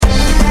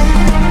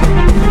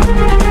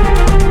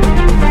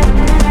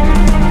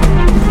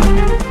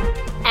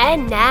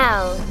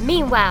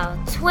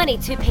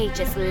22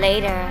 pages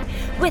later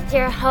with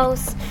your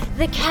hosts,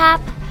 The Cap,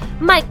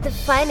 Mike the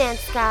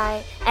Finance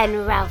Guy,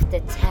 and Ralph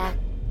the Tech.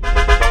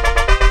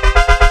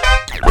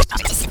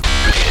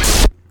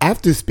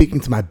 After speaking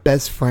to my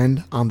best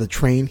friend on the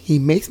train, he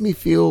makes me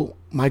feel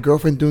my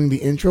girlfriend doing the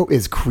intro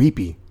is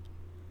creepy.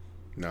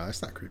 No,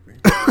 that's not creepy.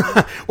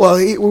 Well,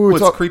 we were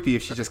it's creepy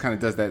if she just kind of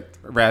does that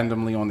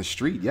randomly on the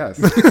street, yes.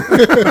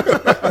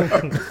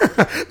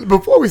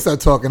 Before we start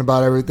talking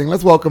about everything,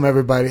 let's welcome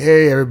everybody.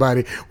 Hey,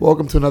 everybody.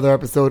 Welcome to another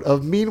episode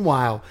of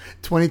Meanwhile,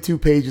 22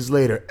 pages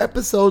later,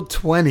 episode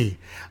 20.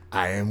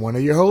 I am one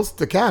of your hosts,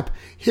 The Cap,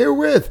 here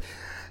with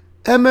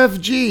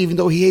MFG, even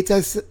though he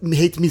hates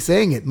me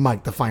saying it,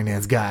 Mike, the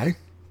Finance Guy.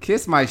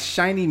 Kiss my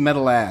shiny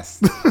metal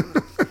ass.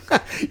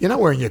 You're not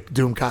wearing your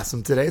Doom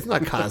costume today. It's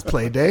not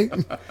cosplay day.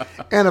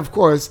 And, of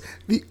course,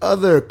 the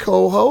other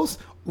co-host,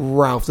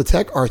 Ralph the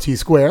Tech, RT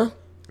Square.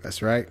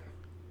 That's right.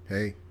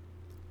 Hey.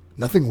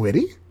 Nothing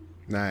witty?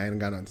 Nah, I ain't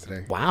got nothing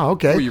today. Wow,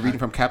 okay. Were you reading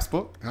from Cap's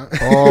book?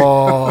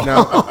 Oh.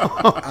 No,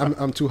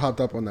 I'm too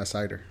hopped up on that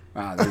cider.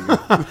 Ah, there you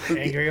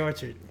go. Angry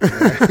Orchard.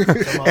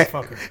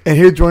 Motherfucker. And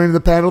here joining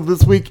the panel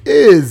this week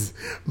is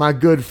my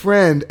good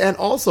friend and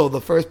also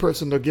the first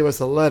person to give us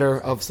a letter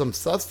of some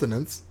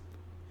sustenance,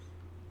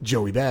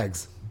 Joey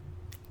Bags.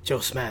 Joe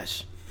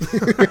Smash.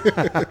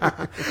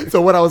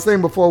 So what I was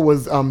saying before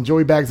was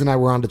Joey Bags and I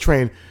were on the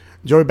train.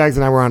 Joey Bags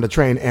and I were on the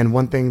train, and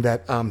one thing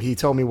that he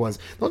told me was,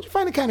 don't you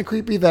find it kind of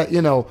creepy that,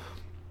 you know,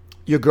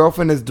 your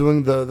girlfriend is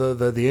doing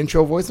the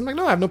intro voice? I'm like,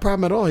 no, I have no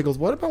problem at all. He goes,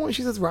 what about when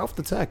she says Ralph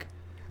the Tech?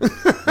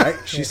 Right?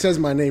 She says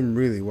my name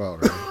really well,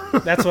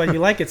 right? That's why you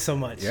like it so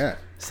much. Yeah.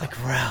 It's like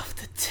Ralph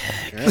the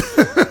Tech.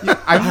 Yeah.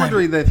 I'm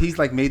wondering that he's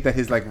like made that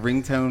his like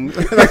ringtone.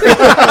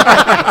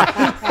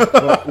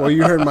 Well,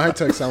 you heard my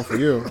text sound for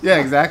you. Yeah,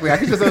 exactly. I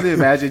can just only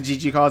imagine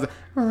Gigi calls it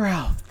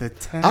Ralph the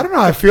Tech. I don't know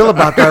how I feel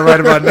about that right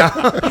about now.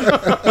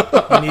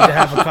 You need to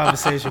have a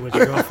conversation with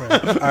your girlfriend.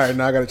 All right,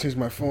 now I got to change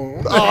my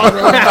phone.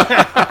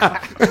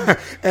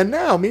 And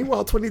now,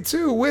 Meanwhile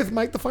 22 with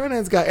Mike the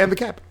Finance Guy and the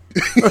Cap.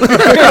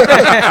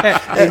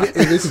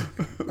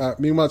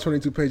 Meanwhile,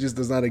 22 pages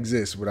does not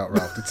exist without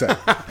Ralph the Tech.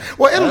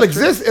 Well, it'll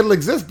exist. It'll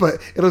exist,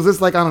 but it'll exist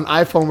like on an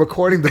iPhone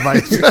recording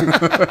device.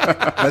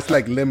 That's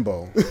like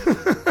limbo.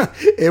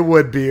 It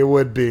would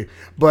be.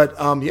 But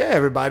yeah,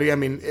 everybody. I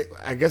mean,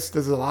 I guess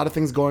there's a lot of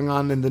things going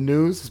on in the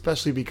news,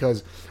 especially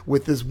because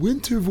with this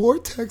winter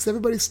vortex,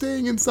 everybody's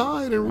staying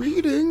inside and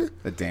reading.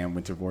 The damn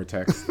winter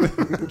vortex.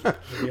 There'll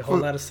be a whole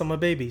lot of summer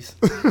babies.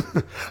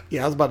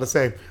 Yeah, I was about to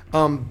say.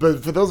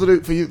 But for those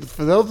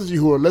of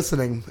you who are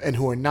listening and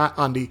who are not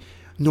on the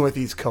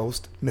Northeast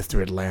Coast,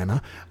 Mr.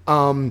 Atlanta,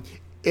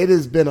 it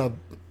has been a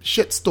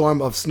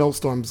shitstorm of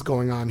snowstorms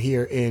going on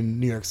here in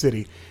New York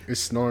City. It's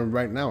snowing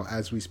right now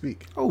as we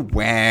speak. Oh,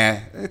 wah.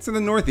 It's in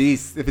the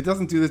Northeast. If it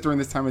doesn't do this during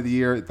this time of the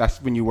year,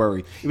 that's when you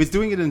worry. If it's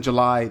doing it in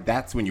July,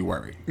 that's when you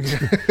worry.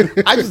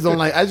 I just don't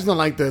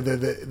like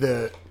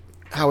the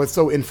how it's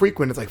so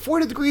infrequent. It's like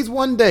 40 degrees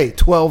one day,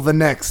 12 the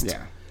next.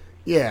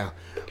 Yeah.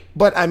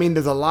 But, I mean,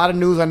 there's a lot of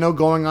news I know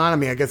going on. I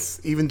mean, I guess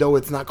even though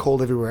it's not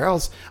cold everywhere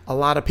else, a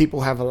lot of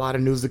people have a lot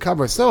of news to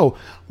cover. So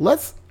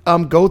let's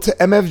go to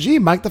MFG,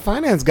 Mike the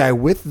Finance Guy,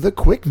 with the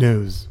quick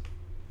news.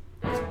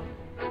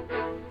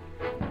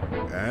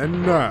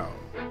 And now,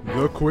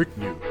 the quick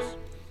news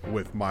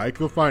with Mike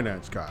the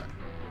Finance Guy.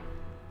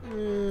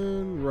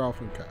 And Ralph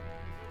and Cap.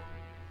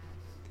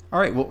 All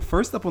right, well,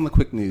 first up on the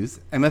quick news,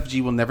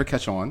 MFG will never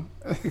catch on.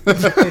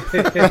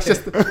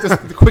 just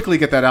to quickly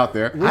get that out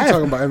there. We're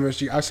talking about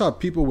MFG. I saw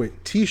people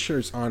with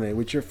T-shirts on it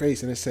with your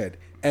face, and it said,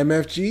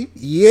 MFG?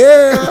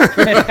 Yeah!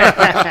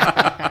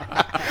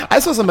 I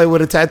saw somebody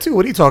with a tattoo.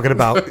 What are you talking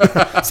about?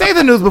 Say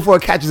the news before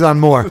it catches on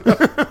more.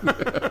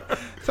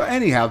 So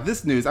anyhow,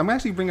 this news, I'm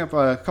actually bringing up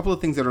a couple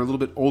of things that are a little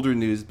bit older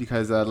news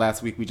because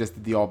last week we just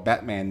did the all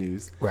Batman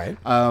news. Right.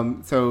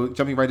 So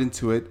jumping right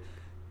into it,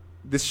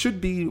 this should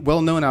be well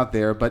known out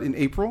there, but in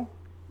April,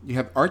 you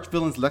have arch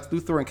villains Lex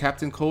Luthor and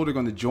Captain Cold are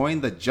going to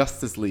join the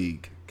Justice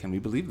League. Can we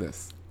believe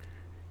this?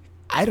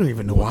 I don't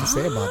even know what to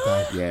say about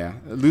that. Yeah.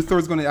 Luthor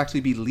is going to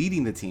actually be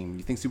leading the team.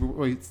 You think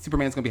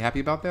Superman's going to be happy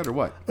about that or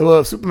what?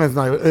 Well, Superman's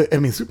not. I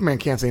mean, Superman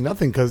can't say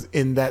nothing because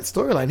in that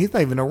storyline, he's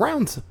not even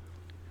around.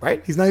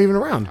 Right? He's not even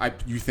around.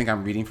 You think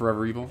I'm reading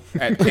Forever Evil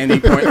at any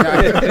point?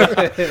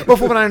 Well,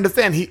 from what I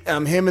understand,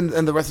 him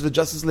and the rest of the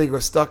Justice League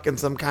are stuck in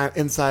some kind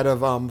inside of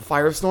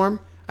Firestorm,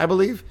 I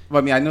believe.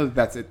 Well, I mean, I know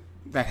that's it.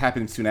 That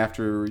happened soon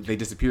after they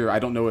disappear. I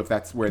don't know if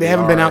that's where they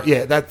haven't are. been out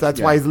yet. That's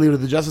why he's the leader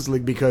of the Justice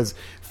League, because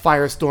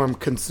Firestorm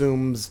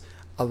consumes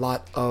a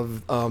lot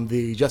of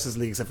the Justice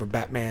League, except for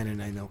Batman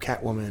and I know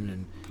Catwoman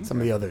and some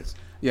of the others.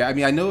 Yeah, I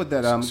mean, I know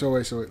that. So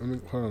wait. Let me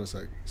hold on a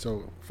sec.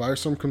 So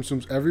Firestorm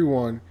consumes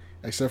everyone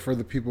except for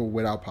the people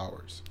without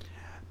powers.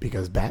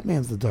 Because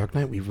Batman's the Dark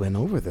Knight. We went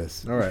over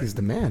this. All right. He's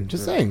the man.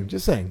 Just saying.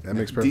 That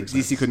makes perfect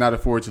sense. DC could not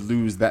afford to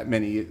lose that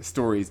many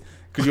stories.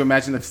 Could you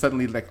imagine if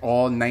suddenly like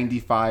all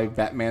 95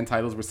 Batman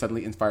titles were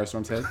suddenly in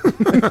Firestorm's head?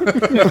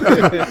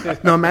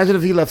 No, imagine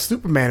if he left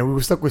Superman and we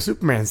were stuck with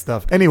Superman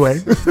stuff. Anyway.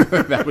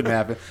 That wouldn't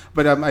happen.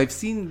 But I've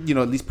seen,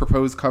 at least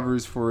proposed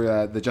covers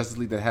for the Justice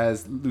League that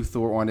has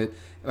Luthor on it.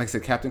 Like I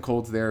said, Captain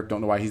Cold's there. Don't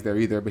know why he's there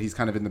either, but he's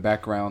kind of in the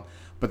background.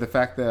 But the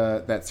fact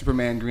that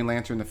Superman, Green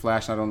Lantern, the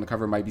Flash not on the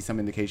cover might be some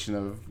indication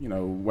of,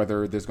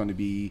 whether there's going to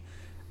be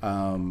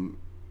a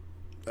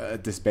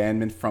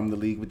disbandment from the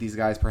league with these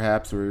guys,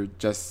 perhaps, or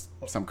just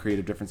some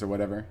creative difference or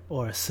whatever.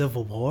 Or a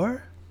civil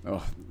war?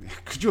 Oh,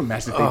 could you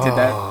imagine if they did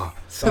that?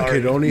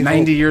 Sorry.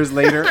 90 years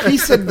later. He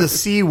said the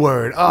C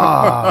word.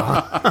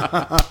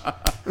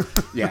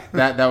 Yeah,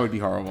 that would be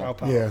horrible.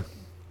 Yeah.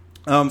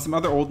 Some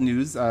other old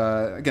news,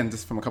 again,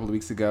 just from a couple of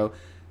weeks ago,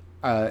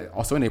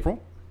 also in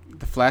April.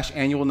 The Flash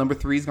Annual number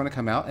 3 is going to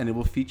come out, and it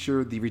will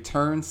feature the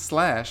return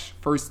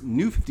 / first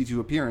New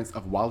 52 appearance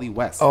of Wally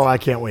West. Oh, I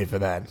can't wait for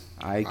that.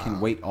 I can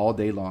wait all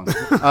day long.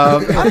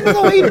 I don't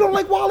know why you don't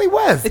like Wally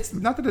West. It's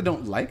not that I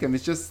don't like him.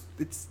 It's just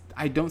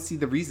I don't see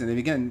the reason. And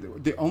again,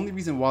 the only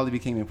reason Wally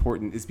became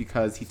important is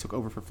because he took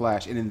over for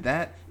Flash, and in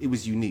that it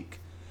was unique.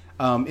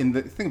 In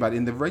the thing about it,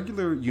 in the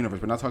regular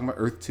universe, we're not talking about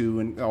Earth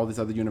 2 and all these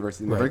other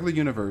universes. In the regular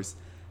universe,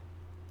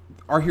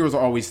 our heroes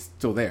are always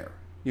still there.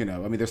 Their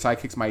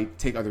sidekicks might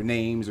take other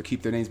names or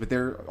keep their names, but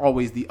they're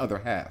always the other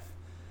half.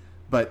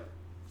 But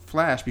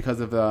Flash,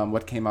 because of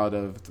what came out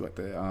of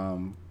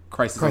the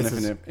Crisis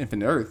on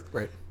Infinite Earth,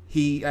 right.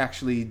 He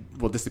actually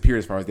disappeared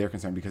as far as they're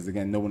concerned because,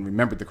 again, no one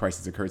remembered the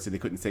crisis occurred, so they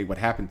couldn't say what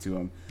happened to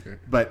him. Okay.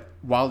 But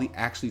Wally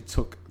actually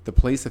took the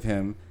place of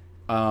him,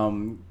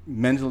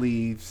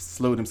 mentally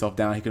slowed himself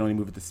down. He could only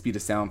move at the speed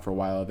of sound for a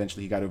while.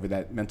 Eventually, he got over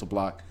that mental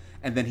block,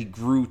 and then he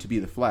grew to be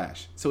the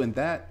Flash. So in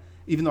that,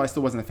 even though I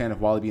still wasn't a fan of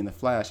Wally being the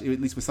Flash, it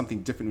at least was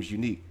something different, was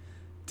unique.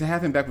 To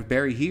have him back with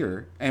Barry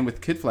here and with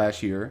Kid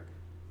Flash here,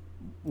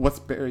 what's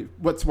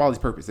Wally's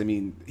purpose? I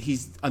mean,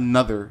 he's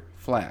another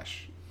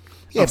Flash.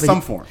 Of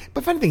some form.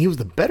 But if anything, he was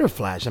the better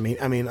Flash. Well,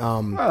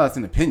 that's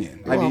an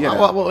opinion.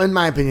 Well, in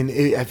my opinion,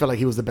 I felt like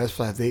he was the best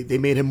Flash. They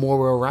made him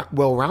more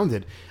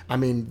well-rounded. I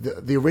mean,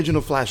 the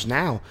original Flash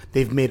now,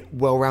 they've made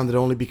well-rounded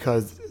only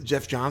because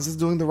Jeff Johns is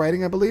doing the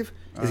writing, I believe.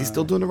 Is he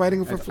still doing the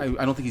writing for Flash?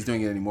 I don't think he's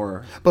doing it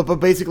anymore. But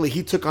basically,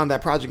 he took on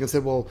that project and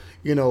said, well,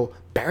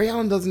 Barry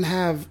Allen doesn't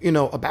have,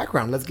 a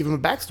background. Let's give him a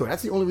backstory.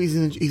 That's the only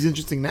reason he's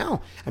interesting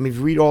now. I mean, if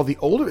you read all the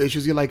older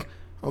issues, you're like,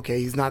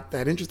 okay, he's not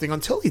that interesting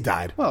until he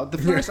died. Well, the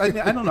Flash, I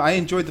don't know. I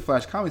enjoyed the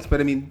Flash comics,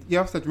 but I mean, you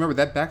also have to remember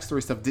that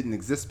backstory stuff didn't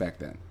exist back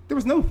then. There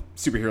was no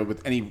superhero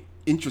with any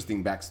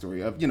interesting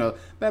backstory of,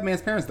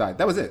 Batman's parents died.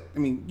 That was it. I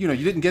mean, you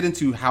didn't get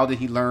into how did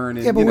he learn.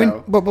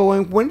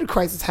 And, when did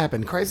Crisis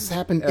happen? Crisis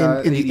happened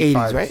in the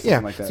 80s, right? Yeah.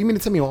 Like so you mean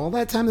to tell me all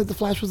that time that the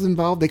Flash was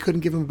involved, they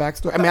couldn't give him a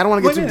backstory? I mean, I don't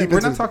want to get too deep into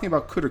it. We're not talking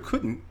about could or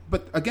couldn't,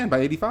 but again,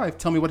 by 85,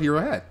 tell me what hero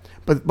had.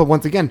 But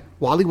once again,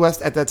 Wally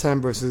West at that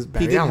time versus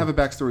Barry He didn't Allen. have a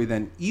backstory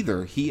then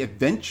either. He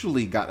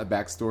eventually got a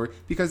backstory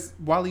because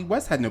Wally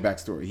West had no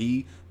backstory.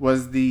 He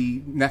was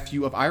the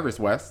nephew of Iris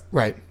West.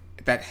 Right.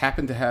 That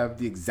happened to have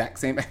the exact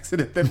same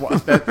accident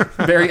that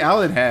Barry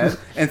Allen had,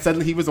 and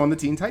suddenly he was on the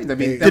Teen Titans. I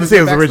mean, didn't say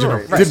it was original.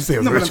 Right. Didn't say it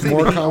was original.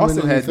 More he common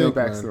also than had you no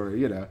think,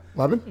 backstory.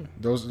 Robin?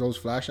 Those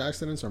Flash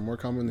accidents are more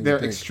common than They're you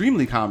think.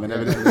 extremely common,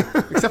 evidently,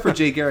 except for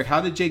Jay Garrick. How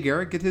did Jay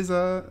Garrick get his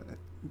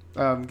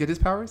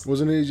powers?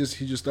 Wasn't it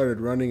he just started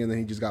running and then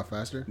he just got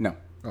faster? No.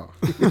 Oh.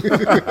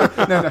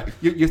 No.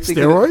 You're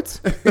thinking steroids?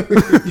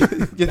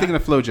 You're thinking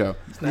of FloJo. Whoa.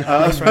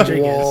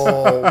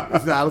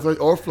 It's not Alex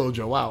or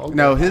FloJo. Wow. Okay.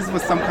 No, his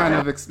was some kind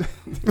of...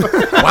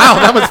 Wow,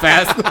 that was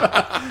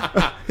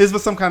fast. His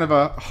was some kind of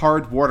a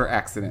hard water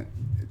accident.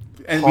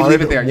 And we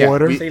leave it there.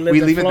 Water? Yeah,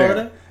 we leave it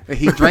there.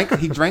 He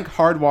drank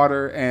hard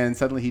water and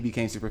suddenly he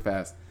became super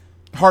fast.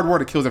 Hard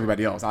water kills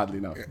everybody else, oddly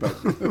enough. But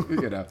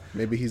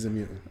maybe he's a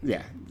mutant.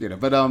 Yeah,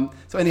 But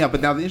so anyhow,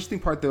 but now the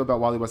interesting part though about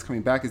Wally West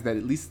coming back is that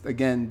at least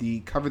again the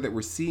cover that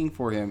we're seeing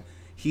for him,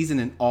 he's in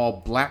an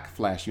all black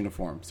Flash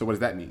uniform. So what does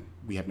that mean?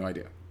 We have no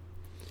idea.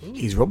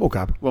 He's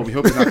RoboCop. Well, we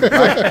hope he's not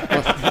black.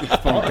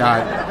 Oh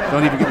God!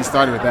 Don't even get me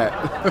started with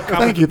that.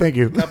 Thank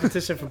you.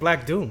 Competition for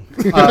Black Doom.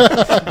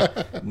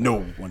 No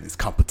one is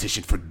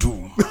competition for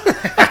Doom.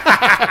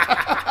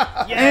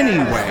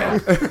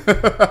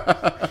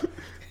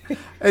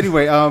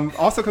 Anyway,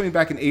 also coming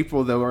back in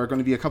April, though, are going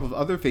to be a couple of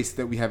other faces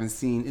that we haven't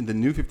seen in the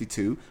New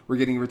 52. We're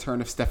getting a return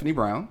of Stephanie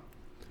Brown.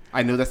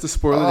 I know that's the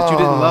spoiler that you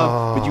didn't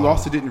love, but you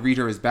also didn't read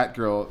her as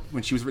Batgirl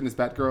when she was written as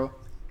Batgirl.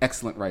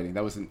 Excellent writing.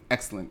 That was an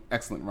excellent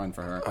run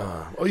for her.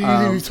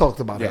 You talked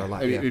about her a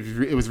lot.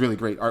 It was really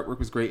great. Artwork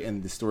was great,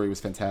 and the story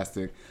was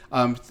fantastic.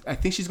 I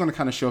think she's going to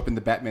kind of show up in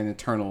the Batman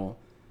Eternal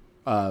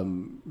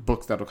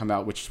books that'll come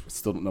out, which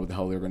still don't know what the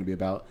hell they're going to be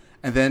about.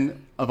 And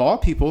then, of all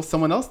people,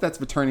 someone else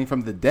that's returning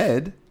from the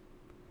dead,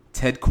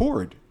 Ted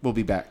Kord, will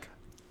be back.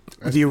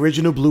 The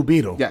original Blue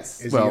Beetle.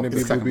 Yes. Is he going to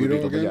be Blue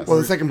Beetle again? Yes. Well,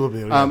 the second Blue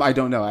Beetle. Yeah. I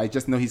don't know. I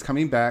just know he's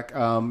coming back.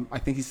 I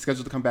think he's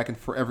scheduled to come back in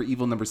Forever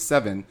Evil number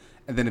 7,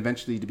 and then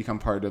eventually to become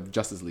part of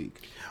Justice League.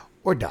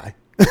 Or die.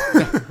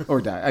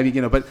 or die. I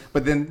mean,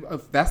 but then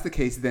if that's the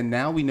case, then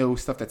now we know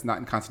stuff that's not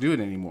in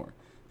continuity anymore.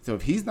 So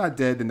if he's not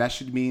dead, then that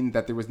should mean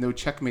that there was no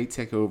checkmate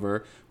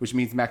takeover, which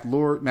means Max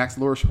Lord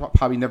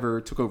probably never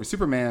took over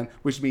Superman,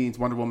 which means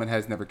Wonder Woman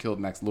has never killed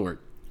Max Lord.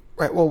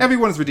 Right. Well,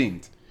 everyone is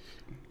redeemed.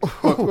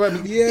 Well, I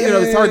mean,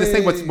 it's hard to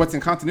say what's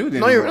in continuity.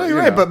 No, you're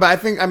right. But I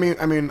think I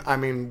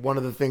mean one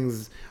of the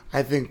things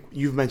I think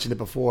you've mentioned it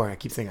before. I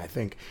keep saying I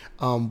think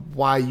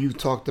why you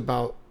talked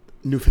about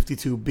New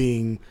 52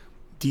 being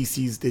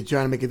DC's. They're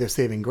trying to make it their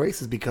saving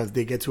grace is because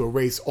they get to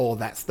erase all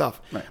that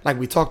stuff. Right. Like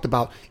we talked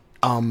about.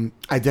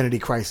 Identity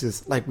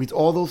crisis, like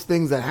all those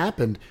things that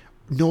happened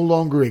no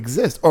longer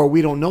exist, or we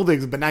don't know they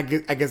exist, but I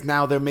guess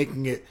now they're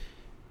making it,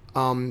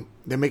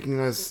 they're making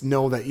us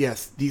know that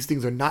yes, these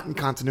things are not in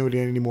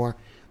continuity anymore.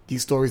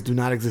 These stories do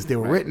not exist. They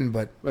were written,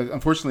 but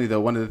unfortunately,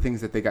 though, one of the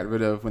things that they got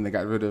rid of when they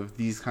got rid of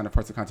these kind of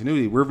parts of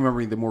continuity, we're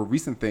remembering the more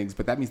recent things,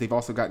 but that means they've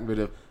also gotten rid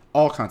of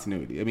all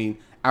continuity. I mean,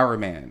 Our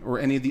Man or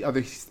any of the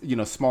other,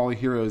 smaller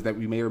heroes that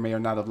we may or may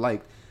not have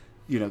liked.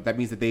 That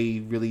means that they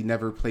really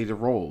never played a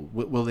role.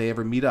 Will they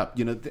ever meet up?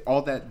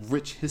 All that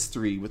rich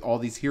history with all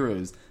these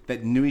heroes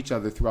that knew each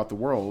other throughout the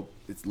world,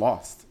 it's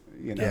lost,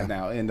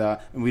 now. And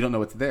we don't know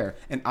what's there.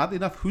 And oddly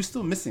enough, who's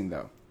still missing,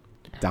 though?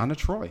 Donna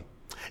Troy.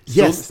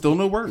 Still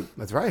no word.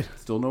 That's right.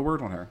 Still no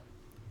word on her.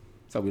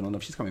 So we don't know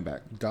if she's coming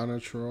back. Donna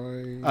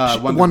Troy.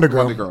 Wonder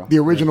Girl. The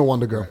original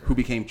Wonder Girl. Who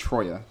became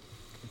Troya.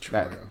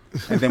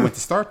 And then went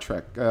to Star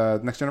Trek,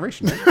 Next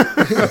Generation.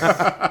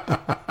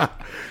 Right?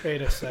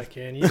 Wait a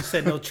second. You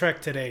said no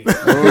Trek today.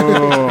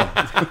 Oh.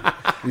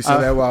 You said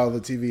that while the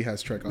TV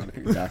has Trek on it.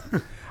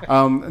 Exactly.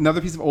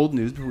 Another piece of old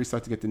news before we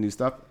start to get the new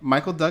stuff.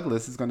 Michael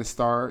Douglas is going to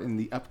star in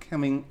the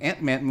upcoming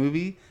Ant-Man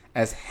movie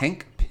as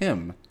Hank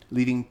Pym,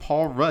 leaving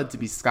Paul Rudd to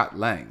be Scott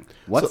Lang.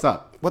 What's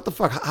up? What the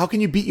fuck? How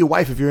can you beat your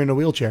wife if you're in a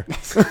wheelchair?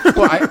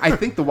 Well, I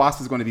think the Wasp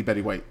is going to be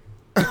Betty White.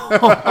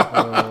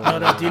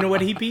 No, do you know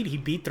what he beat? He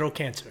beat throat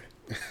cancer.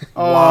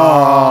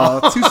 Wow.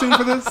 Too soon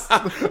for this?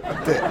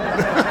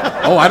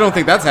 I don't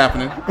think that's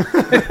happening.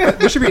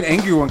 There should be an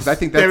angry one because I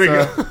think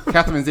that's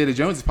Catherine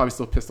Zeta-Jones is probably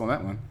still pissed on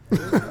that one.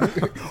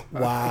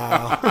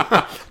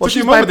 Wow. Well,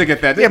 she's a moment to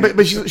get that. Yeah,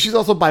 but she's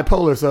also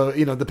bipolar, so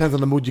it depends on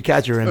the mood you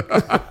catch her in.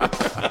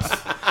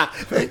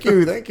 Thank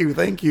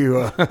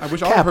you. I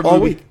wish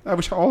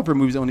all of her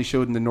movies only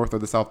showed in the North or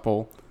the South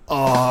Pole.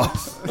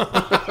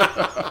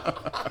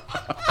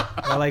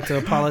 I'd like to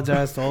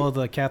apologize to all of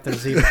the Catherine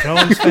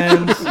Zeta-Jones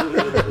fans.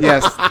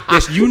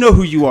 Yes, you know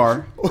who you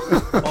are.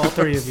 All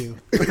three of you.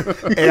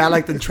 Hey, I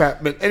like the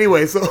entrapment.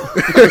 Anyway, so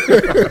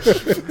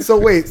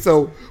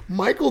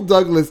Michael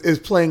Douglas is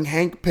playing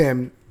Hank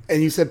Pym,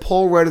 and you said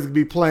Paul Rudd is going to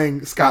be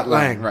playing Scott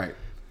Lang. Right.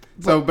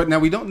 But now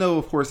we don't know,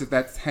 of course, if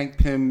that's Hank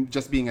Pym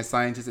just being a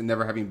scientist and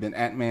never having been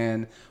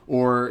Ant-Man,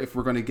 or if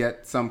we're going to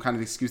get some kind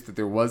of excuse that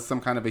there was some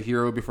kind of a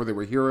hero before there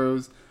were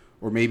heroes.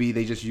 Or maybe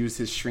they just use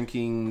his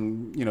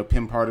shrinking,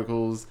 Pym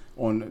particles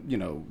on,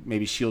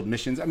 maybe SHIELD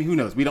missions. I mean, who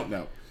knows? We don't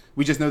know.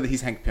 We just know that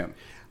he's Hank Pym.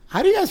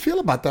 How do you guys feel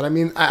about that? I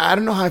mean, I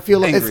don't know how I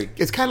feel. Angry.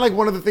 It's kind of like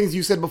one of the things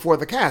you said before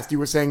the cast. You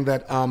were saying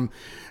that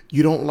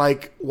you don't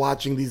like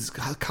watching these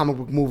comic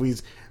book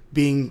movies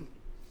being,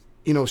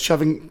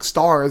 shoving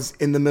stars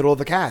in the middle of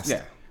the cast.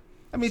 Yeah.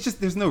 I mean, it's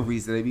just there's no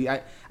reason.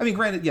 I mean,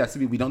 granted, yes. I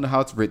mean, we don't know how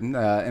it's written,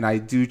 and I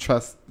do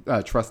trust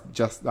I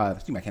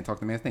can't talk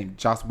the man's name.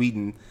 Joss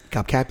Whedon.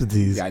 Got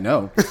captaincies. Yeah, I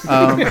know.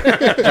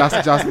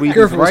 Joss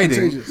Whedon's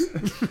writing.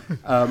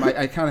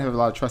 I kind of have a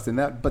lot of trust in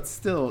that, but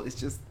still, it's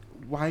just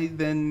why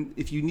then?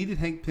 If you needed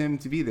Hank Pym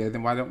to be there,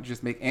 then why don't you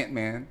just make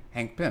Ant-Man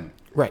Hank Pym?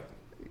 Right.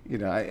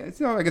 I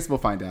guess we'll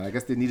find out. I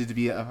guess there needed to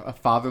be a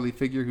fatherly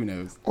figure. Who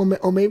knows?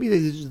 Or maybe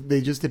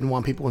they just didn't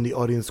want people in the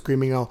audience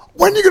screaming out,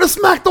 "When are you gonna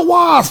smack the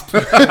Wasp? Do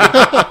it!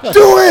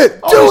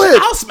 Do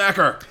it! I'll smack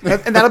her!"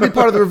 And that'll be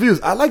part of the reviews.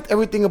 I liked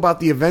everything about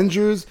the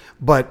Avengers,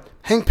 but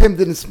Hank Pym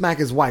didn't smack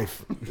his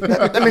wife.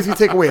 That makes me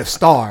take away a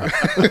star.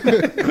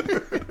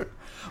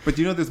 But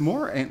there's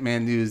more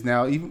Ant-Man news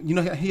now. Even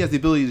he has the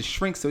ability to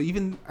shrink. So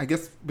even I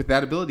guess with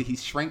that ability, he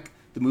shrank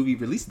the movie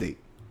release date.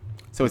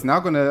 So it's now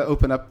going to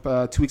open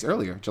up 2 weeks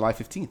earlier, July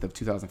 15th of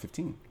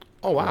 2015.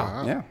 Oh,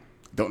 wow. Yeah.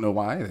 Don't know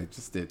why. They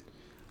just did.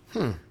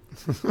 So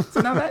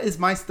now that is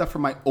my stuff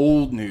from my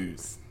old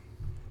news.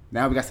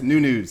 Now we got some new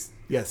news.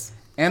 Yes.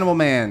 Animal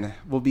Man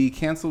will be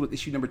canceled with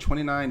issue number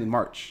 29 in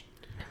March.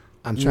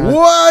 I'm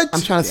trying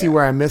to see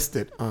where I missed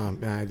it. I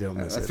don't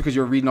miss it. That's because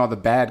you're reading all the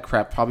bad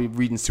crap, probably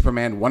reading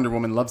Superman, Wonder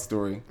Woman love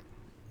story.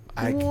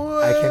 I can't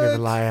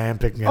even lie. I am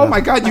picking it up. Oh,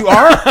 my God, you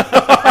are?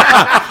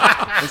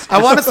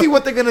 I want to see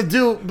what they're going to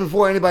do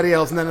before anybody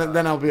else, and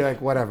then I'll be like,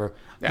 whatever.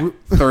 Yeah.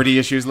 30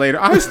 issues later,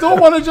 I still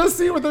want to just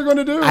see what they're going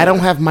to do. I don't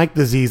have Mike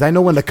disease. I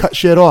know when to cut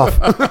shit off.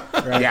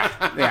 Right?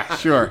 Yeah,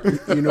 sure.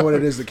 You know what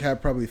it is? The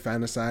cat probably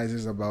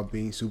fantasizes about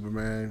being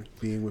Superman,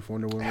 being with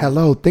Wonder Woman.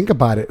 Hello, think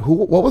about it.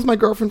 What was my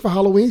girlfriend for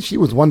Halloween? She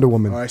was Wonder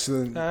Woman. All right, so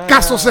then,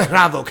 Caso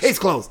cerrado. Case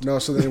closed. No,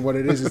 so then what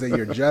it is that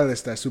you're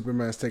jealous that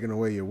Superman's taking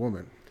away your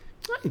woman.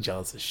 I ain't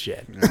jealous of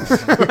shit.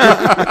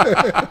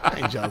 I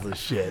ain't jealous of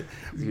shit.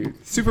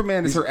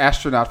 Superman is her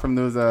astronaut from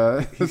those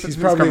He's those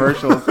probably-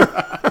 commercials.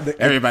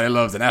 Everybody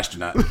loves an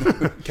astronaut.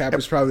 Cap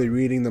is probably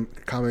reading the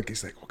comic.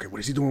 He's like, okay, what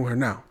is he doing with her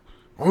now?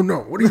 Oh no,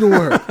 what are you doing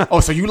with her? Oh,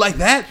 so you like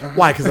that?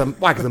 Why? Because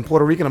I'm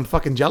Puerto Rican. I'm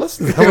fucking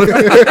jealous.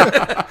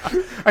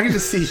 I can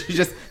just see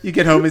you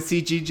get home and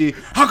see Gigi.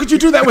 How could you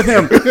do that with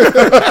him?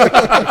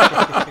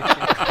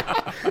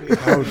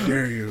 How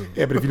dare you?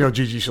 Yeah, but if you know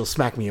Gigi, she'll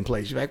smack me in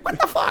place. She'll be like, "What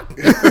the fuck?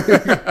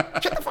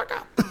 Shut the fuck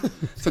up."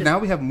 So now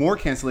we have more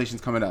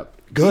cancellations coming up.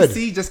 Good.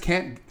 DC just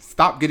can't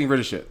stop getting rid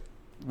of shit,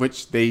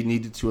 which they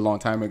needed to a long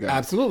time ago.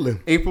 Absolutely.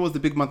 April is the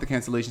big month of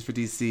cancellations for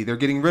DC. They're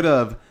getting rid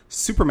of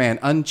Superman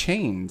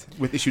Unchained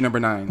with issue number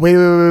 9.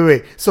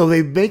 Wait. So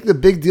they make the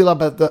big deal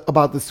about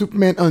the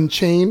Superman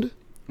Unchained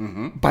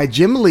by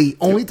Jim Lee,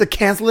 only to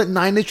cancel it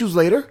 9 issues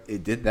later.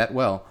 It did that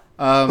well.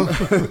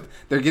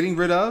 They're getting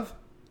rid of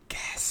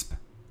Gasp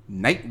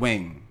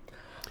Nightwing.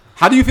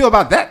 How do you feel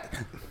about that?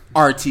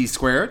 RT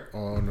squared.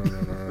 Oh no!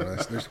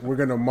 We're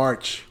gonna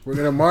march. We're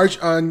gonna march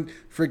on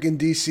freaking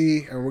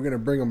DC, and we're gonna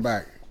bring them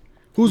back.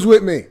 Who's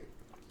with me?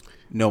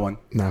 No one.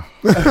 No.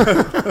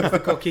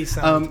 Cookie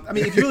sound. I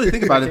mean, if you really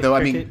think about it, though,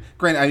 I mean,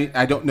 granted,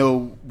 I don't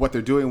know what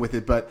they're doing with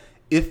it, but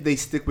if they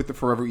stick with the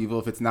Forever Evil,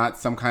 if it's not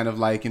some kind of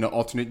like,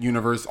 alternate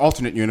universe, I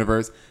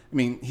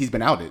mean, he's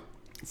been outed.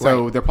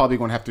 So they're probably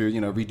going to have to,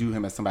 redo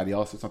him as somebody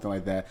else or something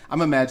like that.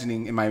 I'm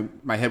imagining in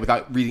my head,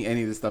 without reading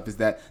any of this stuff, is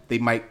that they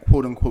might,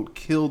 quote unquote,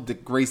 kill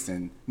Dick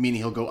Grayson, meaning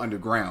he'll go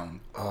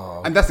underground.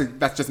 Oh. And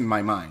that's just in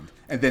my mind.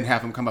 And then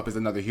have him come up as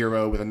another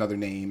hero with another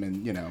name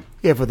and,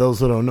 Yeah, for those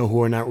who don't know,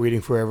 who are not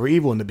reading Forever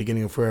Evil in the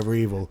beginning of Forever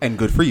Evil. And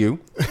good for you.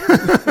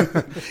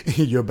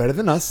 You're better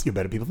than us. You're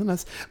better people than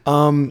us.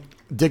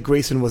 Dick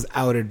Grayson was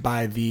outed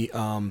by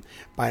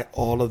by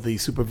all of the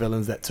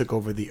supervillains that took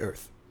over the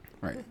Earth.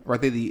 Right. Are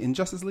they the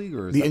Injustice League?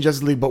 Or The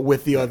Injustice League, but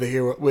with the other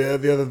hero,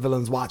 with the other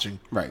villains watching.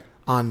 Right.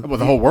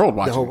 With the whole world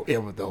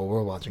watching. With the whole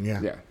world watching,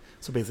 yeah. Yeah.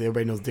 So basically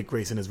everybody knows Dick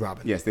Grayson is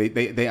Robin. Yes,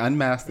 they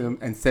unmasked him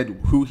and said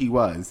who he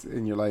was.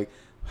 And you're like,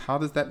 how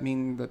does that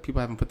mean that people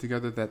haven't put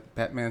together that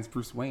Batman's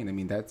Bruce Wayne? I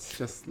mean, that's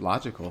just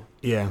logical.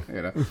 Yeah.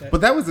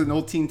 But that was an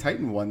old Teen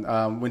Titan one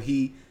when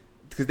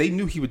because they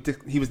knew he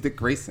was Dick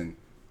Grayson.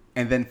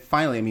 And then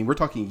finally, I mean, we're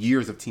talking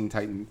years of Teen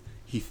Titan.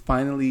 He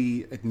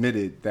finally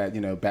admitted that,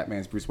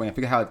 Batman's Bruce Wayne. I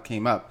forget how it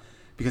came up,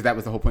 because that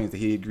was the whole point, is that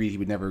he agreed he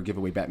would never give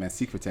away Batman's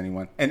secret to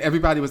anyone. And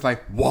everybody was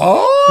like,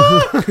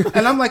 what?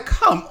 And I'm like,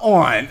 come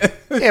on.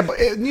 Yeah, but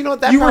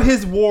that you were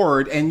his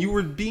ward and you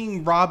were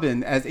being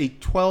Robin as a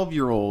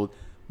 12-year-old.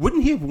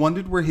 Wouldn't he have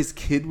wondered where his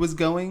kid was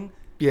going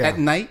at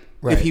night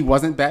if he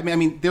wasn't Batman? I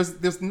mean,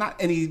 there's not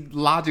any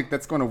logic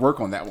that's going to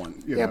work on that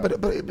one. Yeah,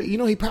 but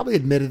he probably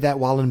admitted that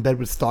while in bed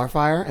with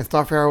Starfire, and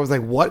Starfire was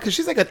like, "What?" Because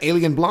she's like an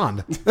alien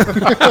blonde.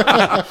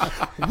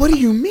 What do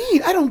you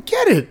mean? I don't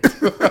get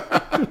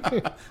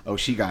it. Oh,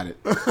 she got it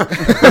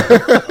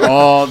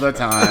all the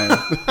time.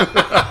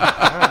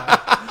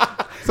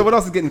 So what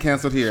else is getting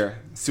canceled here?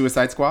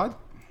 Suicide Squad.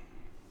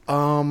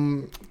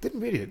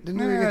 Didn't read it.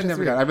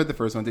 I read the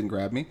first one. Didn't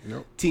grab me.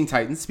 Nope. Teen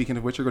Titans. Speaking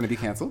of which, are going to be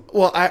canceled.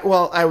 Well,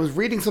 I was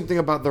reading something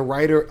about the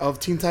writer of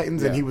Teen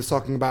Titans, and he was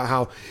talking about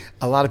how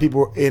a lot of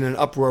people were in an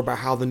uproar about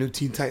how the new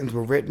Teen Titans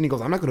were written. He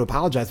goes, "I'm not going to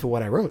apologize for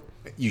what I wrote."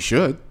 You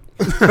should.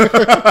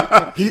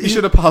 You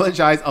should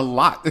apologize a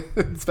lot,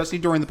 especially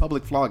during the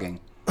public flogging.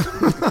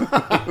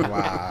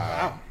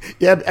 Wow.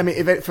 Yeah, I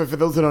mean, for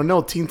those who don't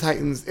know, Teen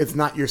Titans, it's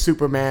not your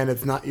Superman,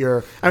 it's not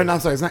your...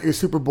 it's not your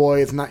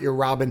Superboy, it's not your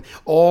Robin.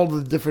 All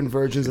the different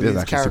versions of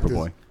these characters.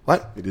 Superboy.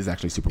 What? It is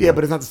actually Superboy. Yeah,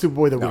 but it's not the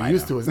Superboy that we're I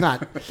used know. to. It's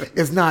not.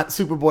 It's not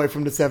Superboy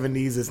from the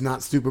 70s. It's not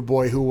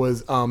Superboy who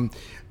was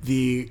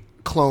the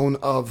clone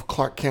of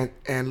Clark Kent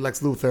and Lex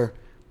Luthor.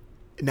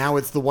 Now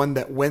it's the one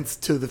that went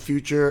to the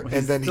future,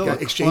 and then he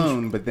got exchanged.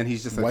 Clone, but then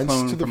he's just a Went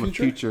clone to the from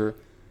future? a future.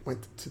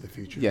 Went to the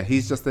future. Yeah,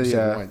 he's just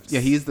Wentz.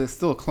 he's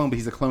still a clone, but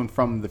he's a clone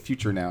from the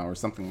future now or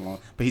something along.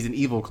 But he's an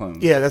evil clone.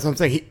 Yeah, that's what I'm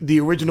saying. The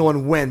original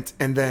one went,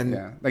 and then...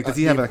 Yeah. Like, does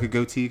he have like a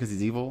goatee because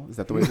he's evil? Is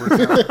that the way it works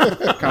out? Kind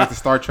of like the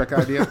Star Trek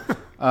idea.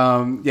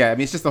 Yeah, I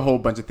mean, it's just a whole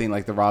bunch of things.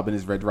 Like the Robin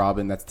is Red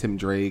Robin. That's Tim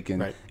Drake.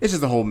 And it's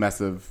just a whole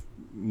mess of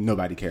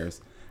nobody cares.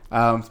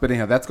 But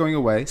anyhow, that's going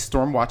away.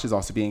 Stormwatch is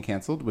also being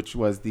canceled, which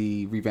was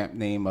the revamped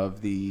name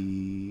of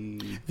the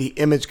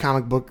Image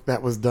comic book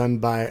that was done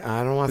by,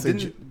 I don't want to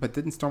say... But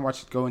didn't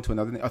Stormwatch go into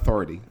another name?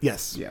 Authority?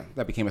 Yes. Yeah,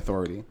 that became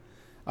Authority.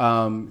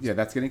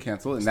 That's getting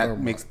canceled,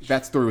 and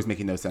that story was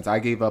making no sense. I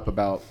gave up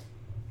about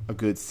a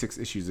good 6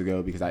 issues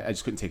ago because I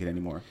just couldn't take it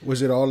anymore.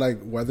 Was it all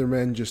like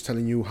weathermen just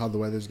telling you how the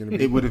weather's going to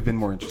be? It would have been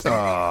more interesting.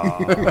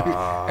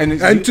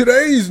 And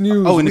today's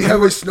news, we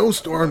have a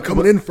snowstorm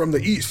coming in from the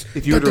east.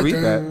 If you were to read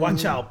that,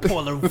 Watch out,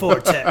 polar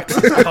vortex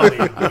is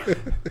coming.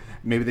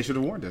 maybe they should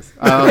have warned us.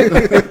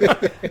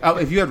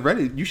 If you had read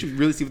it, you should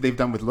really see what they've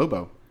done with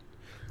Lobo.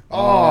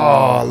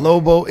 Oh,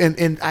 Lobo.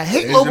 And I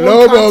hate It's Lobo in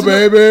Lobo,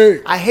 continuity.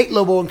 baby. I hate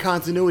Lobo in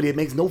continuity. It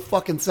makes no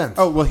fucking sense.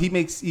 Oh, well, he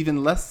makes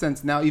even less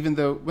sense now, he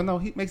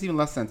makes even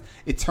less sense.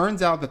 It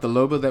turns out that the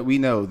Lobo that we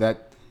know,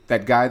 that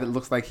guy that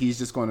looks like he's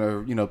just going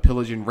to,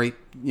 pillage and rape,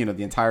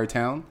 the entire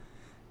town,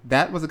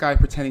 that was a guy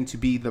pretending to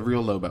be the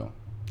real Lobo.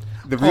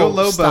 The real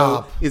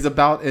Lobo is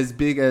about as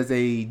big as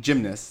a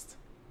gymnast.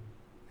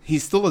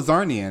 He's still a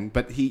Zarnian,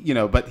 but he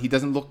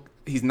doesn't look.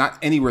 He's not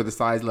anywhere the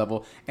size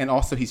level, and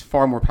also he's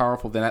far more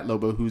powerful than that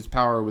Lobo, whose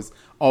power was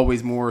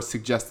always more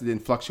suggested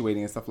and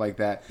fluctuating and stuff like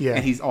that. Yeah.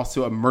 And he's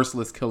also a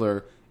merciless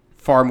killer,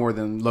 far more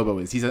than Lobo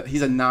is. He's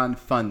a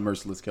non-fun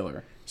merciless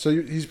killer. So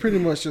he's pretty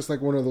much just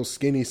like one of those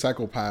skinny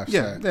psychopaths.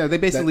 Yeah, they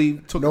basically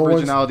took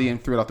originality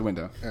and threw it out the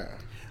window. Yeah.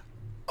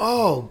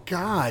 Oh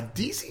God,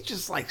 DC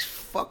just like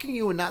fucking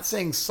you and not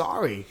saying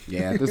sorry.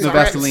 Yeah, there's no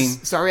Vaseline.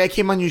 Sorry, I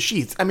came on your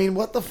sheets. I mean,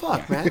 what the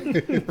fuck,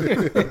 man?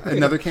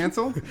 Another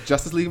cancel?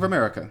 Justice League of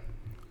America.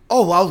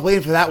 Oh, well, I was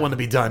waiting for that one to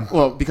be done.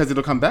 Well, because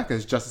it'll come back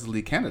as Justice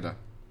League Canada.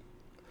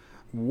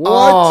 What?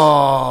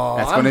 Oh,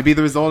 that's going to be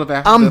the result of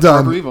after I'm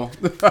done. Harbor Evil.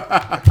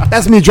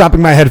 That's me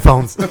dropping my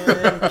headphones.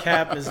 And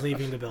Cap is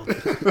leaving the building.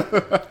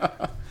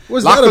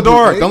 Lock the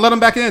door. Don't let him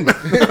back in.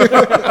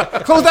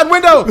 Close that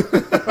window.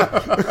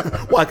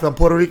 Why? Because I'm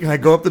Puerto Rican. I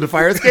go up to the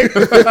fire escape.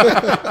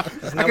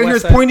 I can hear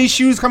his pointy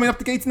shoes coming up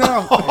the gates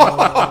now.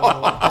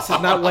 This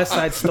is not West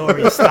Side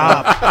Story.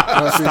 Stop.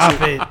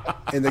 Stop it.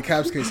 In the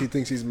Cap's case, he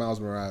thinks he's Miles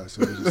Morales,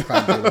 so he's just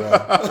climbing the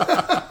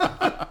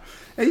wall.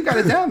 Hey, you got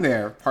it down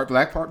there. Part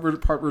black, part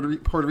Puerto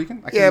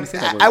Rican. I can't even say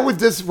that word. I would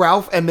diss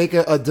Ralph and make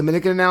a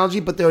Dominican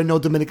analogy, but there are no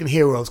Dominican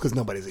heroes because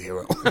nobody's a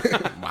hero.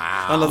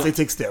 Wow. Unless they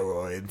take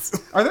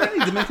steroids. Are there any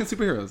Dominican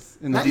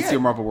superheroes in the DC or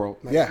Marvel world?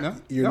 Yeah. No?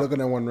 You're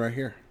looking at one right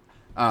here.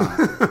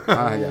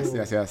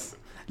 Yes.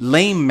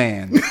 Lame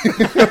Man.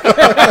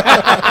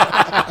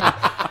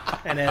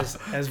 And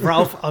as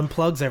Ralph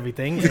unplugs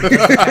everything, he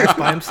goes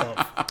by himself.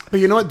 But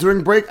you know what?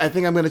 During break, I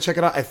think I'm going to check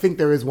it out. I think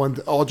there is one.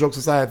 All jokes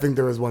aside, I think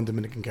there is one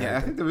Dominican character. Yeah,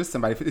 I think there is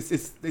somebody.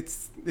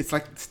 It's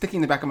like sticking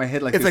in the back of my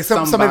head. Like it's like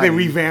somebody they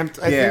revamped.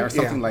 I think. Or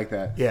something like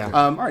that. Yeah.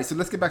 All right, so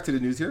let's get back to the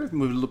news here. Let's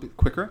move a little bit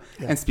quicker.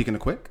 Yeah. And speaking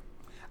of quick,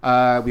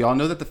 we all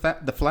know that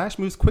the Flash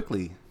moves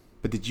quickly.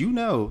 But did you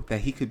know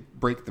that he could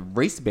break the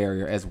race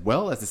barrier as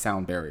well as the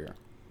sound barrier?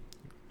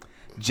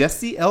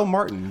 Jesse L.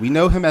 Martin, we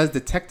know him as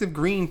Detective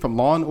Green from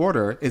Law &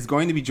 Order, is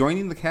going to be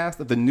joining the cast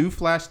of the new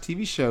Flash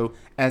TV show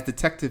as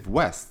Detective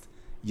West.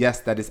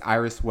 Yes, that is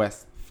Iris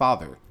West's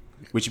father,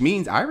 which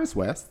means Iris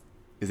West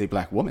is a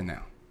black woman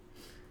now.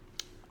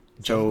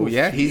 So,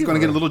 he's going to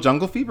get a little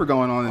jungle fever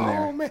going on in there.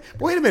 Oh, man.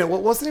 Wait a minute.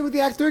 What's the name of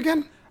the actor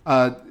again?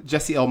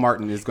 Jesse L.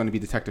 Martin is going to be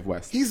Detective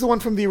West. He's the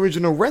one from the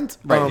original Rent.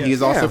 Right. He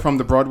is also from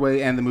the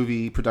Broadway and the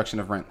movie production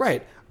of Rent.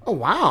 Right. Oh,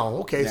 wow.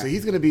 Okay, so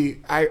he's going to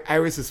be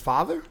Iris's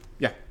father?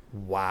 Yeah.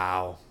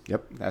 Wow.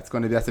 Yep.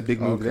 That's a big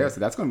move there. So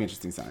that's going to be an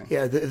interesting sign.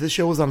 Yeah. If this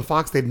show was on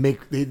Fox, they'd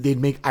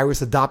make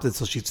Iris adopted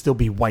so she'd still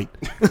be white.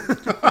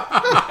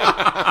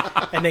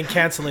 And then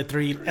cancel it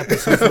 3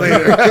 episodes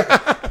later.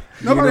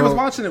 Nobody was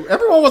watching it.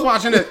 Everyone was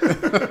watching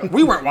it.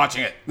 We weren't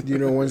watching it. Do you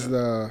know when's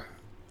the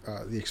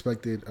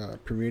expected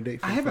premiere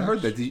date? I haven't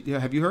heard that.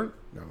 Have you heard?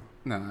 No.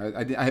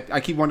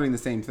 I keep wondering the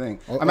same thing.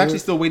 I'm actually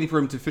still waiting for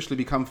him to officially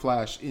become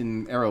Flash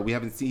in Arrow. We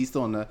haven't seen. He's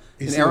still in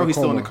Arrow. He's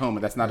still in a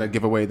coma. That's not a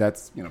giveaway.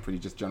 That's pretty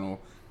just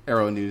general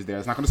Arrow news there.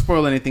 It's not going to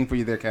spoil anything for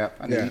you there, Cap.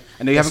 I know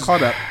you haven't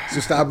caught up. So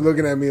stop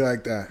looking at me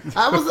like that.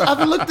 I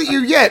haven't looked at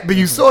you yet, but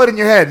you saw it in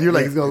your head. You're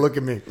like, he's going to look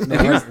at me.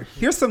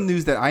 Here's some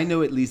news that I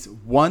know at least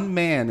one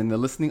man in the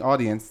listening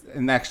audience,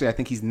 and actually I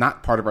think he's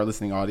not part of our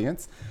listening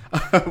audience,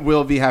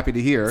 will be happy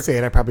to hear. Say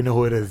it. I probably know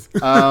who it is.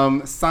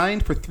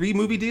 Signed for 3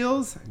 movie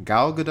deals,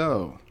 Gal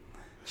Gadot.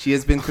 She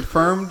has been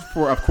confirmed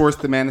for, of course,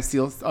 the Man of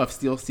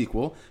Steel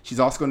sequel. She's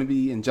also going to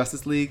be in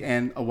Justice League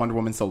and a Wonder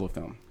Woman solo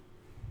film.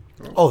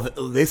 Oh,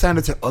 they signed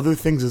her to other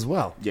things as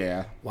well.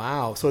 Yeah.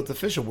 Wow. So it's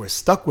official. We're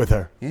stuck with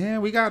her. Yeah,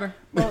 we got her.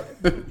 Well,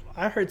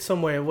 I heard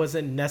somewhere it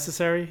wasn't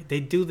necessary. They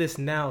do this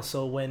now,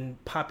 so when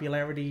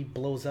popularity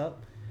blows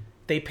up,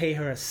 they pay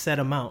her a set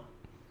amount.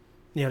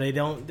 They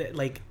don't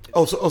like.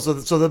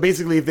 So they're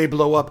basically, if they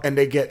blow up and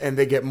they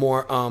get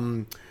more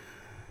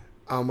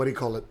what do you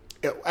call it?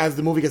 As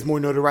the movie gets more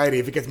notoriety,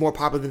 if it gets more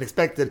popular than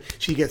expected,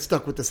 she gets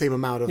stuck with the same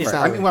amount of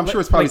salary. I'm sure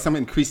it's probably some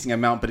increasing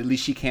amount, but at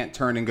least she can't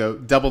turn and go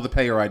double the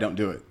pay or I don't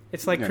do it.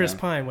 It's like Chris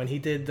Pine when he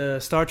did the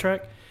Star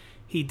Trek.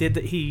 He did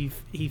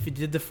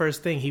the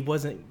first thing. He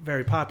wasn't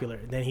very popular.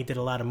 Then he did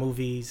a lot of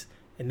movies,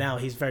 and now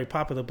he's very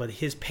popular. But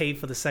his pay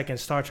for the second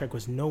Star Trek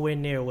was nowhere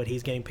near what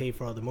he's getting paid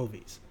for other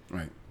movies.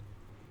 Right.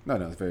 No,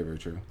 it's very, very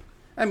true.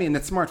 I mean,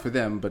 it's smart for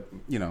them, but,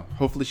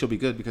 hopefully she'll be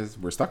good because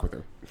we're stuck with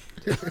her.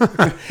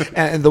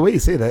 And the way you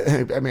say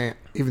that, I mean,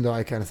 even though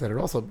I kind of said it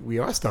also, we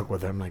are stuck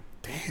with her. I'm like,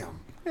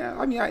 damn. Yeah,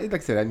 I mean, like I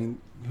said,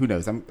 who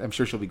knows? I'm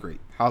sure she'll be great.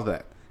 How's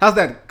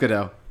that,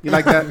 Godot? You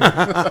like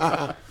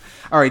that?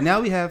 All right,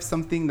 now we have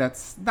something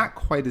that's not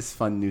quite as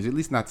fun news, at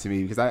least not to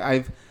me, because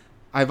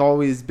I've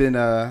always been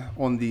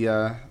on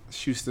the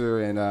Schuster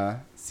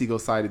and Siegel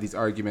side of these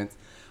arguments,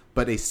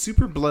 but a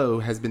super blow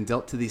has been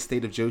dealt to the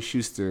estate of Joe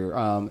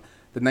Shuster.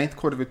 The Ninth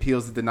Court of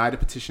Appeals denied a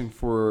petition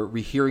for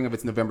rehearing of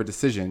its November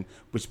decision,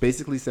 which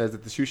basically says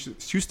that the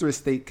Schuster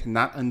estate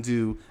cannot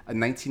undo a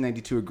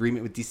 1992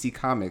 agreement with DC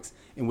Comics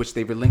in which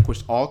they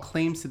relinquished all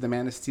claims to the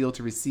Man of Steel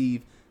to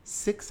receive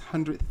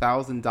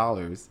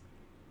 $600,000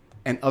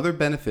 and other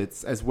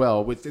benefits as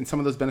well. And some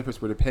of those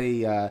benefits were to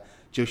pay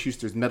Joe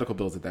Shuster's medical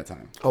bills at that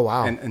time. Oh,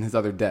 wow. And his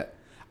other debt.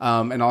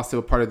 And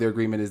also part of their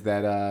agreement is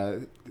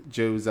that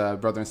Joe's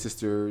brother and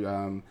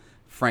sister,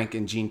 Frank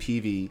and Gene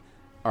Peavy,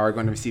 are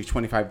going to receive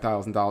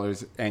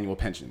 $25,000 annual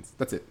pensions.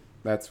 That's it.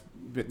 That's,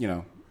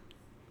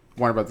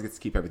 Warner Brothers gets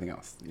to keep everything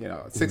else.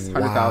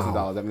 $600,000.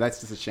 I mean,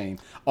 that's just a shame.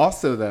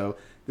 Also, though,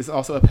 this is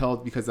also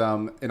upheld because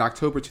in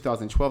October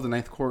 2012, the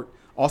Ninth Court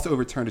also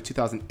overturned a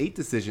 2008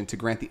 decision to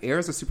grant the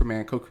heirs of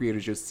Superman co-creator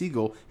Joe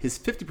Siegel his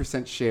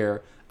 50%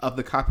 share of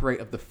the copyright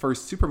of the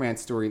first Superman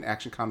story in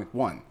Action Comic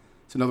 1.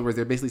 So in other words,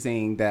 they're basically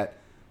saying that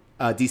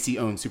DC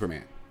owns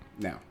Superman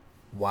now.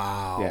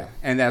 Wow. Yeah.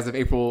 And as of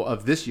April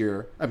of this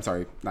year, I'm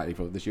sorry, not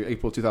April of this year,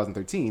 April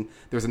 2013,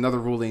 there's another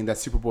ruling that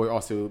Superboy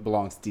also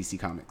belongs to DC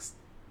Comics.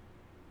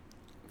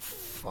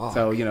 Fuck.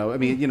 So,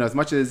 as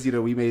much as,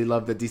 we may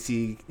love that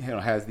DC,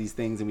 has these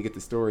things and we get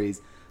the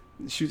stories,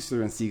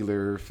 Schuster and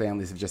Siegler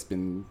families have just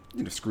been,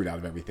 screwed out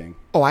of everything.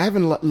 Oh, I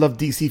haven't loved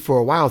DC for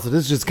a while, so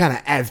this just kind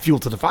of adds fuel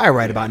to the fire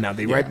right about now.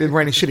 They're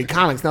writing shitty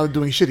comics, now they're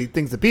doing shitty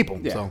things to people.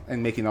 Yeah, So.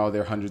 And making all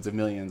their hundreds of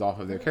millions off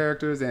of their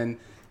characters and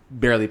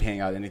barely paying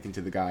out anything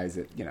to the guys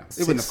that, it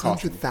wouldn't have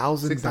cost them.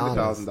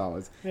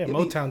 $600,000. Yeah,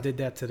 Motown did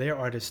that to their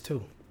artists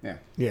too. Yeah.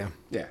 Yeah.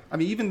 Yeah. I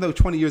mean, even though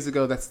 20 years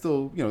ago, that's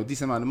still, a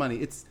decent amount of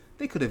money,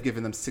 they could have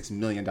given them $6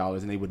 million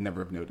and they would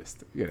never have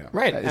noticed.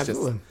 Right, It's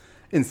absolutely. just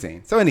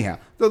insane. So anyhow,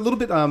 a little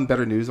bit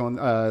better news on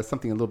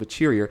something a little bit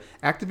cheerier.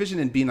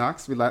 Activision and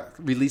Beenox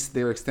released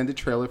their extended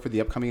trailer for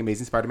the upcoming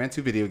Amazing Spider-Man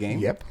 2 video game.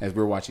 Yep. As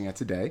we're watching it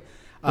today.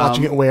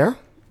 Watching it where?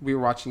 We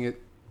were watching it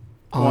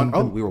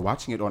we were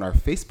watching it on our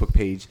Facebook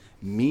page.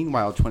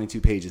 Meanwhile, 22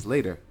 pages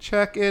later,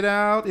 check it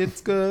out.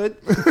 It's good.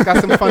 Got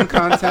some fun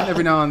content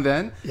every now and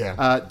then.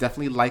 Yeah.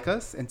 Definitely like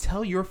us and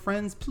tell your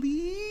friends,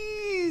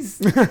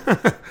 please.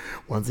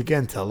 Once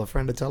again, tell a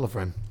friend to tell a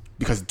friend.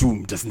 Because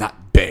Doom does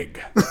not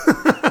beg.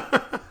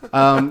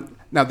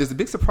 Now, there's a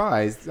big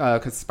surprise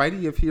because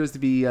Spidey appears to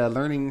be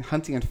learning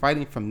hunting and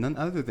fighting from none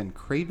other than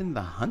Kraven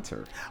the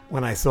Hunter.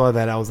 When I saw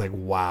that, I was like,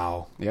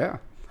 wow. Yeah,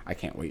 I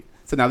can't wait.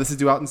 So now this is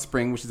due out in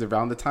spring, which is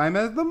around the time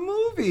as the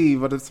movie.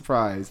 What a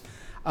surprise.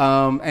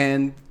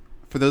 And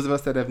for those of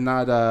us that have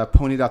not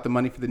ponied out the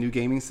money for the new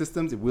gaming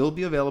systems, it will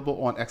be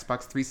available on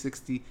Xbox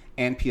 360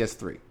 and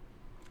PS3.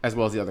 As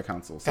well as the other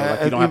consoles. So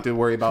you don't have to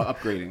worry about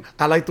upgrading.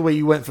 I like the way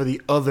you went for the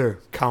other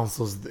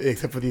consoles,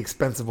 except for the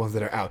expensive ones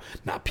that are out.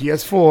 Not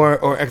PS4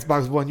 or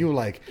Xbox One. You were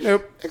like,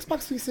 nope,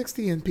 Xbox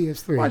 360 and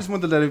PS3. Well, I just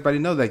wanted to let everybody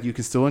know that you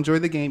can still enjoy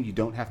the game. You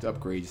don't have to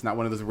upgrade. It's not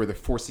one of those where they're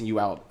forcing you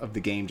out of the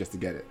game just to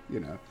get it.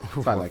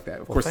 So I like that.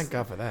 Of course, thank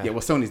God for that. Yeah,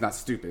 well, Sony's not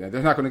stupid.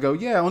 They're not going to go,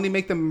 only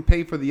make them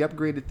pay for the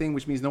upgraded thing,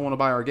 which means no one will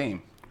buy our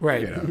game.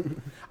 Right.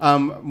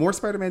 More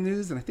Spider-Man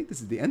news, and I think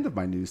this is the end of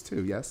my news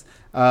too, yes.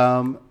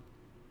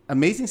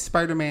 Amazing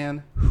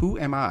Spider-Man, Who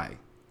Am I?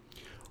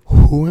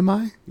 Who am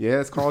I? Yeah,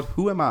 it's called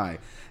Who Am I?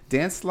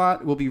 Dan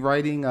Slott will be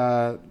writing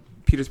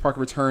Peter Parker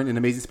Return in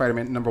Amazing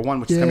Spider-Man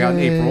 #1, which is coming out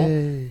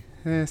in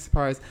April.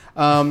 Surprise.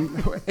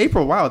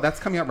 April, wow, that's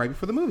coming out right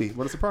before the movie.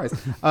 What a surprise.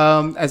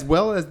 As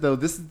well as, though,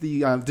 this is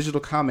the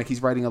digital comic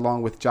he's writing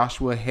along with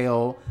Joshua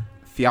Hale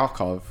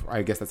Fialkov.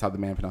 I guess that's how the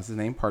man pronounces his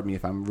name. Pardon me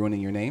if I'm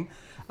ruining your name.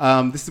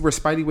 This is where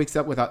Spidey wakes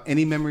up without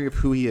any memory of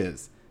who he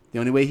is. The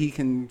only way he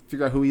can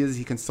figure out who he is,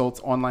 he consults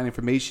online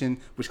information,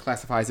 which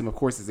classifies him, of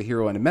course, as a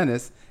hero and a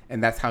menace.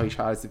 And that's how he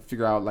tries to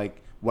figure out,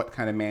 what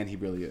kind of man he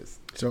really is.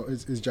 So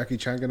is Jackie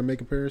Chan going to make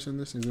a appearance in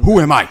this?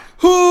 Who am I?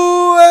 Who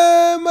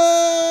am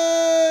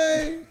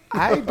I?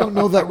 I don't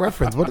know that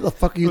reference. What the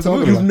fuck are you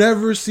talking You've about?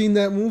 never seen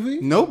that movie?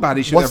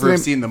 Nobody should What's ever the have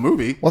name- seen the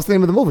movie. What's the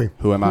name of the movie?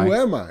 Who am I? Who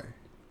am I?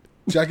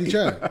 Jackie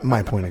Chan.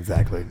 My point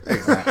exactly.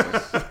 Exactly.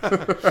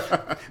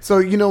 So,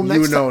 next You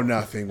know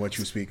nothing what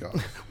you speak of.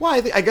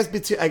 Well, I guess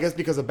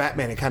because of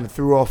Batman, it kind of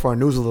threw off our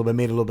news a little bit,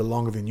 made it a little bit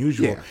longer than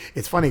usual. Yeah.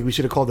 It's funny, we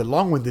should have called it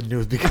long-winded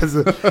news because,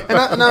 and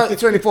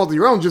it's any fault of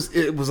your own, just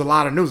it was a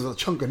lot of news, a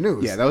chunk of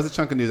news. Yeah, that was a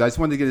chunk of news. I just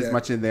wanted to get as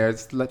much in there,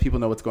 just to let people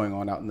know what's going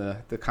on out in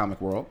the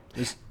comic world.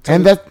 Tell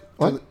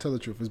the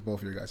truth. It's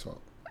both of your guys'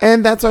 fault.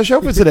 And that's our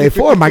show for today.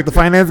 For Mike the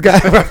Finance Guy.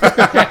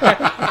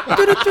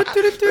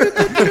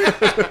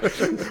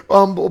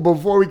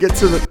 Before we get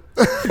to the...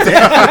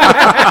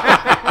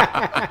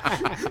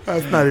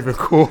 That's not even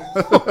cool.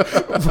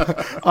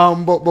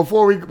 But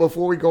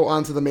before we go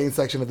on to the main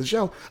section of the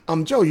show,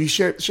 Joe, you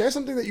share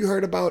something that you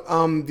heard about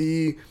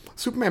the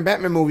Superman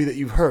Batman movie that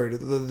you've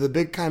heard, the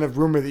big kind of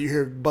rumor that you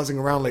hear buzzing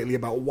around lately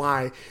about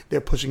why they're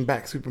pushing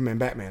back Superman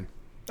Batman.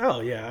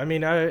 Oh yeah, I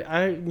mean,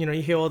 I you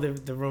hear all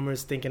the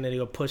rumors thinking that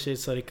they'll push it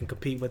so they can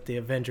compete with the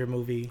Avenger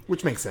movie,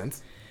 Which makes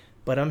sense.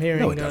 but I'm hearing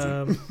No, it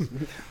doesn't.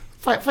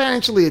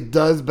 Financially, it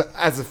does, but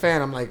as a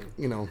fan, I'm like,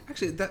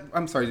 Actually,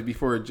 I'm sorry,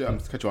 before I'm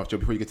cut you off, Joe,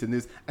 before you get to the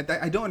news.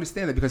 I don't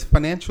understand that because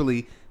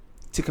financially,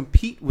 to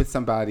compete with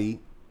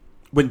somebody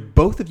when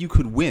both of you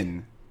could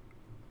win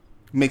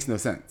makes no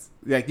sense.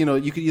 Like, you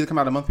could either come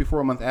out a month before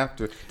or a month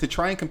after. To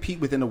try and compete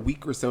within a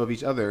week or so of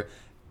each other,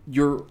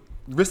 you're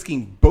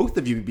risking both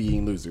of you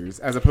being losers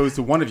as opposed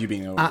to one of you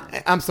being a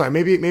winner. I'm sorry.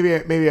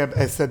 Maybe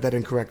I said that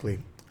incorrectly.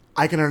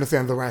 I can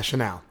understand the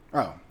rationale.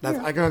 Oh, I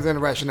can understand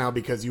the rationale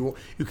because you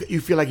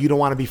feel like you don't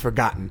want to be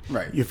forgotten.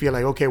 Right. You feel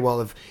like, okay,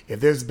 well, if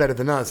there's better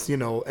than us,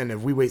 and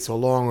if we wait so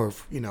long, or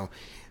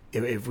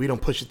if we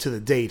don't push it to the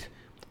date,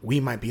 we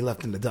might be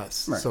left in the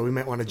dust. Right. So we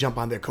might want to jump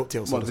on their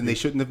coattails. Well, then they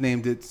shouldn't have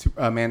named it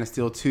Man of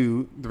Steel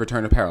 2: The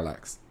Return of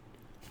Parallax.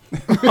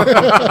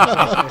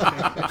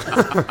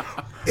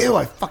 Ew,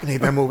 I fucking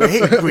hate that movie. I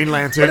hate Green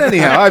Lantern. But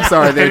anyhow, I'm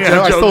sorry there,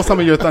 Joe. I stole some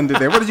of your thunder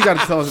there. What did you got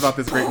to tell us about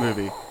this great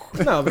movie?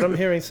 No, but I'm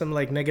hearing some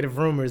like negative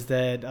rumors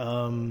that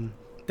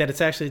that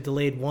it's actually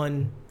delayed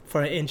one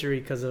for an injury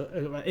because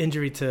of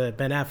injury to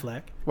Ben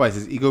Affleck. Why, is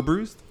his ego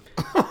bruised?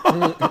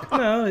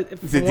 No,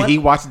 Did he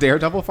watch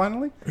Daredevil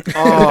finally?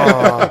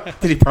 Oh,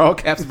 Did he borrow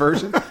Cap's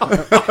version?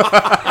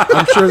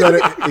 I'm sure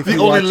that if the he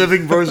only watches,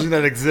 living version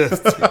that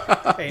exists.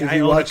 Hey, if I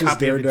he own a watches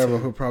copy of it, Daredevil,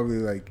 too. he'll probably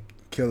like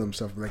kill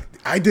himself. Like,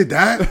 I did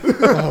that.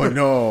 Oh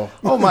no.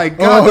 Oh my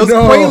God, Oh, those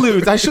no.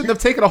 Quaaludes! I shouldn't have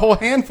taken a whole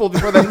handful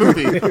before that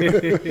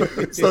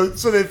movie. So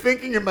they're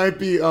thinking it might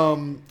be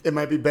Ben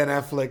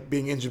Affleck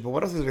being injured, but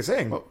what else are they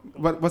saying?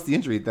 What's the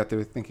injury that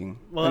they're thinking?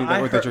 Well,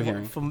 or that you're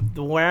hearing? from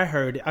the way I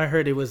heard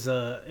it was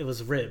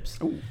ribs.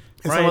 Ooh. In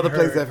Brian some other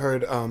places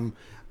heard- I've heard,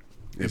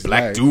 His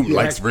Black leg. Doom Yeah,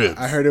 likes ribs.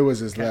 I heard it was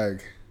his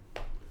leg.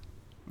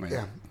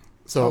 yeah.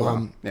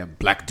 So Yeah,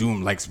 Black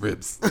Doom likes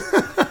ribs.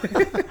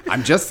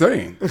 I'm just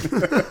saying.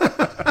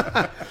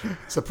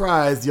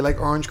 surprised. You like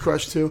Orange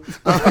Crush too?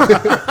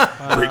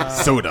 Great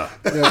soda.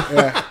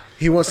 Yeah.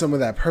 He wants some of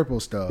that purple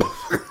stuff.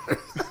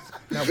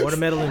 Now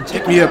watermelon Give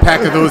chicken. me a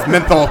pack of those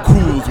menthol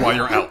cools while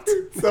you're out.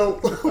 So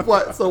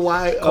what? So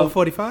why? Colt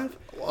 45.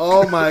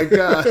 Oh my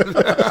God!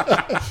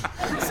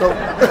 so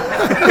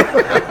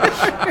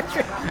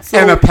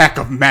And a pack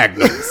of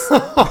Magnums.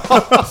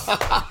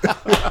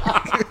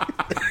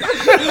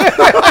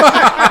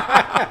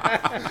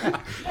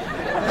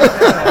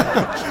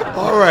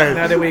 all right.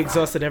 Now that we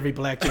exhausted every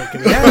black joke,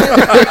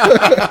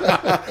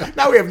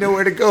 Now we have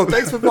nowhere to go.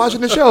 Thanks for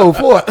watching the show.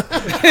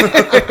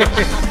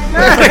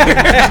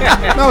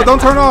 No,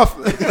 don't turn off.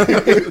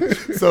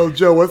 So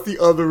Joe, what's the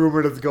other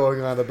rumor that's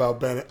going on about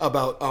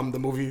the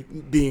movie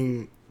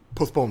being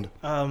postponed?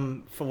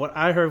 from what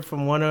I heard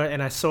from one,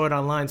 and I saw it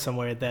online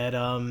somewhere,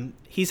 that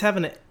he's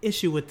having an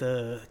issue with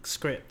the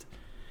script.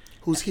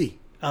 Who's he?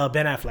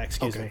 Ben Affleck,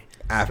 excuse Okay. me.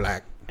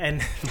 Affleck.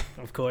 And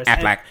of course,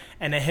 Affleck.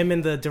 and him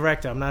and the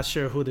director. I'm not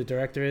sure who the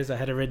director is. I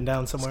had it written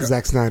down somewhere.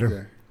 Zack Snyder.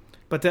 Yeah.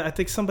 But I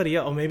think somebody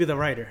else, or maybe the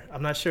writer.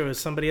 I'm not sure. It was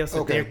somebody else. That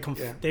Okay,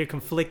 they're they're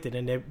conflicted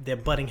and they're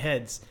butting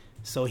heads.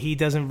 So he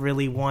doesn't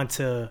really want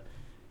to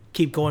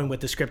keep going with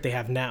the script they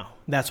have now.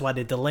 That's why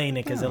they're delaying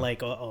it, because they're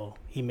like,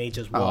 he may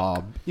just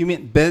walk. You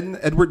mean Ben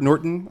Edward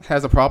Norton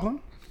has a problem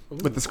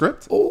with the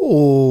script?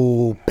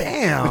 Oh,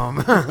 bam!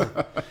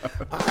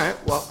 All right.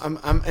 Well,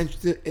 I'm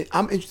interested.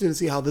 I'm interested to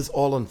see how this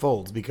all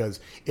unfolds, because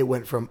it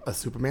went from a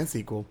Superman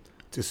sequel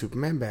to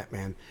Superman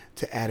Batman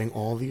to adding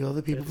all the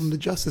other people from the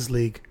Justice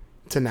League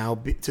to now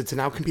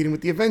competing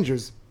with the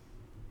Avengers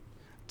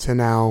to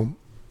now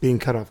being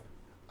cut off.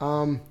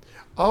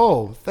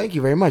 Oh, thank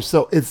you very much.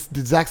 So it's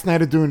Zack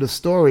Snyder doing the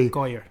story.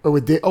 Goyer. Or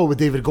with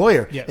David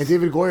Goyer. Yes. And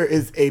David Goyer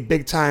is a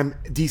big time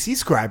DC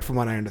scribe, from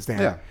what I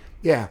understand. Yeah.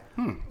 Yeah.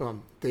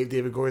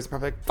 David Goyer is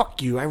probably like,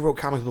 fuck you. I wrote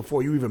comics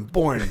before you were even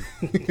born.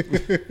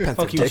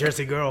 Fuck you,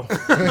 Jersey girl.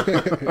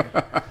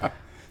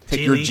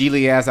 Take your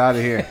Geely ass out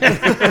of here.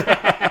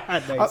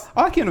 Nice.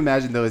 All I can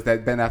imagine, though, is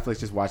that Ben Affleck's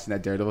just watching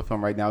that Daredevil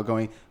film right now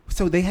going,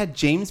 so they had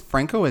James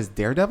Franco as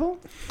Daredevil?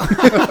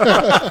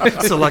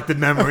 Selected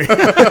memory.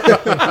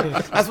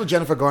 That's what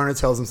Jennifer Garner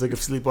tells him so he can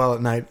sleep well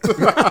at night.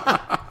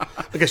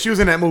 Because she was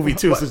in that movie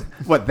too. So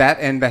What, that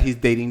and that he's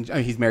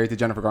he's married to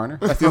Jennifer Garner?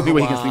 That's the only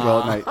way he can sleep well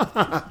at night.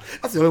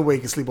 that's the only way you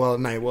can sleep well at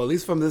night. Well, at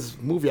least from this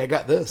movie, I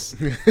got this.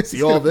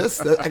 See all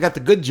this? I got the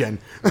good gen.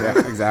 Yeah,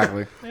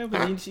 exactly. Yeah,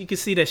 but you can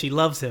see that she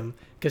loves him,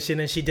 because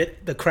she did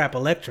the crap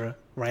Elektra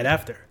right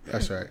after.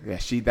 That's right. Yeah,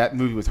 that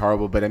movie was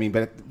horrible, but I mean,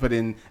 but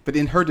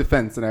in her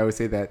defense, and I always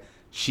say that,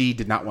 she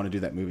did not want to do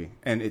that movie,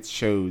 and it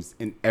shows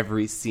in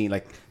every scene.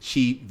 Like,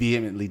 she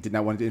vehemently did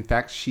not want to do. In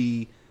fact,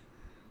 she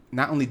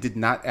not only did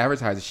not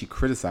advertise it, she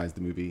criticized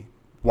the movie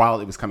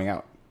while it was coming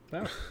out.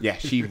 Oh. Yeah,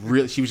 she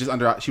was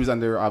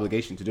under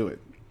obligation to do it.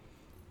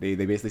 They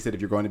basically said,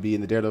 if you're going to be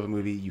in the Daredevil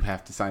movie, you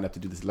have to sign up to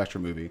do this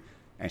Elektra movie,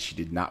 and she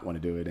did not want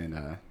to do it.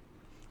 And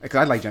because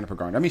I like Jennifer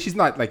Garner. I mean, she's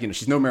not like,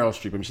 she's no Meryl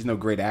Streep. I mean, she's no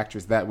great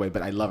actress that way,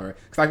 but I love her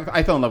because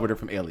I fell in love with her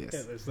from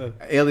Alias. Yeah,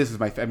 Alias was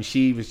my. I mean,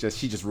 she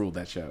just ruled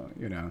that show.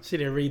 she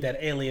didn't read that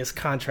Alias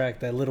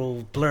contract, that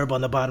little blurb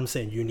on the bottom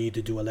saying you need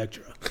to do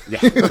Elektra.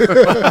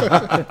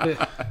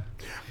 Yeah.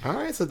 All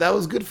right, so that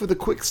was good for the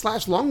quick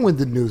 /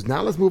 long-winded news.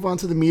 Now let's move on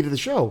to the meat of the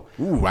show.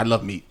 Ooh, I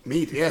love meat.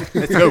 Meat, yeah.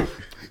 Let's go.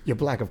 You're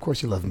black, of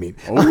course you love meat.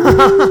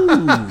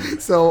 Ooh.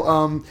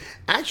 So,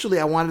 actually,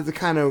 I wanted to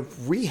kind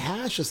of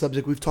rehash a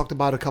subject we've talked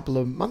about a couple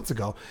of months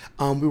ago.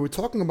 We were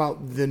talking about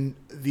the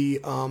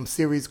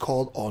series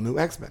called All New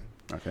X-Men.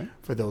 Okay.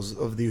 For those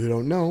of you who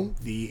don't know,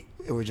 the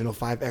original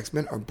 5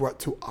 X-Men are brought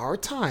to our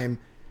time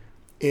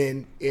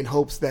in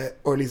hopes that,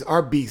 or at least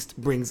our Beast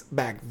brings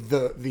back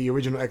the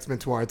original X-Men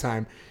to our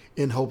time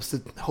in hopes to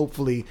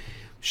hopefully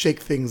shake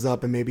things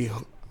up and maybe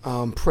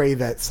pray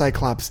that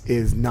Cyclops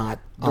is not.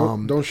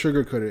 Don't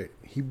sugarcoat it.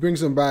 He brings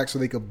them back so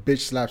they could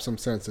bitch slap some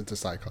sense into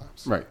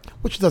Cyclops. Right.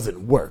 Which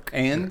doesn't work.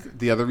 And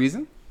the other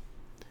reason?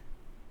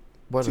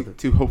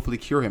 To hopefully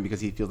cure him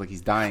because he feels like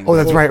he's dying. Oh,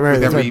 that's right. With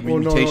That's every right.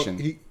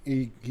 mutation.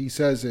 He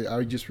says it.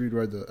 I just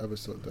reread the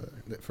episode,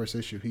 the first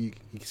issue. He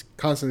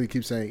constantly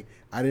keeps saying,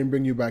 "I didn't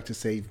bring you back to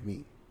save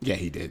me." Yeah,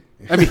 he did.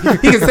 I mean,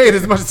 he can say it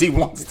as much as he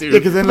wants to.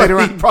 Because then later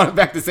on, he brought him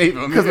back to save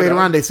him. Because later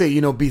on, they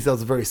say,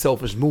 B-Cell's a very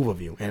selfish move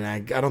of you, and I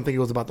don't think it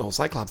was about the whole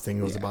Cyclops thing.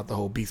 It was about the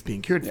whole Beast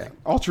being cured thing.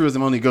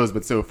 Altruism only goes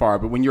but so far.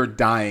 But when you're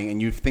dying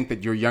and you think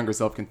that your younger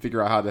self can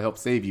figure out how to help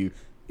save you,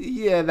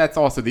 yeah, that's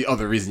also the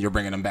other reason you're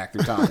bringing him back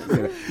through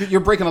time.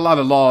 You're breaking a lot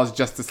of laws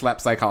just to slap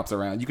Cyclops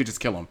around. You could just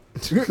kill him.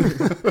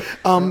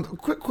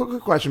 Quick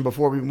question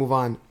before we move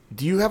on.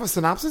 Do you have a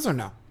synopsis or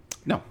no?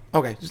 No.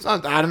 Okay.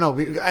 I don't know.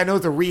 I know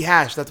it's a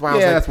rehash. That's why I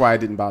was that's why I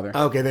didn't bother.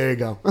 Okay, there you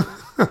go.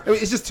 I mean,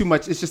 it's just too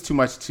much. It's just too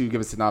much to give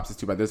a synopsis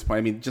to by this point.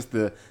 I mean, just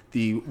the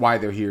why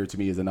they're here to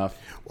me is enough.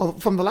 Well,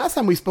 from the last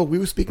time we spoke, we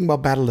were speaking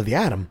about Battle of the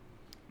Atom.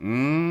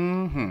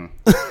 Mm-hmm.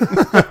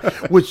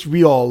 Which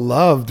we all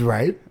loved,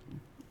 right?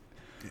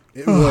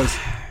 It was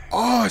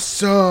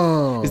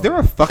awesome. Is there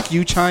a fuck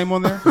you chime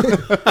on there?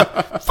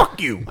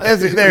 Fuck you.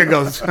 There it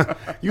goes.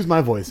 Use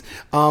my voice.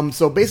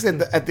 So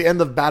basically, at the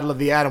end of Battle of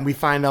the Atom, we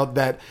find out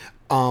that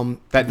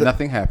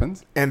nothing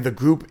happens, and the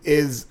group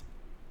is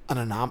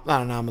not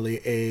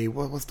anomaly.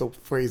 What's the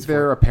phrase?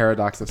 They're a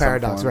paradox of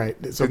paradox, some form.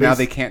 right? So now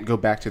they can't go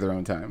back to their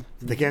own time.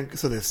 They can't.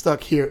 So they're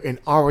stuck here in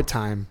our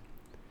time.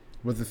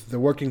 With the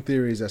working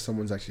theory is that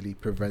someone's actually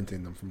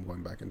preventing them from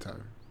going back in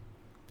time.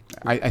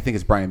 I think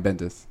it's Brian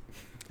Bendis.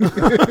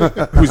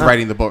 Who's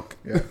writing the book.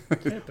 Yeah.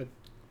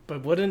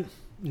 But wouldn't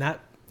not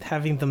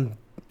having them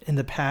in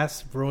the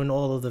past ruin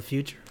all of the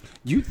future?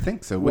 You'd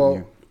think so, wouldn't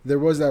you? There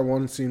was that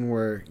one scene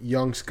where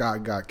young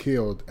Scott got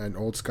killed and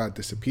old Scott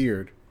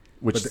disappeared.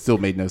 Which still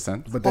made no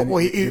sense. But then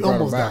he brought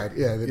almost him back.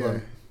 died. Yeah,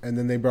 And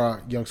then they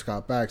brought young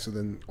Scott back, so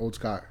then old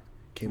Scott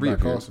came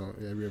back also.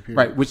 Yeah, reappeared.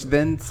 Right, which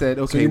then said,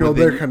 okay. So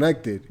they're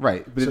connected.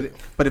 Right.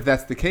 But if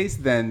that's the case,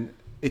 then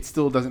it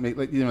still doesn't make,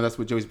 that's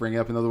what Joey's bringing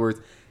up. In other words,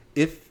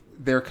 if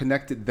they're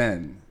connected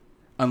then,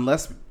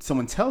 unless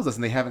someone tells us,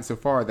 and they haven't so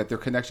far, that their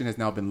connection has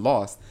now been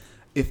lost,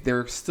 if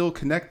they're still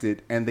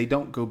connected and they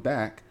don't go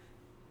back,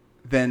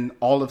 then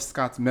all of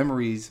Scott's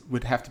memories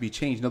would have to be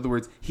changed. In other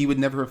words, he would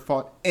never have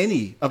fought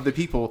any of the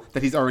people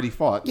that he's already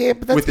fought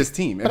with his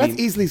team. But that's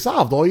easily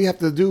solved. All you have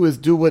to do is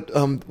do what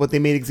they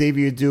made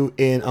Xavier do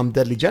in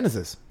Deadly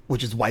Genesis,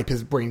 which is wipe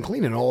his brain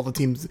clean and all the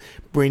team's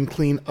brain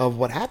clean of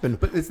what happened.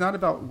 But it's not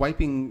about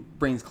wiping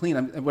brains clean.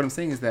 What I'm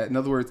saying is that, in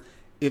other words,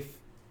 if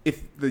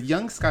the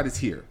young Scott is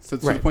here, so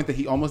to the point that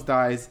he almost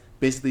dies,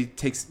 basically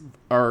takes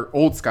our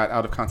old Scott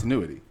out of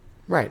continuity.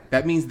 Right.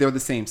 That means they're the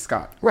same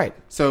Scott. Right.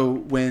 So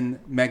when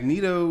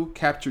Magneto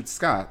captured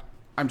Scott,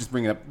 I'm just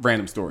bringing up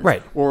random stories.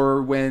 Right.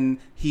 Or when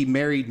he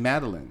married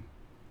Madeline,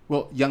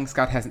 well, young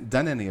Scott hasn't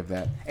done any of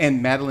that,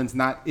 and Madeline's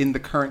not in the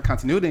current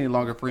continuity any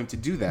longer for him to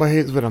do that. But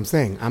here's what I'm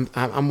saying.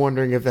 I'm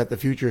wondering if that the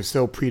future is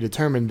so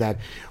predetermined that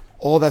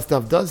all that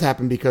stuff does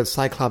happen because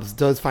Cyclops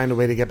does find a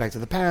way to get back to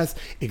the past.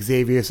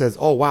 Xavier says,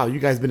 "Oh wow, you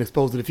guys been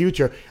exposed to the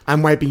future.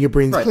 I'm wiping your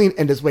brains clean,"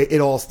 and this way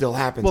it all still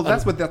happens. Well,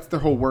 that's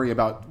their whole worry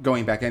about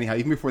going back anyhow.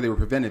 Even before they were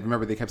prevented,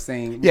 remember they kept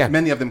saying,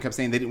 many of them kept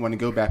saying they didn't want to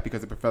go back because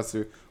the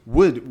professor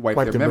would wipe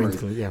their memories.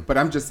 Clean, But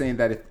I'm just saying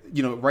that if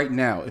right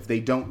now, if they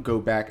don't go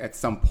back at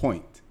some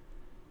point,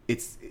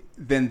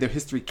 then their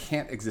history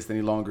can't exist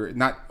any longer,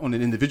 not on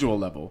an individual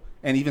level,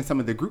 and even some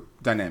of the group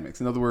dynamics.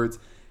 In other words,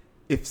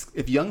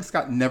 if young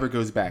Scott never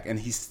goes back and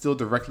he's still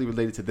directly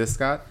related to this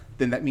Scott,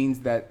 then that means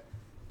that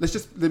let's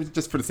just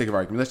for the sake of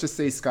argument, let's just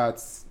say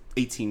Scott's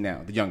 18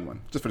 now, the young one,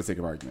 just for the sake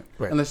of argument.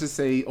 Right. And let's just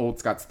say old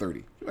Scott's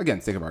 30.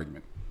 Again, sake of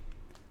argument.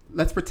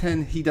 Let's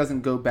pretend he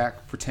doesn't go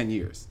back for 10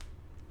 years.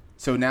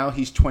 So now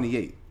he's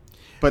 28.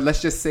 But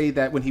let's just say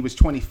that when he was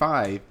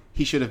 25,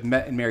 he should have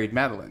met and married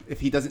Madeline.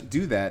 If he doesn't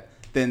do that,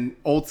 then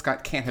old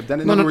Scott can't have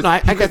done it. No,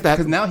 I get that.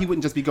 Because now he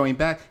wouldn't just be going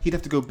back. He'd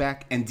have to go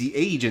back and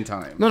de-age in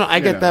time. No,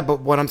 I get that.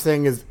 But what I'm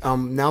saying is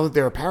now that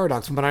they're a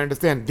paradox, from what I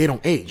understand, they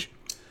don't age.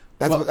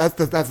 That's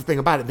the thing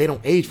about it. They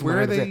don't age. From where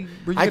what are I they?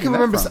 understand. I can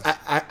remember.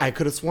 I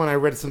could have sworn I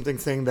read something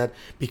saying that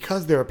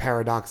because they're a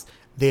paradox,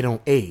 they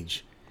don't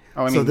age.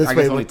 Oh, I mean, I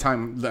guess only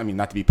time. I mean,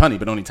 not to be punny,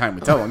 but only time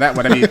would tell on that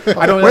one. I mean,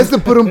 I don't. Where's the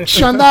put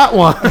on that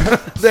one?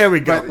 There we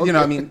go. But,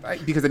 I mean,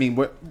 because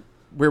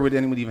where would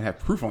anyone even have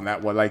proof on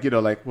that one?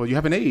 Well, you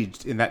haven't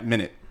aged in that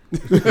minute.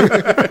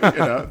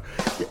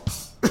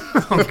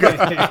 Okay.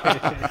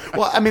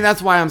 Well, I mean,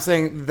 that's why I'm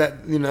saying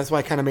that. That's why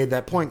I kind of made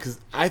that point, because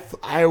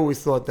I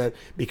always thought that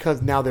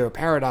because now they're a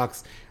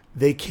paradox,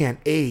 they can't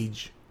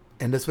age,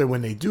 and this way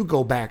when they do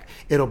go back,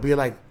 it'll be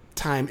like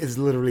time is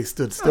literally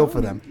stood still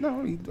for them.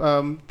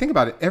 No, think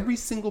about it. Every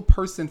single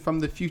person from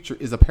the future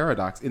is a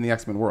paradox in the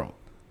X-Men world.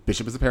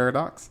 Bishop is a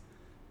paradox.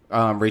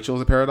 Rachel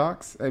is a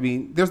paradox. I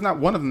mean, there's not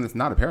one of them that's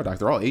not a paradox.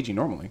 They're all aging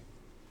normally.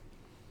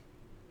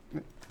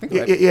 Think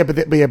about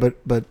it.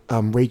 But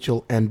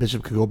Rachel and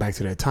Bishop could go back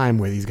to their time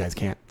where these guys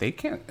can't. They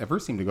can't ever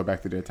seem to go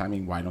back to their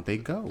timing. Why don't they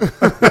go?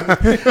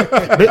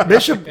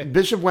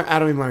 Bishop went. I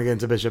don't even want to get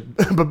into Bishop,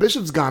 but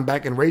Bishop's gone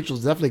back, and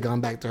Rachel's definitely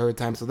gone back to her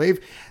time. So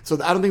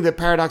I don't think that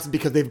paradox is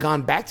because they've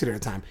gone back to their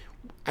time.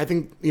 I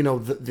think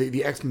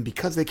the X-Men,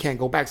 because they can't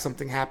go back,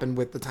 something happened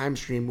with the time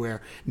stream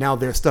where now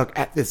they're stuck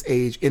at this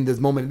age in this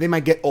moment. They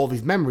might get all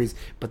these memories,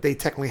 but they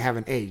technically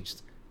haven't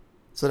aged.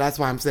 So that's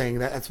why I'm saying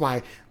that.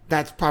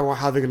 That's probably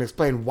how they're going to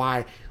explain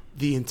why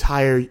the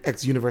entire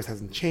X universe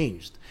hasn't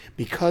changed,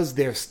 because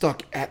they're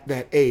stuck at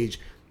that age.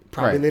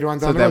 Probably later on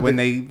down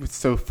the road.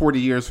 So 40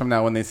 years from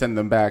now, when they send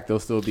them back, they'll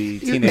still be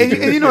teenagers.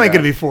 And ain't going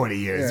to be 40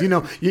 years. Yeah.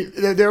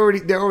 They're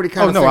already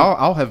kind of. Oh no,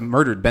 I'll have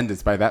murdered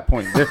Bendis by that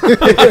point.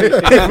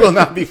 It will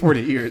not be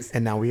 40 years.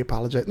 And now we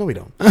apologize. No, we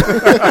don't. No,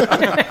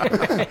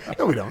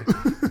 we don't.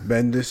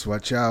 Bendis,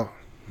 watch out.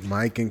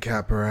 Mike and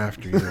Cap are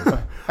after you.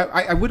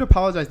 I would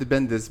apologize to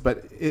Bendis,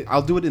 but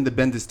I'll do it in the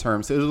Bendis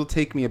terms. So it'll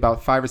take me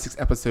about 5 or 6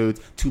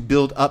 episodes to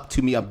build up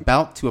to me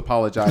about to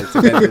apologize to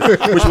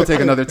Bendis, which will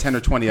take another 10 or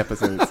 20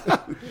 episodes.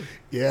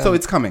 Yeah. So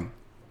it's coming.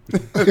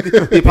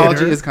 The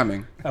apology is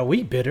coming. Are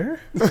we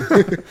bitter?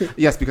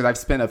 Yes, because I've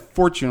spent a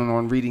fortune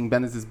on reading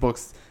Bendis'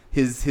 books,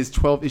 his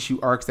 12-issue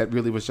arcs that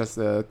really was just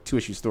a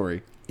 2-issue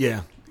story.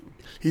 Yeah.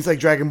 He's like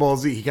Dragon Ball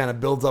Z. He kind of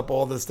builds up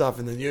all this stuff,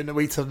 and then you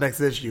wait till the next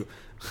issue.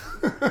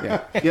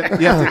 Yeah.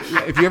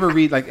 If you ever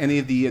read like any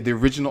of the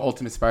original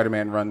Ultimate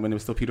Spider-Man run when it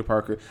was still Peter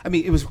Parker, I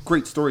mean, it was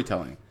great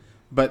storytelling.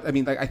 But I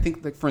mean, like I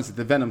think, like for instance,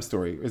 the Venom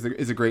story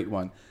is a great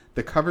one.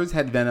 The covers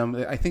had Venom.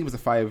 I think it was a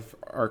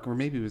 5-arc, or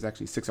maybe it was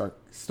actually 6-arc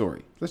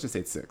story. Let's just say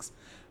it's 6.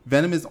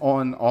 Venom is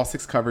on all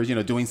 6 covers,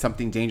 doing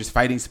something dangerous,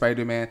 fighting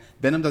Spider-Man.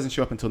 Venom doesn't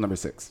show up until number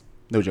 6.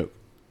 No joke.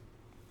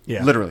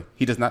 Yeah, literally,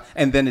 he does not.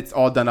 And then it's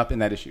all done up in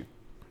that issue.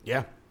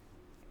 Yeah,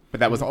 but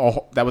that was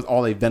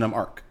all a Venom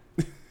arc.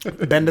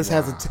 Bendis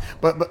has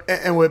but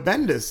with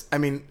Bendis, I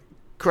mean,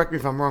 correct me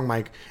if I'm wrong,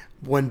 Mike.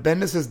 When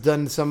Bendis has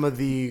done some of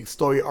the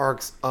story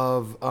arcs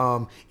of,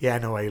 I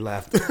know why he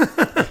left.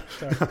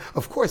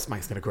 Of course,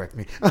 Mike's gonna correct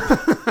me.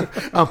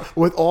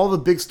 With all the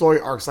big story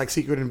arcs like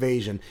Secret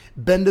Invasion,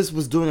 Bendis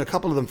was doing a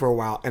couple of them for a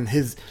while, and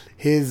his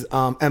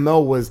MO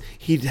was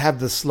he'd have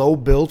the slow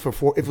build for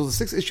 4. If it was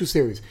a 6-issue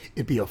series,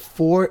 it'd be a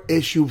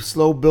 4-issue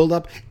slow build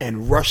up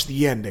and rush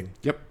the ending.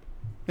 Yep.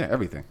 Yeah,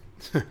 everything.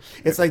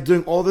 It's like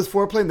doing all this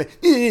foreplay and then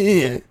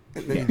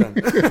you're done.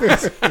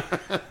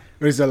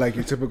 Or is that like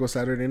your typical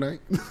Saturday night?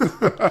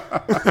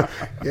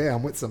 Yeah,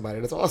 I'm with somebody.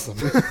 That's awesome.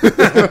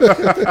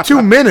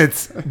 2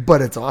 minutes,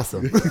 but it's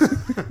awesome.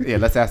 Yeah,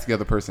 let's ask the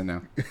other person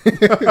now.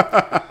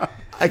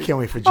 I can't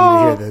wait for G to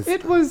hear this.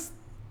 It was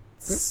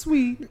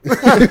sweet.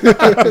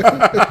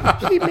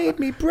 He made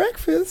me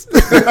breakfast.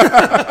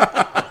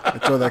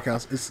 That's all that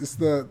counts. It's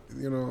the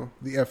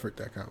the effort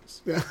that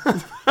counts.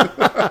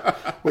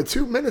 With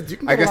 2 minutes, you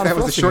can. I guess that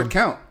was a short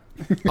count.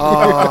 1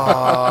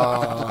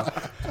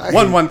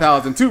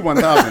 1,000, 2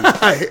 1,000.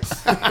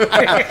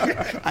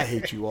 I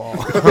hate you all.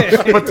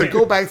 But to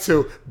go back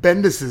to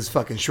Bendis's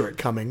fucking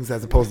shortcomings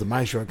as opposed to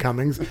my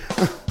shortcomings.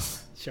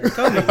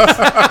 Shortcomings.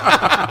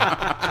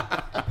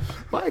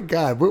 My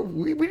God,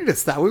 we need to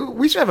stop.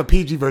 We should have a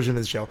PG version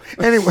of the show.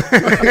 Anyway,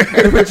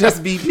 it would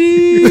just be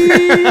me.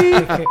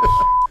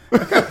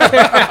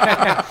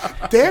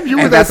 Damn, you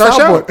were that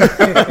soundboard.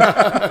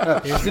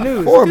 Here's the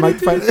news. Or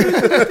Mike.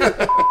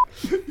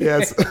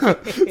 Yes.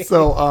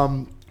 So,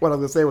 what I was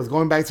going to say was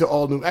going back to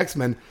All New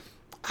X-Men.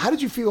 How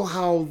did you feel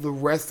how the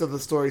rest of the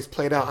stories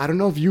played out? I don't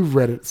know if you've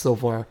read it so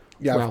far.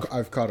 Yeah,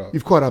 I've caught up.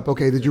 You've caught up.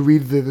 Okay. Did you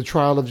read the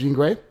Trial of Jean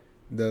Grey?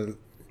 The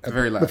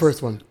very last. The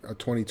first one.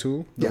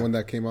 22, the one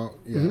that came out.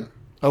 Yeah.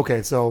 Mm-hmm.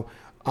 Okay, so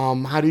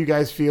how do you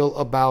guys feel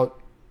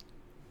about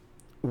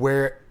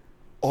where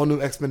All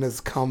New X-Men has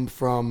come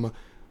from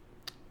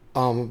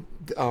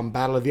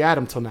Battle of the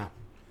Atom till now?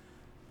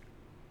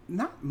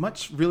 Not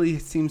much really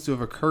seems to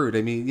have occurred.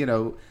 I mean, it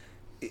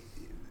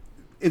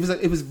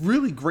was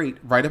really great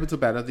right up until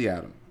Battle of the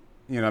Atom.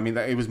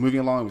 It was moving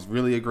along. It was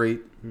really a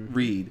great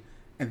read.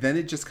 And then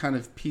it just kind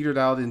of petered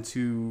out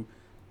into,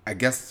 I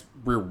guess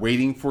we're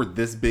waiting for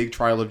this big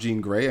Trial of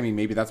Jean Grey. I mean,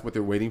 maybe that's what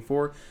they're waiting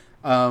for.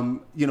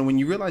 When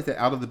you realize that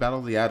out of the Battle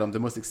of the Atom, the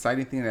most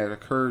exciting thing that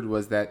occurred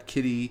was that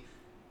Kitty,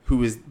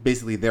 who is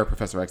basically their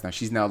Professor X now,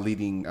 she's now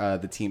leading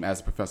the team as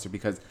a professor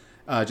because,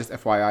 just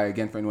FYI,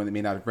 again, for anyone that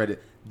may not have read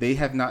it, they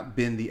have not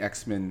been the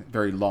X-Men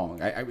very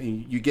long. I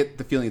mean, you get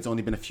the feeling it's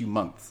only been a few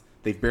months.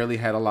 They've barely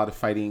had a lot of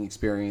fighting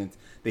experience.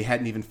 They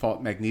hadn't even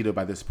fought Magneto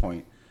by this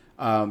point.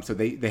 So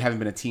they haven't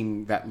been a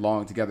team that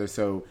long together.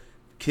 So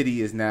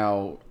Kitty is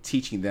now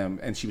teaching them,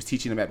 and she was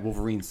teaching them at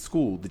Wolverine's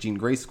school, the Jean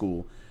Grey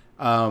school.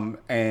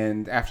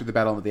 And after the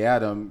Battle of the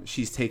Atom,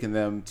 she's taken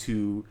them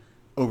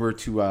over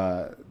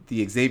to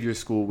the Xavier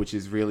School, which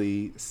is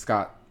really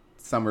Scott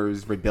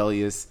Summers'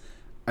 rebellious,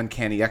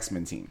 uncanny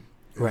X-Men team.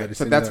 Right.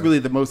 So that's really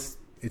the most...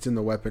 It's in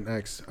the Weapon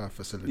X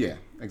facility. Yeah,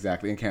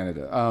 exactly, in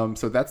Canada.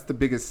 So that's the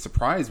biggest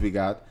surprise we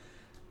got.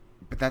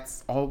 But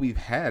that's all we've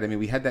had. I mean,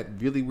 we had that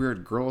really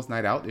weird Girls'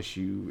 Night Out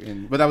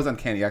issue. That was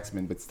Uncanny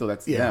X-Men, but still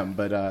that's them.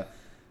 But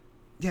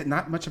yeah,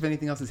 not much of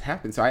anything else has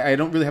happened. So I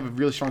don't really have a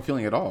really strong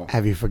feeling at all.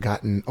 Have you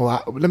forgotten?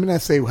 Let me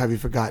not say have you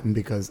forgotten,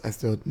 because I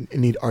still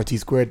need RT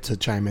Squared to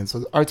chime in.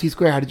 So RT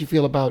Squared, how did you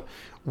feel about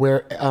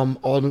where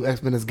All New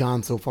X-Men has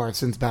gone so far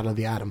since Battle of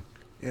the Atom?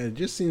 Yeah, it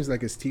just seems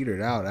like it's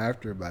teetered out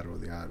after Battle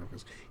of the Atom.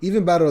 'Cause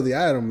even Battle of the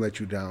Atom let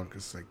you down,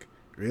 because like,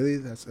 really,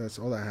 that's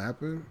all that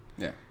happened.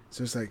 Yeah.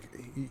 So it's like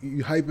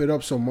you hype it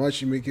up so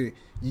much, you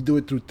do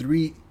it through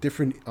 3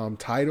 different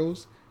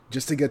titles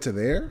just to get to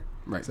there.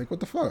 Right. It's like,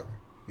 what the fuck,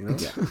 you know?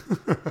 Yeah.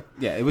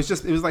 Yeah. It was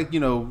like,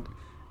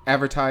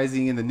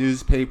 advertising in the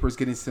newspapers,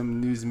 getting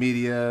some news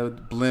media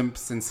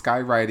blimps and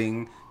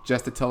skywriting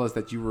just to tell us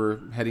that you were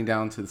heading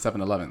down to the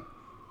 7-Eleven.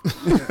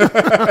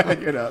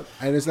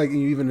 And it's like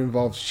you even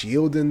involve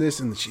S.H.I.E.L.D. in this,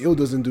 and the S.H.I.E.L.D.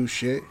 doesn't do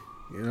shit.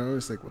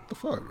 It's like, what the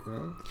fuck,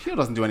 S.H.I.E.L.D.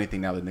 doesn't do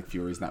anything now that Nick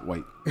Fury is not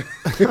white.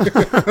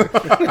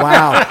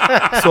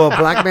 Wow. So a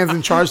black man's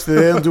in charge, so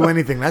they don't do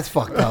anything. That's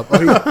fucked up. All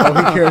he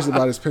cares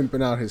about is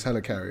pimping out his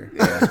helicarrier.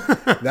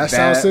 Yeah. That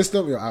sound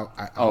system, I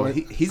went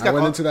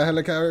into that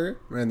helicarrier,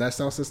 man, that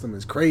sound system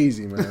is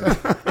crazy, man.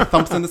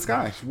 Thumps in the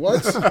sky.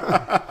 What?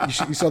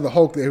 You saw the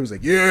Hulk there, he was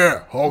like,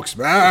 yeah, Hulk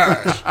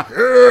smash.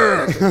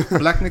 Yeah.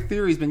 Black Nick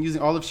Fury's been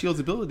using all of S.H.I.E.L.D.'s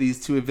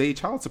abilities to evade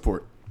child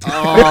support.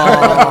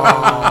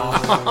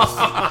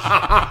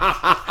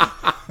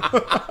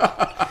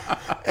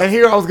 And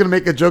here I was going to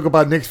make a joke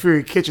about Nick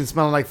Fury kitchen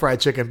smelling like fried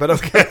chicken, but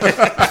okay.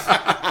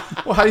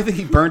 Well, how do you think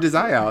he burned his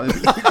eye out?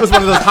 It was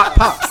one of those hot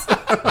pops.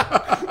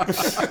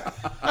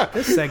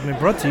 This segment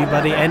brought to you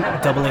by the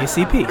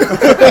NAACP.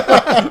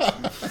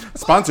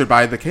 Sponsored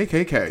by the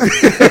KKK.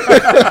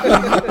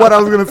 What I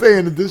was going to say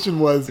in addition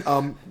was,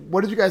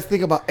 what did you guys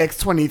think about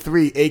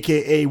X-23,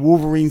 a.k.a.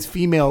 Wolverine's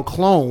female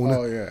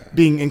clone,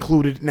 being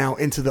included now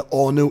into the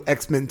all-new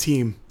X-Men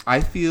team?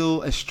 I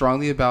feel as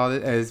strongly about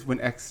it as when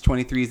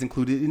X-23 is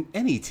included in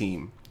any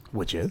team.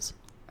 Which is?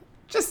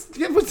 Just,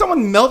 would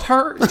someone melt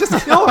her? Just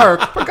kill her.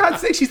 For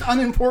God's sake, she's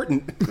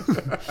unimportant.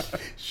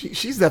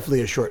 She's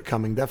definitely a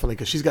shortcoming, definitely,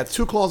 because she's got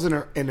 2 claws in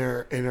her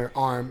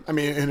arm,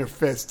 in her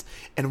fist,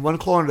 and 1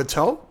 claw in the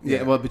toe?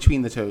 Yeah, well,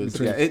 between the toes.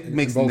 It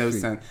makes no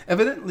sense.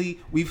 Evidently,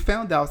 we've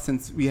found out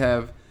since we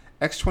have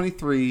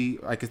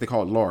X-23, I guess they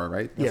call it Laura,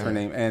 right? That's her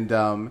name.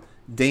 And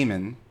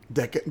Damon.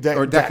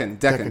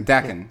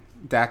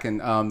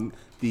 Daken,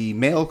 the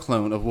male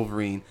clone of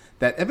Wolverine,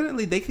 that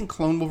evidently they can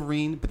clone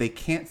Wolverine, but they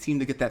can't seem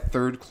to get that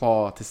 3rd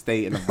claw to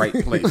stay in the right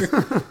place.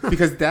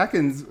 Because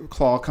Daken's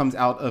claw comes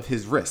out of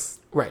his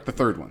wrist. Right. The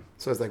 3rd one.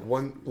 So it's like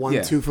one,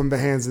 2 from the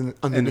hands and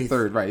underneath. And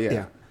the 3rd, right,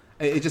 yeah.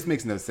 It just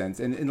makes no sense.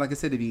 And like I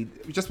said,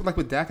 just like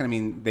with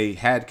Daken, they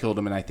had killed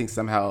him, and I think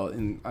somehow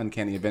in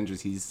Uncanny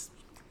Avengers,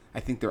 I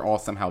think they're all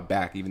somehow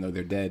back, even though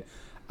they're dead.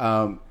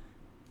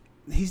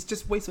 He's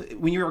just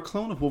when you're a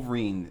clone of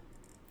Wolverine,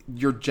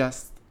 you're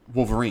just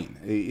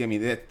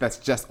Wolverine. That's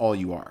just all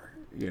you are.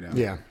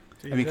 Yeah.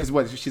 Because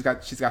she's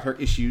got her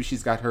issues,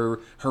 she's got her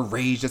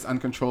rage that's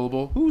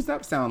uncontrollable. Who's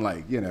that sound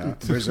like?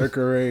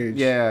 Berserker rage.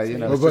 Yeah,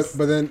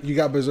 but then you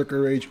got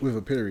Berserker rage with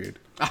a period.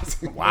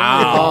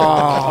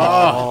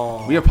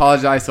 Wow. We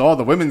apologize to all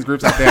the women's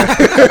groups out there.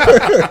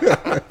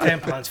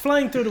 Tampons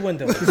flying through the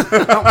window.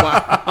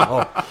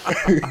 Wow.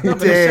 No,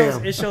 but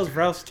it shows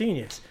Ralph's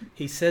genius.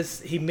 He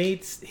says he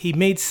made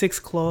 6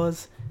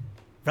 claws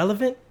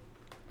relevant.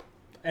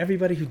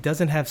 Everybody who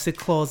doesn't have 6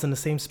 claws in the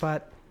same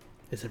spot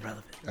is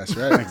irrelevant. That's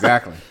right.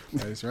 Exactly.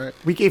 That's right.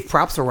 We gave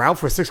props to Ralph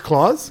for 6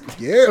 claws?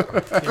 Yeah.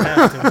 You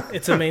have to.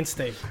 It's a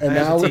mainstay. And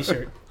I have a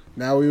t-shirt.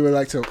 Now we would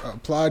like to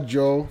applaud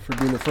Joe for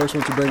being the first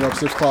one to bring up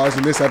 6 claws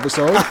in this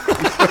episode.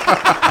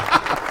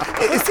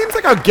 It seems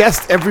like our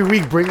guests every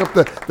week bring up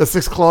the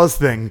 6 claws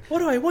thing. What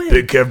do I win?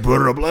 Big Kev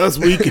brought it up last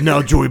week, and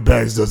now Joey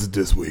Bags does it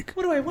this week.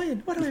 What do I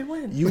win?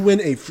 You win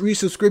a free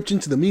subscription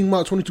to the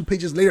Meanwhile 22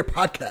 Pages Later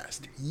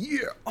podcast. Yeah.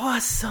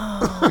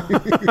 Awesome.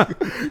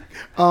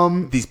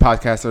 These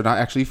podcasts are not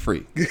actually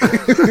free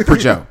for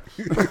Joe.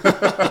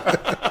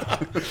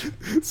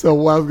 So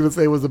what I was going to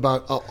say was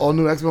about all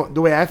new X-Men.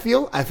 The way I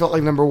felt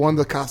like, number one,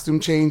 the costume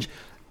change.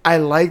 I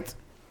liked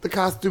the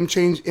costume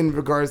change in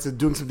regards to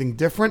doing something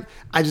different.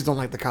 I just don't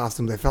like the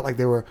costumes. I felt like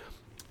they were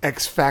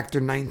X Factor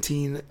late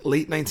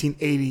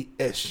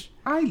 1980-ish.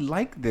 I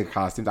like the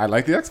costumes. I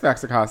like the X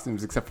Factor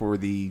costumes, except for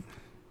the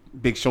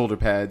big shoulder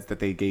pads that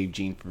they gave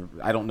Jean for,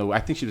 I don't know, I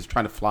think she was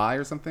trying to fly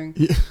or something.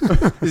 Yeah.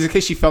 Just in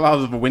case she fell out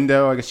of a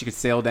window, I guess she could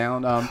sail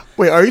down.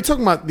 Wait, are you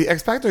talking about the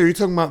X Factor, or are you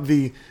talking about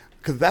the...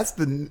 Because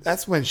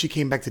that's when she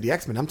came back to the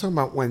X-Men. I'm talking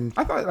about when...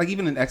 I thought, like,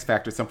 even in X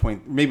Factor at some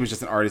point, maybe it was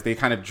just an artist, they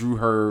kind of drew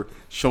her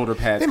shoulder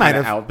pads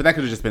out, but that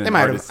could have just been an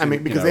artist. They might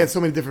have. Because they had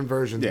so many different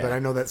versions. Yeah. But I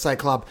know that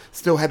Cyclops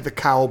still had the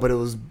cowl, but it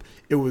was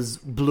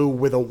blue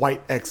with a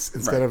white X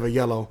instead of a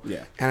yellow.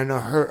 Yeah. And I know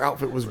her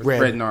outfit was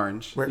red. Red and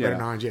orange. Red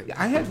and orange, yeah.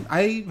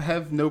 I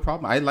have no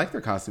problem. I like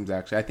their costumes,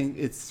 actually. I think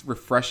it's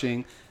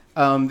refreshing.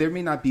 There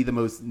may not be the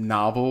most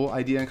novel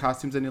idea in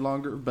costumes any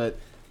longer, but...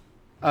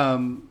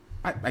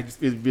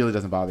 It really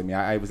doesn't bother me.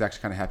 I was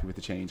actually kind of happy with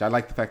the change. I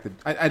like the fact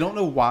that I don't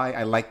know why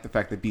I like the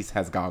fact that Beast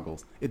has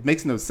goggles. It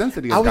makes no sense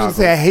that he has goggles. I was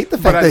gonna say I hate the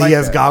fact that he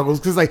has goggles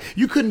because like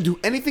you couldn't do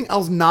anything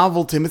else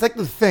novel to him. It's like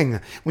the Thing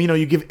when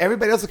you give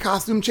everybody else a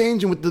costume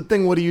change, and with the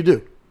Thing, what do?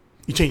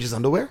 You change his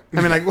underwear? I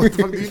mean, like what the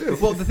fuck do you do?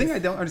 Well, the thing I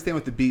don't understand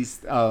with the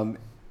Beast, and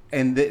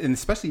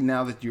especially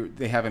now that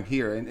they have him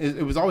here, and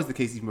it was always the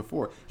case even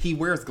before. He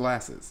wears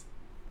glasses.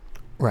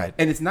 Right.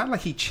 And it's not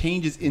like he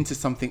changes into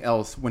something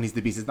else when he's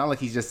the Beast. It's not like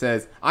he just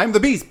says, I'm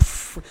the Beast.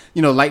 Pff,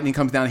 lightning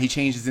comes down and he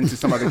changes into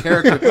some other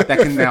character that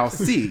can now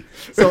see.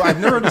 So I've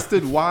never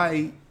understood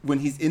why when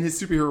he's in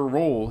his superhero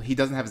role, he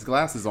doesn't have his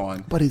glasses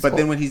on. But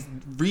then when he's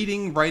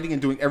reading, writing,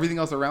 and doing everything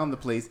else around the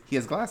place, he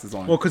has glasses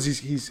on. Well, because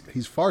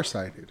he's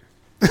farsighted.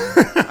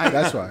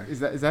 That's why. Is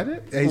that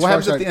it? Yeah, what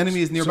happens if the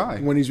enemy is nearby?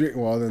 So when he's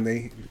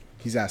then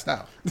he's asked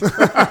out.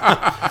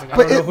 I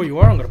don't know who you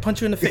are. I'm going to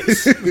punch you in the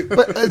face.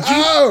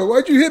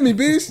 Why'd you hit me,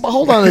 Beast? But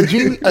hold on,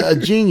 a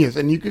genius,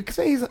 and you could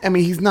say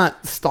he's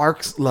not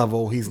Stark's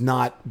level, he's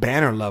not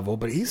Banner level,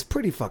 but he's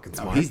pretty fucking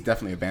smart. He's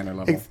definitely a Banner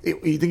level.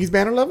 You think he's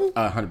Banner level?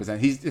 100%.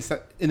 He's just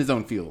in his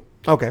own field.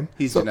 Okay,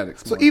 he's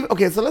genetics. So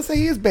so let's say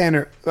he is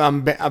Banner,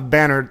 a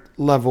Banner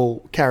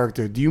level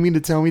character. Do you mean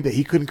to tell me that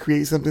he couldn't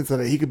create something so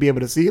that he could be able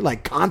to see,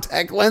 like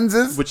contact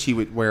lenses, which he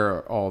would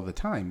wear all the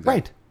time,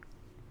 right?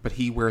 But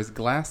he wears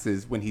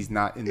glasses when he's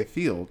not in the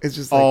field. It's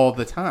just all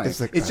the time. I'm just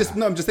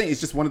saying,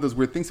 it's just one of those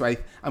weird things. So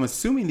I'm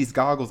assuming these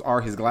goggles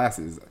are his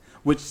glasses,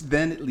 which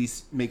then at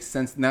least makes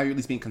sense. Now you're at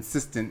least being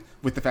consistent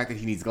with the fact that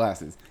he needs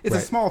glasses. It's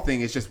a small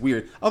thing. It's just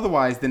weird.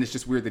 Otherwise, then it's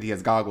just weird that he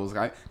has goggles,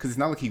 right? Because it's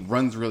not like he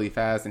runs really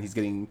fast and he's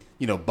getting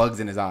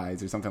bugs in his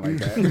eyes or something like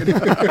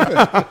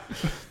that.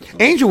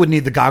 Angel would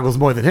need the goggles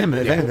more than him,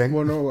 if anything.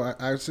 Well, no,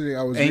 I was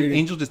reading.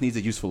 Angel just needs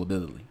a useful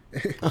ability.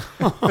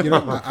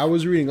 I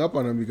was reading up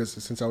on him because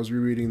since I was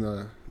rereading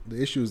the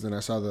issues, then I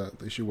saw the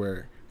issue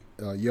where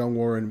young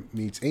Warren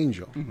meets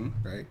Angel,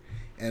 right?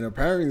 And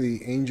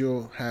apparently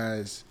Angel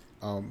has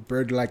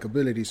bird-like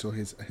ability, so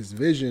his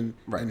vision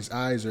and his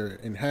eyes are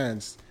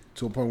enhanced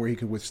to a point where he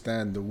can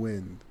withstand the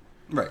wind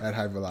at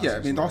high velocity. Yeah,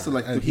 I mean, also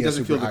like he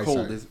doesn't feel the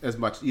cold as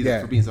much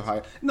either for being so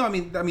high. No, I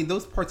mean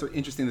those parts are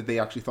interesting that they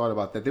actually thought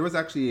about that. There was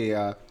actually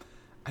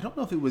I don't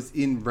know if it was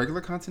in regular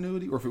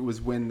continuity or if it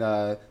was when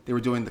they were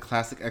doing the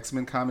classic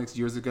X-Men comics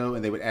years ago,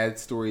 and they would add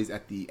stories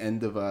at the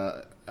end of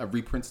a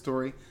reprint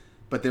story.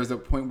 But there's a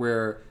point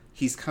where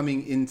he's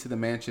coming into the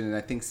mansion, and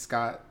I think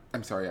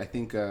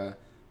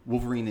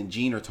Wolverine and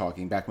Jean are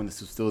talking back when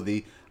this was still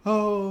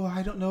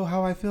I don't know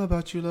how I feel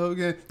about you,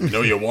 Logan. You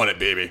know you want it,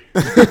 baby.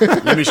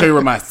 Let me show you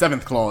where my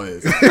seventh claw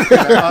is.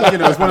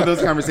 It's one of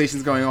those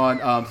conversations going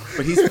on.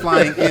 But he's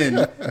flying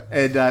in,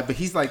 and but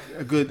he's like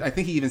a good. I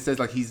think he even says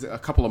like he's a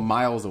couple of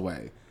miles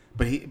away,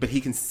 but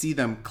he can see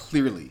them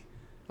clearly.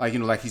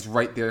 Like he's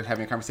right there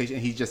having a conversation,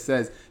 and he just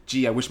says,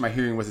 "Gee, I wish my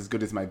hearing was as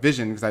good as my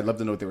vision because I'd love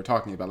to know what they were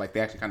talking about." Like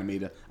they actually kind of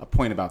made a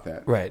point about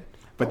that, right?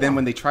 But then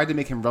when they tried to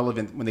make him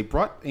relevant, when they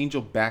brought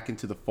Angel back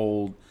into the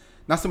fold,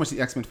 not so much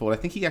the X-Men fold, I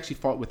think he actually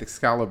fought with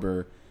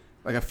Excalibur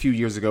like a few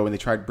years ago when they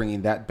tried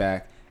bringing that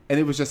back. And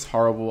it was just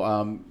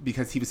horrible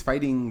because he was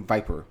fighting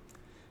Viper.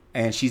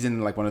 And she's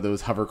in like one of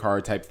those hover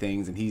car type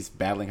things, and he's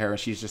battling her, and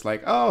she's just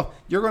like, "Oh,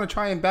 you're going to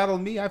try and battle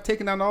me? I've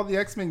taken down all the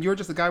X-Men. You're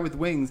just a guy with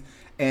wings."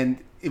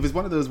 And it was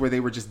one of those where they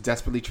were just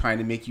desperately trying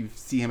to make you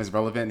see him as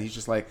relevant. And he's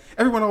just like,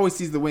 everyone always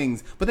sees the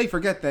wings, but they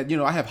forget that,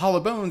 I have hollow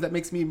bones that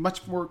makes me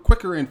much more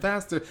quicker and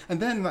faster. And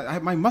then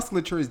my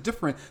musculature is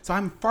different, so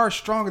I'm far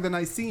stronger than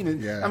I seem.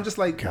 And I'm just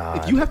like,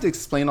 if you have to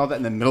explain all that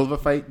in the middle of a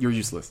fight, you're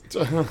useless.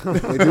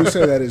 They do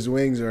say that his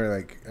wings are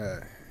like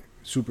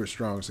super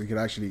strong, so he could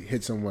actually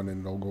hit someone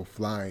and they'll go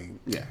flying.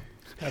 Yeah.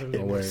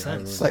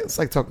 It's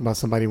like talking about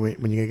somebody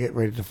when you get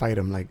ready to fight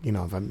him. Like,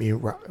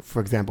 for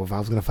example, if I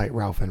was going to fight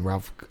Ralph and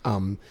Ralph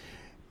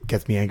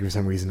gets me angry for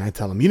some reason, I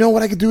tell him, you know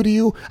what I could do to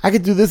you? I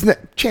could do this and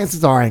that.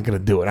 Chances are I ain't going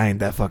to do it. I ain't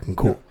that fucking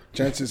cool. No.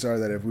 Chances are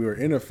that if we were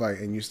in a fight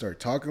and you start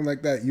talking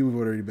like that, you would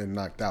have already been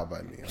knocked out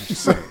by me. I'm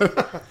just saying.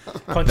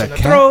 Punch in the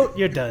throat,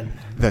 you're done.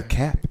 The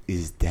cap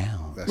is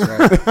down. That's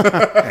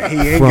right. And he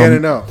ain't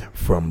getting up.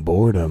 From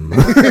boredom.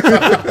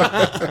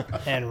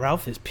 And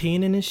Ralph is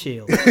peeing in his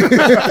shield.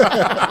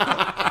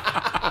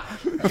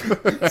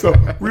 So,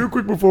 real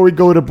quick before we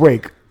go to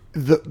break,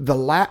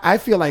 I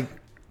feel like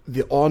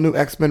the all new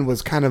X-Men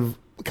was kind of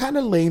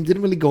lame,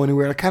 didn't really go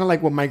anywhere. Kind of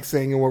like what Mike's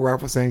saying and what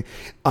Ralph was saying.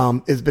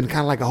 It's been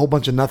kind of like a whole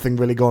bunch of nothing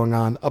really going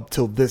on up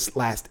till this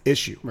last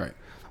issue, right?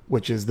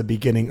 Which is the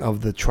beginning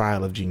of the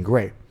trial of Jean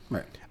Grey.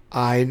 Right.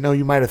 I know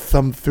you might have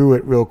thumbed through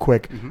it real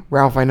quick. Mm-hmm.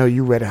 Ralph, I know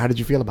you read it. How did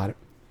you feel about it?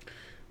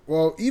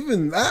 Well,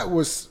 even that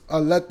was a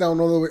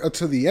letdown all the way up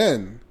to the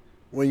end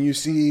when you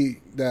see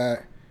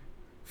that.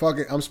 Fuck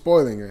it, I'm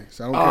spoiling it,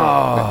 so I don't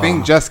care. The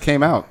thing just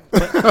came out.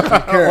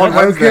 I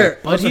don't care.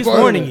 But he's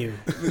warning you.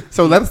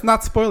 So let us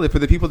not spoil it for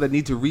the people that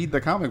need to read the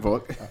comic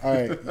book. All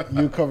right,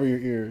 you cover your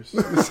ears.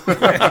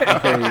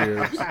 Cover your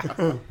ears.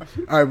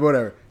 All right,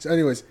 whatever. So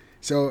anyways,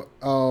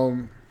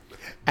 okay,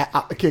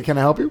 can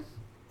I help you?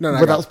 No,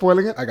 without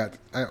spoiling it? I'm not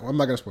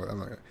going to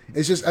spoil it.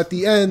 It's just at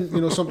the end,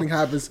 something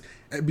happens.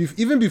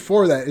 Even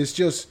before that, it's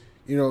just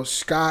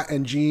Scott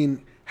and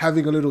Jean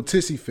having a little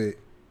tissy fit,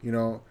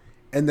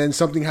 and then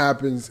something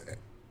happens,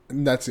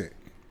 and that's it.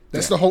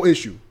 That's the whole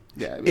issue.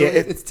 Yeah,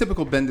 it's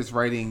typical Bendis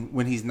writing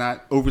when he's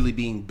not overly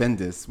being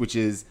Bendis, which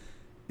is,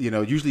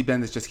 usually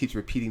Bendis just keeps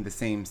repeating the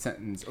same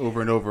sentence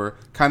over and over,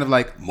 kind of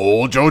like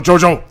Mojo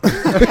Jojo,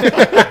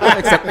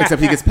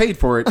 except he gets paid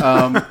for it.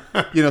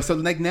 So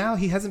like now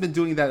he hasn't been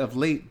doing that of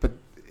late, but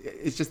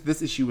it's just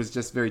this issue was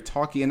just very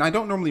talky, and I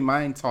don't normally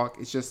mind talk.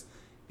 It's just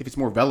if it's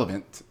more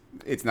relevant,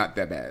 it's not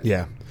that bad.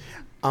 Yeah,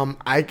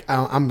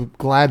 I'm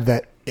glad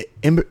that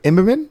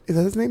Immerman, is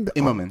that his name?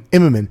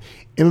 Immerman.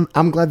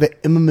 I'm glad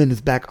that Immerman is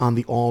back on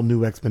the all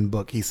new X-Men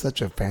book. He's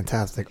such a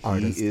fantastic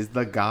artist. He is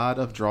the god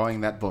of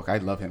drawing that book. I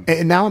love him.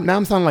 And now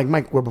I'm sounding like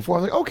Mike, where before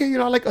I was like, okay,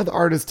 I like other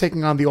artists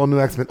taking on the all new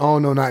X-Men. Oh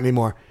no, not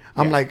anymore.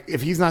 I'm like,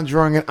 if he's not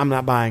drawing it, I'm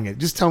not buying it.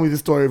 Just tell me the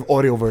story of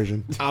audio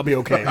version. I'll be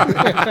okay.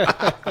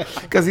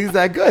 Because he's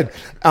that good.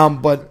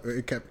 But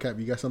Cap,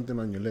 you got something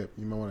on your lip.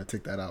 You might want to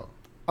take that out.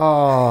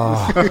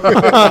 Oh,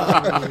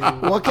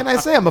 what can I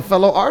say? I'm a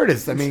fellow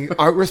artist. I mean,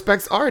 art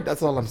respects art.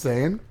 That's all I'm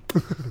saying.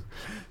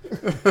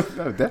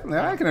 No, definitely,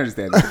 I can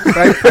understand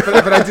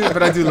that.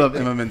 But I do love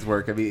Immerman's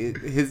work. I mean,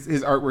 his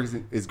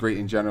artwork is great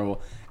in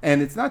general,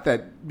 and it's not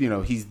that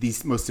he's the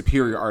most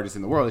superior artist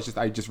in the world. It's just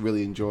I just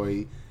really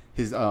enjoy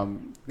his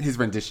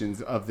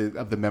renditions of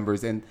the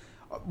members. And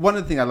one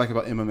of the things I like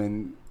about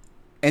Immerman,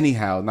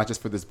 anyhow, not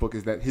just for this book,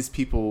 is that his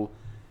people.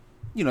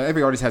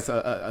 Every artist has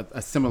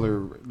a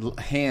similar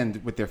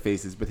hand with their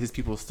faces, but his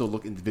people still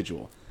look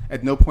individual.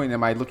 At no point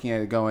am I looking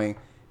at it going,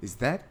 is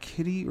that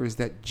Kitty or is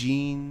that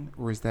Jean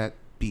or is that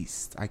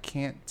Beast? I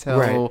can't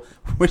tell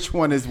which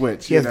one is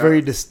which. He has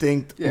very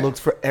distinct looks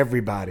for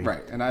everybody.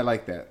 Right, and I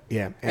like that.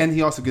 Yeah. And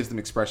he also gives them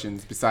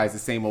expressions besides the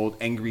same old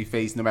angry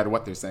face no matter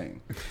what they're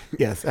saying.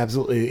 Yes,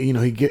 absolutely. He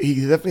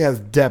definitely has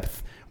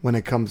depth when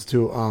it comes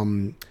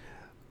to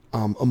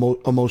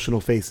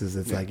emotional faces.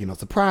 It's like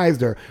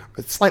surprised or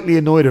slightly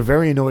annoyed or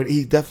very annoyed.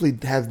 He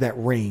definitely has that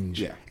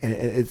range, and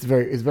it's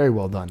very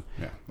well done.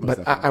 Yeah,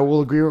 but I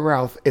will agree with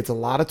Ralph. It's a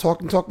lot of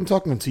talking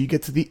until you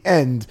get to the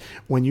end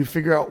when you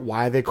figure out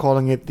why they're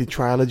calling it the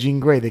Trial of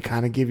Jean Grey. They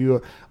kind of give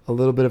you a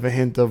little bit of a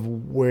hint of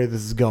where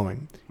this is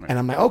going, and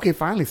I'm like, okay,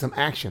 finally some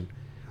action.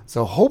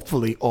 So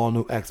hopefully, all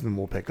new X-Men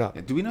will pick up.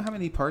 Yeah, do we know how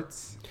many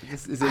parts?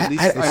 Is it at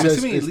least? I'm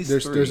assuming at least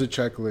there's a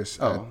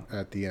checklist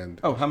at the end.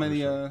 Oh, how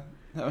many?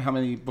 How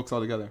many books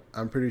altogether?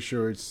 I'm pretty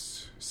sure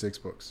it's 6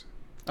 books.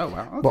 Oh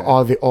wow! Okay. But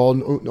are they all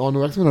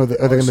new X-Men, or are they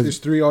going to? There's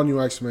 3 all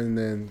new X-Men, and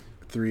then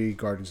 3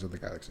 Guardians of the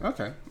Galaxy.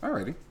 Okay,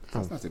 alrighty.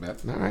 That's not too bad.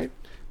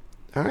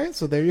 All right.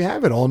 So there you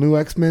have it. All new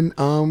X-Men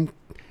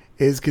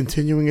is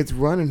continuing its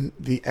run, and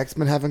the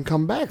X-Men haven't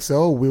come back.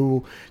 So we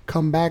will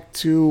come back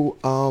to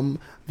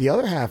the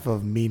other half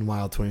of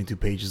Meanwhile 22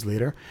 pages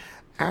later,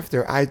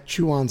 after I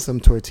chew on some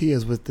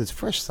tortillas with this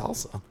fresh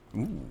salsa.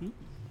 Ooh.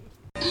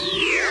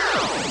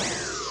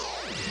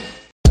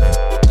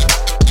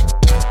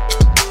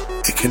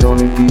 It can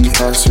only be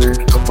answered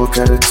a book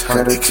at a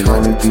time. It can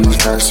only be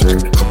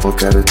answered a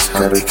book at a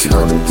time. It can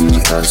only be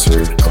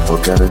answered a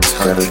book at a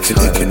time. It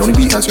can only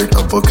be answered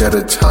a book at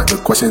a time. The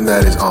question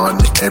that is on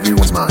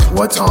everyone's mind: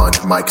 what's on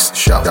Mike's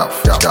shelf?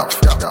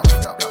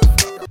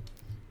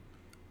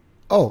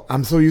 Oh,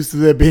 I'm so used to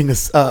there being a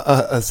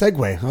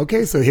segue.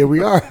 Okay, so here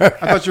we are. I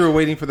thought you were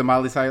waiting for the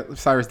Miley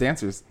Cyrus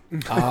dancers.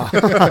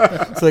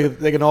 So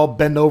they can all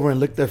bend over and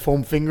lick their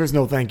foam fingers?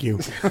 No, thank you.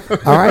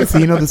 All right, so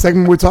the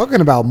segment we're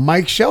talking about,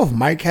 Mike's Shelf.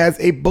 Mike has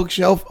a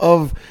bookshelf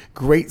of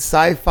great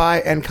sci-fi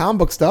and comic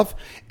book stuff,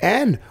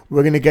 and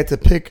we're going to get to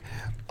pick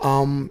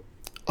a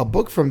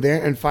book from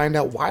there and find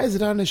out why is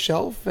it on the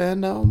shelf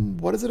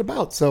and what is it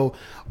about. So,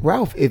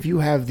 Ralph, if you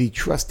have the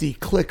trusty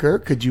clicker,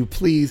 could you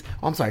please...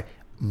 I'm sorry.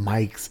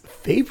 Mike's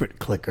favorite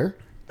clicker.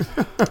 It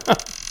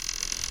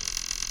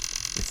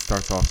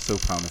starts off so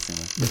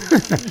promisingly.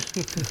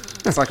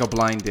 It's like a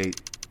blind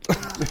date. And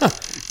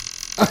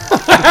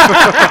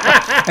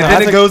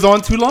then it goes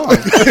on too long.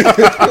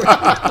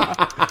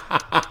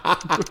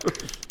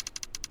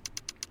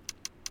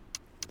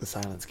 The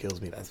silence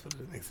kills me. That's what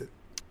it makes it.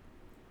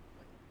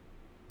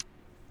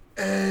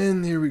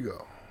 And here we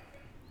go.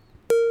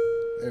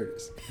 There it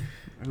is.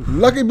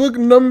 Lucky book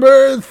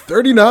number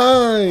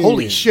 39.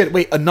 Holy shit.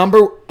 Wait, a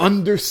number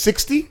under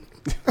 60?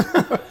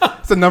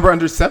 It's a number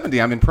under 70.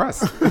 I'm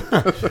impressed.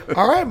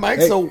 All right, Mike.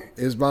 Hey, so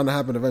it's bound to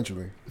happen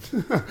eventually.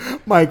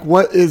 Mike,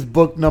 what is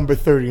book number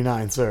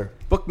 39, sir?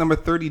 Book number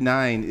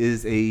 39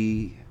 is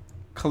a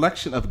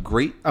collection of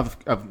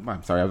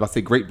I'm sorry, I was about to say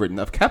Great Britain,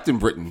 of Captain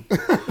Britain,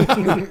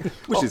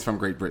 which is from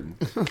Great Britain.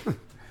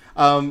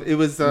 It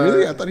was...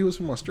 really? I thought he was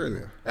from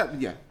Australia.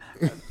 Yeah.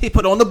 He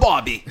put on the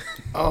Barbie.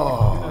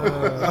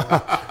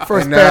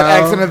 First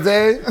bad accent of the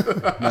day.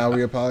 Now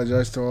we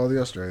apologize to all the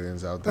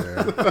Australians out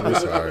there. We're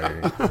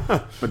sorry.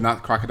 But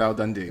not Crocodile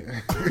Dundee.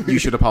 You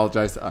should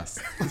apologize to us.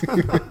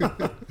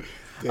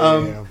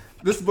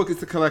 This book is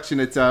the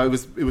collection. It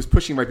was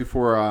pushing right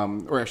before,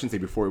 or I shouldn't say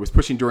before. It was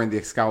pushing during the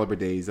Excalibur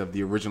days of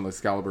the original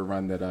Excalibur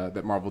run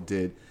that Marvel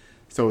did.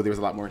 So there was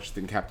a lot more interest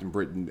in Captain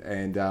Britain.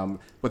 And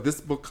what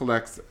this book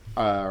collects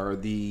are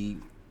the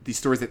these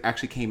stories that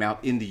actually came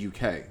out in the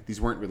UK. These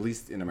weren't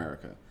released in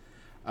America.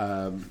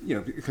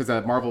 Because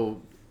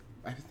Marvel,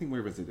 I think,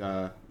 where was it?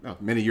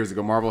 Many years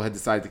ago, Marvel had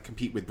decided to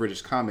compete with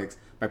British Comics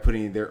by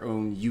putting their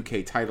own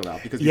UK title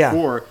out. Because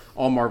before,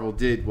 all Marvel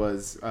did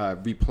was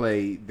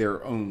replay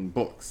their own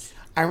books.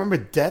 I remember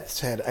Death's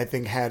Head, I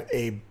think, had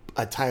a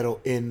title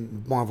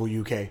in Marvel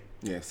UK.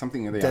 Yeah,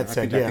 something in there. Death's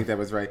Head, I think that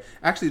was right.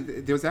 Actually,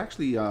 there was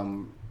actually,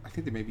 I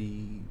think there may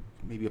be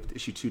up to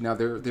issue 2 now.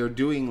 They're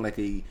doing like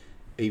a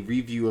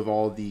review of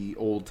all the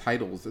old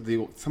titles,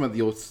 some of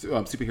the old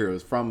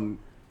superheroes from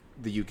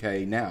the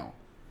UK now.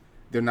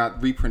 They're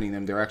not reprinting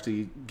them. They're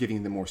actually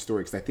giving them more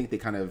story because I think they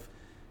kind of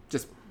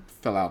just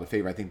fell out of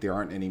favor. I think there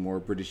aren't any more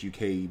British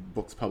UK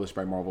books published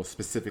by Marvel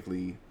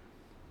specifically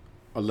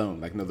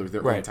alone. Like, no, there's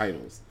their own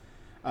titles.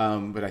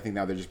 But I think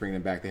now they're just bringing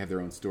them back. They have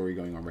their own story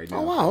going on right now.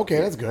 Oh, wow. Okay,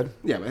 that's good.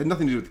 Yeah, but it had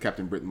nothing to do with the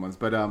Captain Britain ones.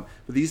 But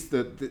these,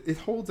 it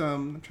holds,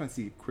 I'm trying to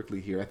see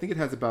quickly here. I think it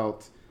has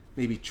about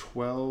maybe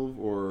 12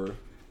 or,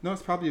 no,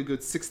 it's probably a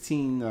good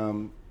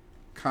 16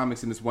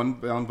 comics in this one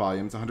bound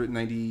volume. It's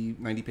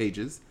 190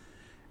 pages.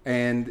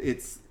 And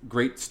it's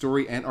great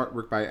story and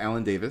artwork by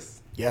Alan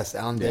Davis. Yes,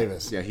 Alan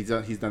Davis. Yeah,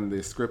 he's done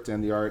the script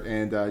and the art.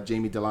 And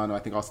Jamie Delano, I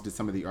think, also did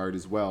some of the art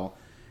as well.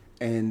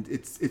 And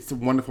it's a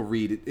wonderful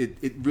read.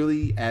 It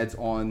really adds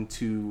on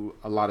to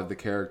a lot of the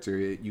character.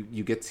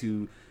 You get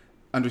to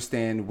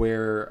understand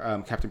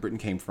where Captain Britain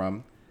came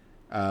from,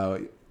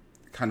 kind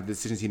of the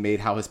decisions he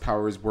made, how his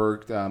powers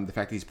worked, the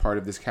fact that he's part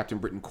of this Captain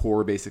Britain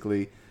Corps,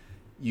 basically.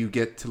 You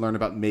get to learn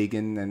about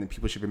Megan, and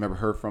people should remember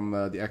her from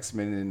the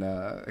X-Men and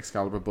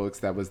Excalibur books.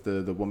 That was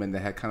the woman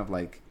that had kind of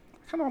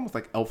almost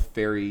like elf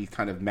fairy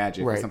kind of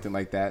magic or something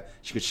like that.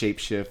 She could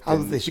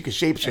shapeshift. She could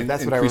shapeshift.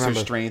 That's what I remember. Increase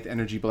her strength,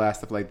 energy blast,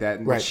 stuff like that.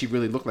 And what she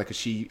really looked like, because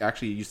she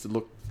actually used to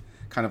look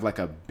kind of like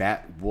a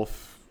bat,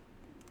 wolf,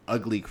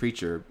 ugly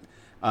creature.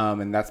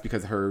 And that's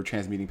because her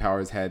transmuting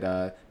powers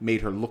had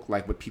made her look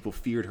like what people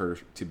feared her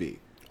to be.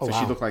 So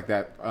she looked like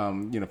that,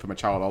 from a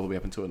child all the way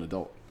up until an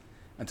adult.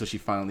 Until she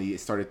finally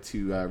started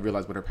to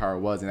realize what her power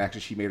was. And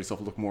actually she made herself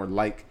look more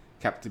like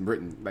Captain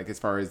Britain, like as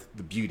far as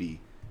the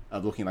beauty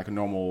of looking like a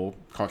normal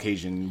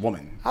Caucasian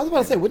woman. I was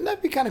about to say, wouldn't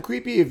that be kind of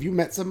creepy if you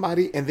met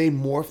somebody and they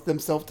morphed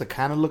themselves to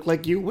kind of look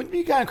like you? Wouldn't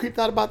you be kind of creeped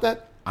out about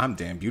that? I'm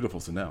damn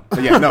beautiful, so no.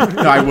 But yeah, no,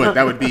 I would.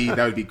 That would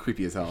be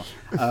creepy as hell.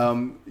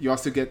 You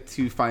also get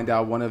to find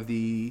out one of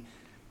the,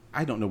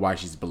 I don't know why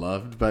she's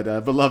beloved,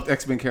 but beloved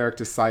X-Men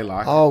character,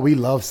 Psylocke. Oh, we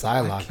love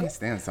Psylocke. I can't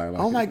stand Psylocke.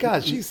 Oh my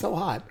God, she's so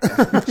hot.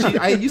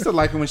 I used to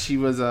like her when she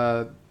was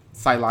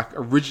Psylocke,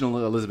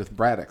 original Elizabeth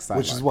Braddock Psylocke.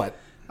 Which is what?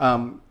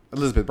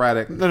 Elizabeth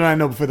Braddock. No, I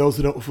know. For those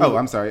who don't.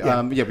 I'm sorry.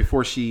 Yeah.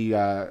 Before she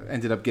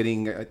ended up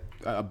getting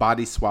a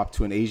body swap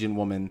to an Asian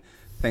woman,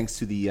 thanks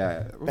to the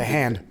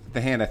hand.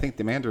 The hand. I think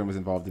the Mandarin was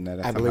involved in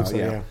that. I believe so.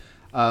 Yeah.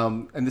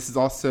 And this is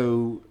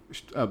also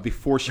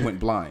before she went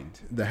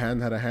blind. The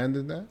hand had a hand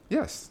in that?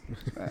 Yes.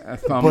 A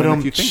thumb and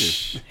a few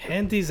fingers.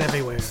 Handies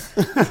everywhere.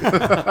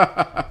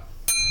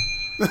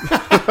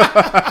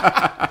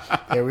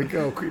 There we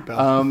go. Creep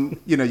out.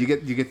 You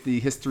get the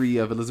history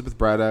of Elizabeth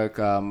Braddock,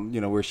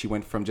 where she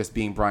went from just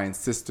being Brian's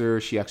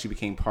sister. She actually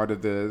became part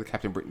of the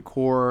Captain Britain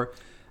Corps.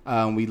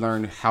 We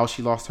learn how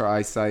she lost her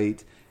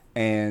eyesight,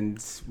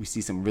 and we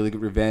see some really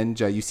good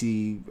revenge. You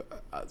see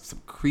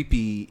some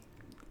creepy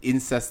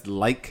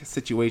incest-like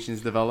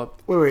situations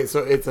developed. Wait. So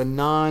it's a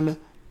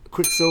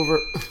non-Quicksilver,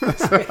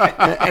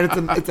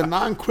 and it's a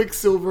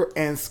non-Quicksilver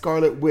and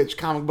Scarlet Witch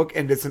comic book,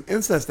 and there's some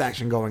incest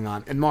action going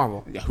on in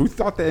Marvel. Yeah, who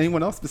thought that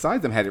anyone else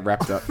besides them had it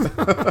wrapped up?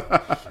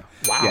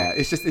 Wow. Yeah,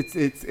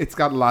 it's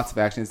got lots of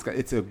action.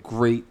 It's a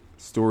great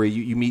story.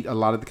 You meet a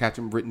lot of the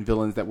Captain Britain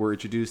villains that were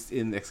introduced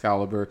in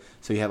Excalibur.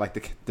 So you had like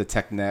the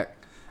Technet,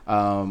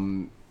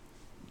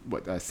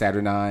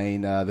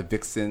 Saturnine, the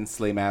Vixen,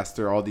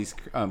 Slaymaster, all these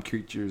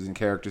creatures and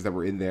characters that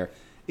were in there.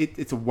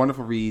 It's a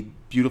wonderful read,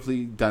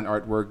 beautifully done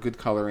artwork, good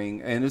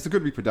coloring, and it was a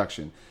good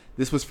reproduction.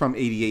 This was from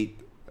 '88.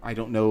 I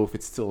don't know if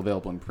it's still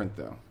available in print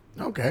though.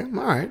 Okay,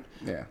 all right.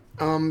 Yeah.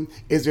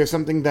 Is there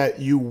something that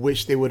you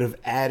wish they would have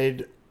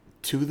added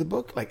to the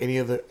book, like any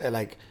of the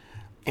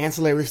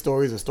ancillary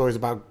stories or stories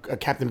about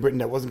Captain Britain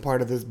that wasn't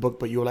part of this book,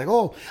 but you were like,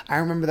 oh, I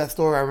remember that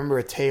story. I remember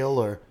a tale.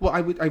 Or well, I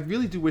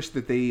really do wish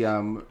that they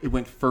it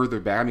went further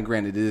back. I mean,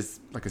 granted, it is,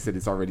 like I said,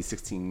 it's already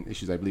 16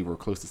 issues. I believe, or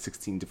close to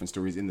 16 different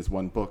stories in this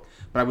one book.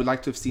 But I would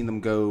like to have seen them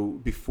go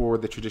before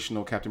the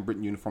traditional Captain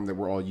Britain uniform that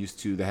we're all used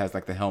to, that has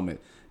like the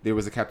helmet. There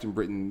was a Captain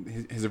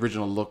Britain. His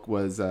original look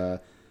was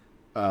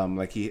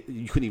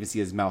you couldn't even see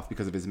his mouth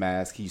because of his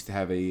mask. He used to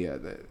have a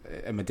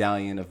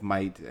medallion of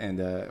might and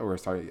a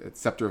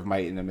scepter of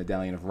might and a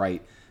medallion of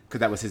right, because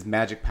that was his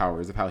magic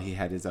powers of how he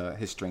had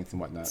his strength and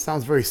whatnot.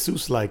 Sounds very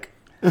Seuss-like.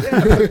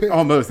 Yeah,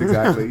 almost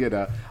exactly,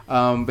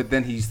 but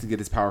then he used to get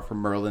his power from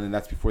Merlin, and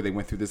that's before they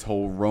went through this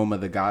whole Roma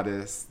the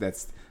goddess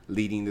that's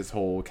leading this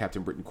whole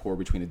Captain Britain Corps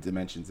between the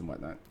dimensions and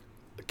whatnot.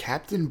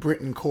 Captain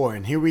Britain Corps,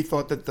 and here we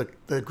thought that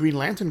the Green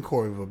Lantern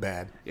Corps were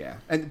bad. Yeah,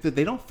 and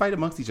they don't fight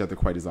amongst each other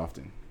quite as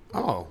often.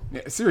 Oh.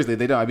 Yeah, seriously,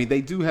 they don't. I mean,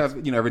 they do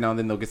have, every now and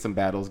then they'll get some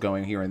battles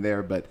going here and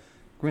there, but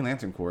Green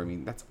Lantern Corps, I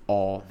mean, that's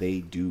all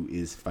they do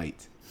is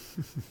fight.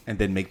 and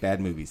then make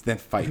bad movies, then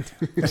fight.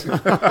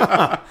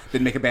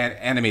 Then make a bad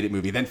animated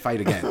movie, then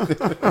fight again.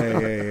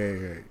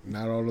 Hey.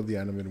 Not all of the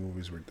animated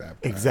movies were that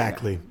bad.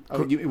 Exactly.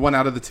 Oh, one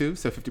out of the two,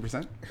 so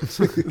 50%?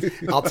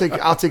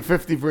 I'll take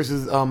 50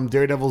 versus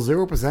Daredevil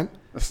 0%.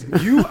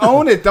 You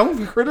own it.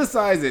 Don't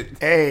criticize it.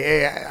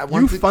 Hey,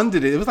 You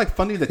funded it. It was like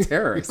funding the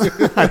terrorists.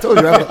 I told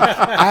you,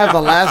 I have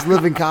the last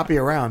living copy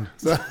around.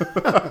 So.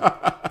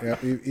 Yeah,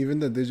 even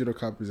the digital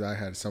copies I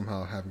had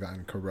somehow have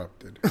gotten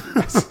corrupted.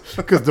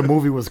 Because the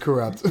movie was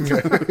corrupt.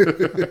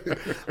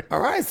 All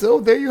right, so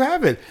there you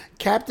have it.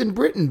 Captain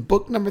Britain,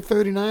 book number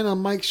 39 on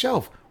Mike's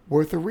shelf.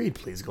 Worth a read.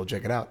 Please go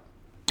check it out.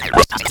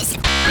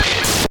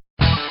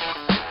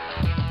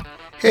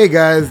 Hey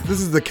guys, this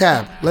is the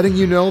Cap, letting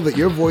you know that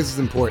your voice is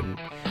important.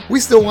 We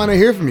still want to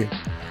hear from you.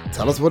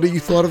 Tell us what you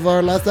thought of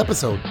our last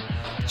episode.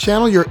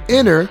 Channel your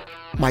inner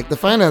Mike the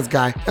Finance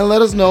Guy and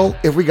let us know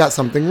if we got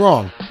something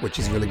wrong, which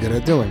he's really good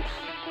at doing.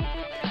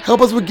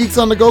 Help us with Geeks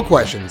on the Go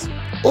questions,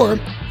 or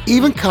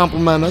even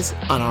compliment us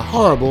on our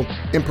horrible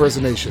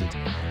impersonations.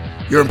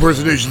 Your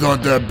impersonations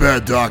aren't that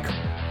bad, Doc.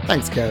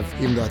 Thanks, Kev,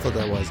 even though I thought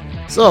that was.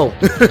 So,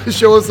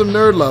 show us some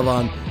nerd love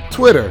on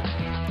Twitter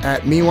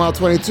at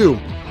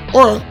Meanwhile22,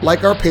 or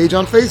like our page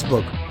on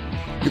Facebook.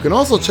 You can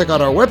also check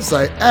out our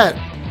website at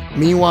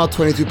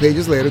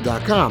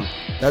Meanwhile22pageslater.com.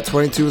 That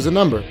 22 is a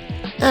number.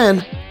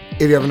 And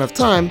if you have enough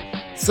time,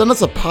 send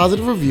us a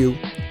positive review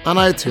on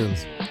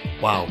iTunes.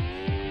 Wow.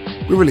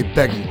 We're really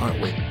begging,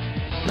 aren't we?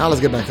 Now let's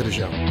get back to the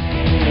show.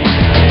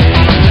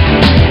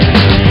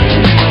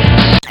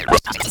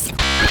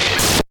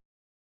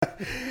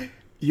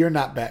 You're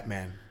not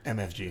Batman,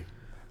 MFG.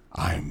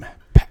 I'm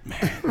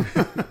Batman.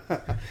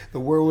 The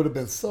world would have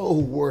been so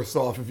worse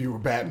off if you were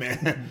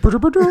Batman.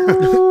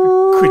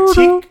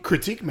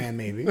 Critique man,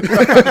 maybe.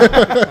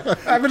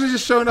 I would have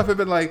just shown up and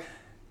been like,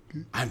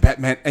 I'm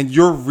Batman, and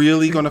you're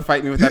really going to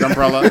fight me with that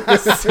umbrella?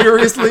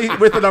 Seriously?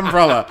 With an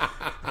umbrella?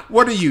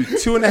 What are you,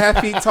 2.5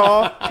 feet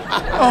tall?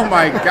 Oh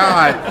my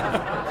God.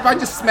 If I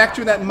just smacked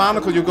you in that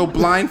monocle, you'll go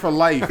blind for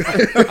life.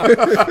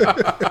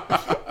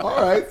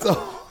 All right,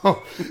 so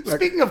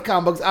speaking of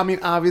comic books, I mean,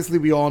 obviously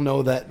we all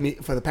know that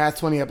for the past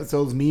 20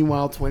 episodes,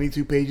 Meanwhile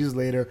 22 Pages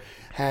Later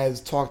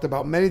has talked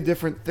about many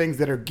different things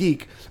that are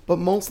geek, but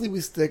mostly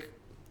we stick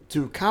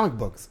to comic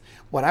books.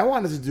 What I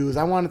wanted to do is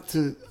I wanted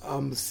to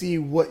see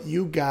what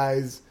you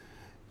guys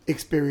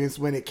experienced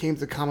when it came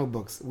to comic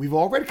books. We've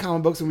all read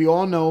comic books, and we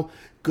all know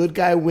good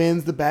guy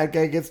wins, the bad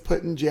guy gets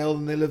put in jail,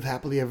 and they live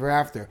happily ever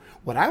after.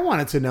 What I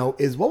wanted to know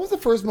is what was the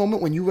first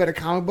moment when you read a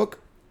comic book,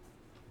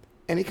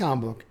 any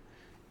comic book,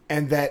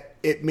 and that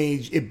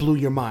it blew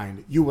your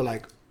mind. You were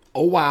like,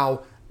 oh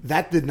wow,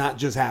 that did not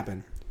just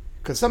happen.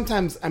 Because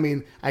sometimes, I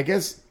mean, I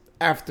guess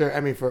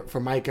for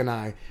Mike and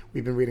I,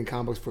 we've been reading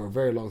comic books for a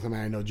very long time.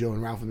 I know Joe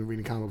and Ralph have been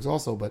reading comic books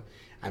also, but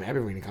I mean, I've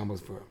been reading comic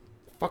books for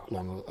a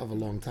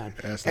long time.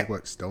 That's like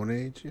what, Stone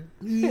Age?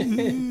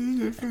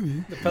 Yabba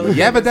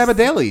dabba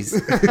dailies.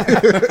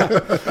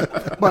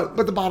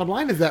 But the bottom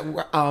line is that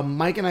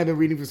Mike and I have been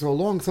reading for so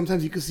long,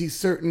 sometimes you can see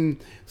certain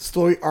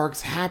story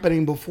arcs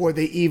happening before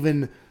they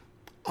even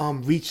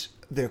reach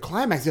their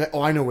climax. You're like,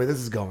 oh, I know where this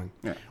is going.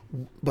 Yeah.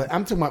 But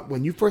I'm talking about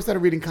when you first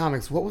started reading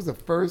comics, what was the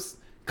first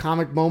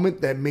comic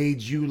moment that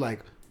made you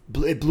like,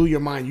 it blew your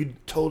mind? You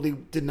totally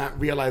did not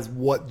realize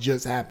what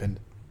just happened.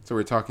 So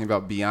we're talking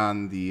about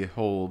beyond the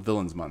whole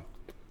Villains Month.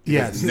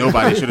 Yes.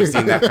 Nobody should have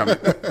seen that coming.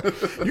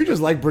 You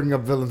just like bringing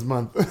up Villains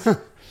Month.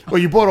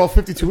 Well, you bought all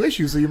 52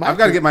 issues, so you might. I've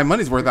got to get my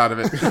money's worth out of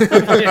it.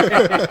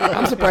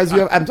 I'm surprised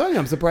I'm telling you,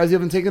 I'm surprised you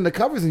haven't taken the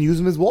covers and used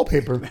them as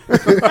wallpaper.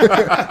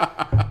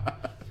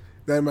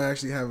 That might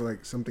actually have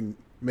like something,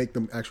 make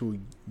them actually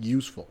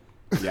useful.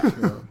 Yeah.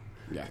 You know?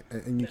 Yeah.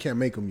 And you can't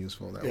make them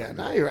useful that way. Yeah,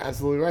 no, you're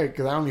absolutely right,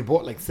 because I only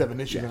bought like 7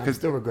 issues, and I'm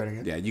still regretting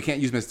it. Yeah, you can't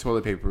use them as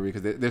toilet paper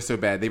because they're so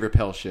bad. They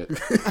repel shit.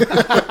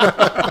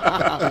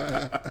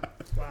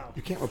 Wow.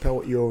 You can't repel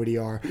what you already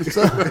are.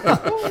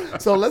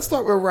 So let's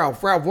start with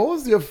Ralph. Ralph, what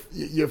was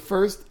your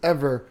first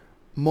ever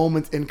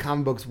moment in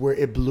comic books where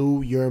it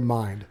blew your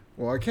mind?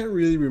 Well, I can't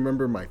really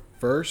remember my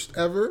first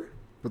ever,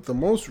 but the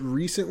most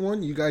recent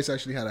one, you guys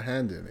actually had a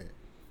hand in it.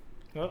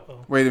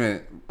 Uh-oh. Wait a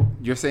minute.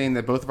 You're saying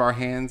that both of our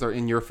hands are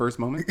in your first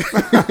moment?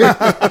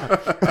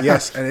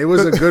 Yes, and it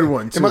was a good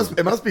one, too.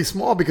 It must be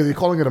small because you're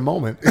calling it a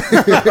moment.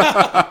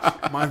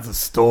 Mine's a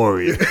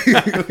story.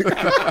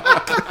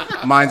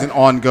 Mine's an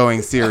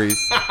ongoing series.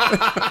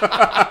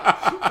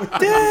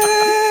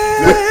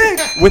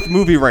 With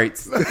movie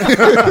rights.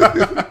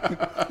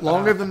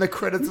 Longer than the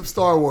credits of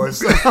Star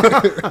Wars.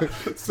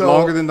 So,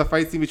 longer than the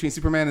fight scene between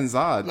Superman and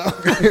Zod.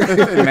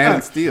 And Man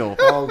of Steel.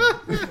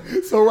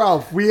 So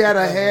Ralph, we had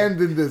a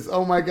hand in this.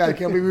 Oh my God, I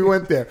can't believe we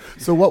went there.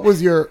 So what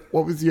was your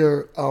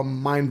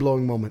mind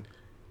blowing moment?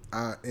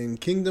 In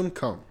Kingdom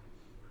Come.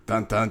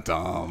 Dun dun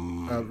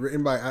dun.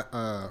 Written by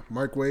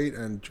Mark Waid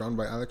and drawn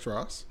by Alex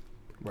Ross.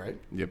 Right.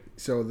 Yep.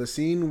 So the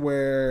scene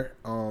where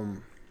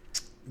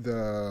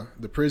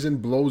the prison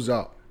blows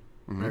up,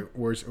 right,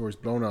 or it's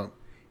blown up,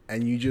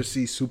 and you just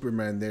see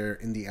Superman there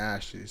in the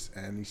ashes,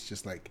 and he's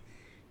just like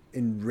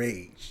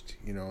enraged.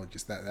 You know,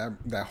 just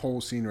that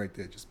whole scene right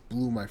there just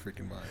blew my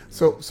freaking mind.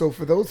 So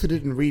for those who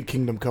didn't read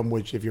Kingdom Come,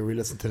 which if you're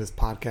re-listening to this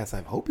podcast,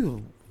 I hope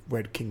you've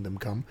read Kingdom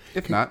Come.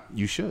 If not,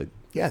 you should.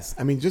 Yes,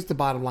 I mean, just the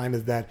bottom line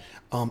is that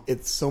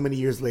it's so many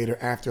years later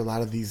after a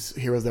lot of these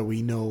heroes that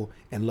we know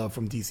and love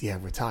from DC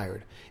have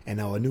retired, and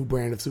now a new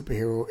brand of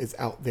superhero is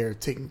out there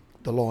taking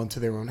the law into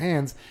their own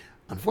hands.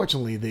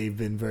 Unfortunately, they've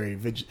been very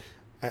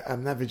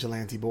I'm not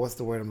vigilante, but what's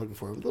the word I'm looking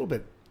for? A little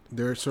bit.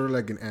 They're sort of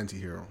like an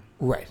anti-hero.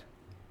 Right.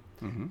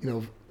 Mm-hmm. You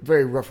know,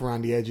 very rough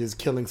around the edges,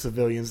 killing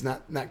civilians,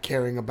 not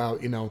caring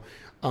about,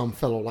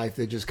 fellow life.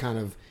 They're just kind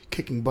of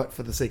kicking butt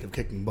for the sake of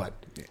kicking butt.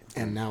 Yeah.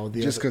 And now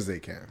just because they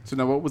can. So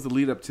now, what was the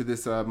lead up to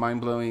this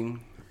mind-blowing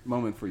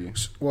moment for you?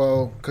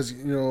 Well, because,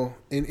 in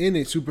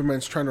it,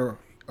 Superman's trying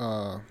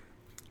to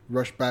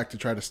rush back to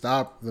try to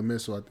stop the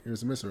missile. It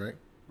was a missile, right?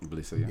 I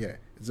believe so, yeah. Yeah.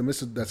 It's a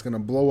missile that's going to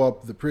blow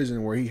up the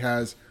prison where he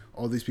has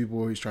all these people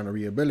where he's trying to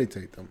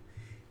rehabilitate them.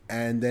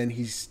 And then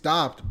he's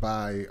stopped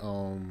by,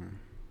 who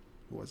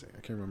was it? I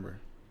can't remember.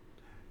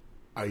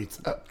 Are you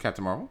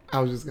Captain Marvel?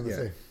 I was just going to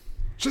say.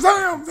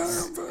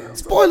 Shazam!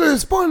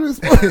 Spoilers!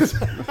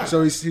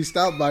 So he's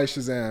stopped by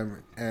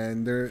Shazam,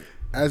 and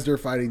as they're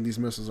fighting, these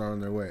missiles are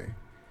on their way.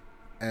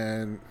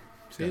 And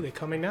see, they're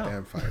coming now.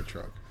 Damn fire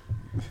truck.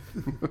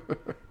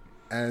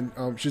 And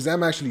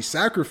Shazam actually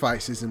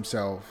sacrifices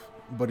himself,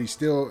 but he's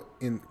still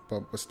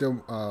but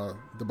still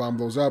the bomb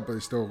blows up, but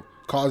it still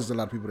causes a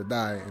lot of people to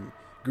die. And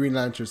Green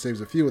Lantern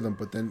saves a few of them,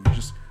 but then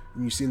just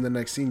when you see in the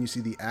next scene, you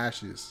see the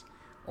ashes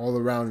all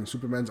around, and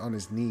Superman's on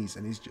his knees,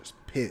 and he's just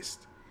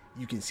pissed.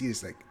 You can see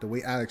this, like the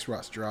way Alex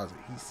Ross draws it.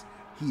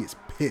 He is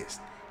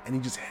pissed, and he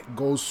just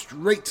goes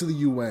straight to the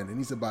UN, and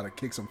he's about to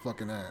kick some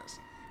fucking ass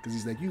because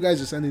he's like, "You guys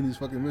are sending these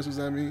fucking missiles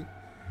at me,"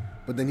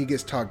 but then he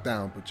gets talked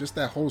down. But just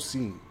that whole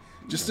scene,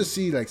 just to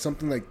see like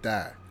something like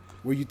that,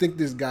 where you think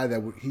this guy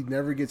that he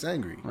never gets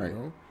angry, right?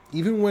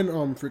 Even when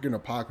freaking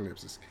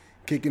Apocalypse is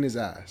kicking his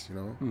ass,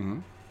 mm-hmm.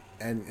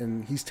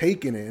 and he's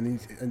taking it,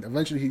 and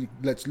eventually he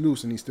lets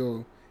loose, and he's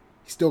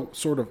still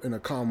sort of in a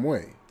calm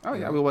way. Oh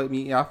yeah, well, I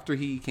mean, after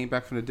he came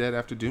back from the dead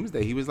after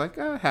Doomsday, he was like,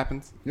 "It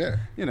happens." Yeah,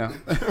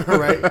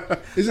 right.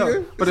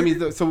 But I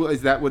mean, so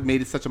is that what made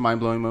it such a mind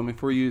blowing moment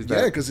for you?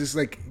 Yeah, because it's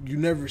like you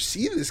never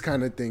see this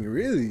kind of thing,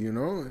 really,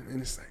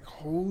 and it's like,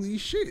 holy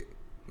shit.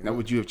 Now,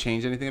 would you have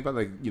changed anything about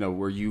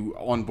were you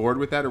on board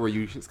with that, or were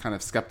you just kind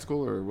of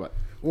skeptical, or what?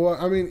 Well,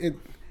 I mean,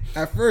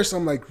 at first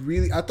I'm like,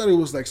 really, I thought it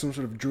was like some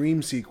sort of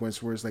dream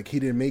sequence where it's like he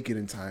didn't make it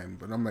in time,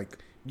 but I'm like,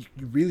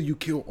 you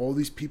kill all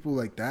these people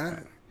like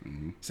that?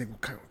 Mm-hmm. It's like,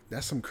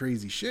 that's some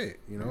crazy shit,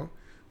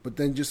 But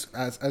then just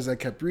as I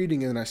kept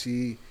reading it and I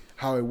see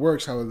how it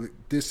works,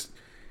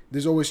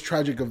 there's always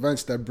tragic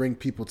events that bring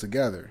people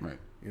together, right?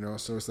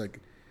 So it's like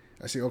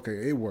I say,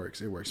 okay, it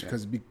works,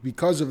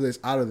 because of this,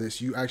 out of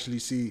this, you actually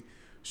see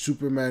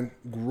Superman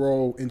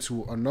grow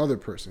into another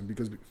person.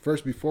 Because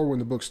before when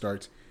the book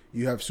starts,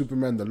 you have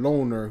Superman the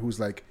loner who's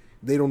like,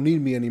 they don't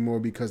need me anymore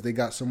because they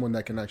got someone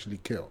that can actually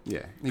kill.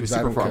 Yeah, he was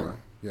super farmer.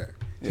 Yeah,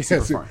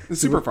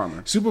 super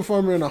farmer. Super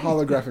farmer and a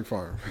holographic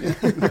farm.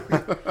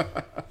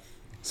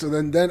 So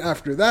then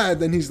after that,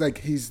 then he's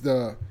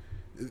the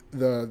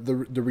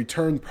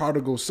returned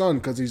prodigal son,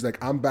 because he's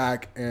like, I'm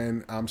back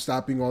and I'm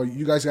stopping all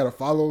you guys. Got to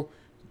follow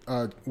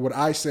what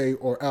I say,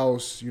 or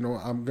else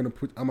I'm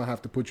gonna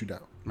have to put you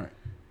down. Right.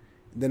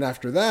 Then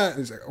after that,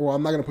 it's like,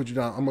 I'm not gonna put you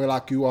down. I'm gonna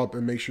lock you up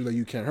and make sure that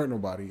you can't hurt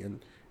nobody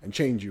and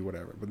change you,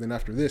 whatever. But then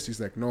after this, he's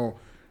like, no.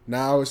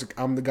 Now it's like,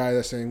 I'm the guy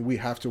that's saying we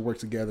have to work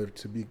together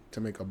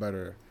to make a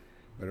better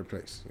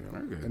place.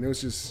 And it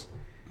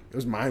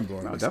was mind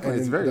blowing. No,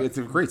 definitely, it's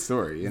a great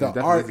story.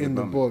 The art in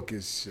the book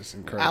is just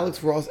incredible.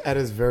 Alex Ross at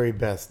his very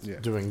best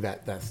doing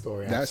that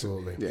story.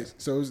 Absolutely. Yeah.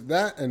 So it was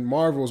that, and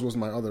Marvels was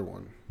my other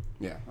one.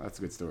 Yeah, that's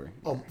a good story.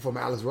 Oh, from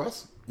Alex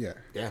Ross? Yeah.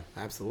 Yeah,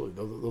 absolutely.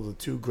 Those are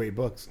two great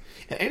books.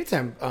 And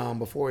anytime,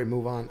 before we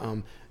move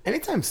on,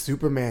 anytime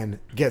Superman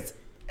gets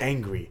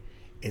angry,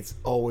 it's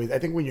always, I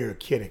think when you're a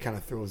kid, it kind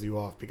of throws you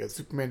off because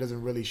Superman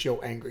doesn't really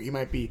show anger. He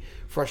might be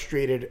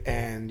frustrated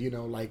and,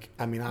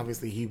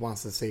 obviously he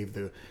wants to save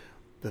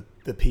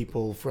the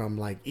people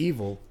from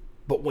evil.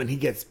 But when he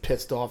gets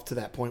pissed off to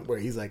that point where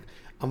he's like,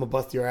 I'm gonna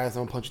bust your ass,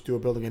 I'm gonna punch you through a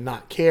building and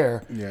not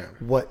care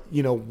what,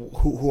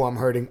 who I'm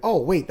hurting.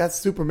 Oh, wait, that's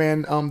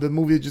Superman, the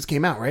movie that just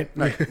came out, right?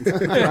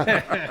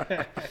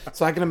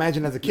 So I can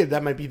imagine as a kid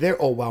that might be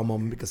their oh wow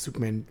moment because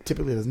Superman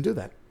typically doesn't do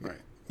that. Right.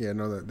 Yeah,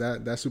 no,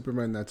 that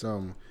Superman, that's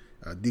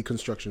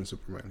deconstruction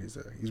Superman.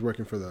 He's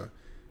working for the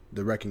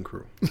wrecking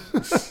crew.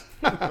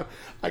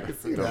 I can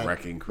see that. The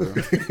wrecking crew.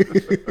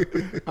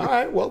 All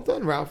right, well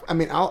done, Ralph. I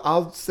mean,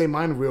 I'll say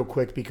mine real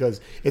quick because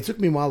it took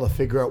me a while to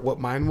figure out what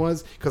mine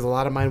was because a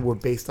lot of mine were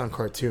based on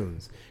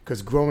cartoons.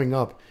 Because growing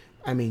up,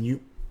 I mean,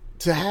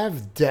 to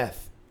have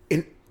death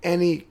in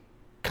any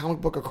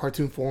comic book or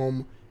cartoon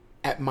form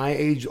at my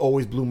age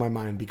always blew my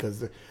mind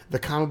because the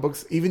comic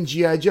books, even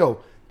G.I.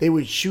 Joe, they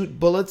would shoot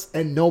bullets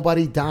and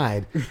nobody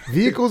died.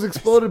 Vehicles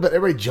exploded, but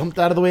everybody jumped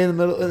out of the way in the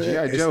middle.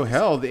 G.I. Joe,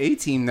 hell, the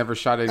A-Team never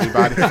shot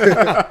anybody.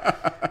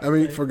 I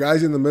mean, for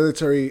guys in the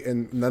military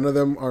and none of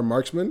them are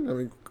marksmen, I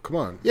mean, come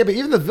on. Yeah, but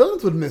even the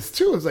villains would miss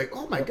too. It's like,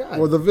 oh my god.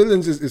 Well, the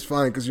villains is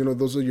fine because,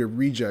 those are your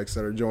rejects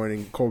that are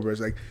joining Cobra. It's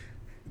like,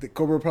 the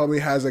Cobra probably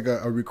has like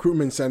a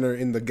recruitment center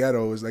in the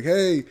ghetto. It's like,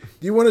 hey, do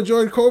you want to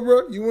join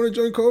Cobra? You want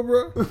to join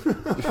Cobra?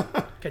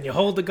 Can you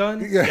hold the gun?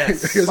 Yeah.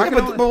 Yes.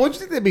 but wouldn't you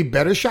think there'd be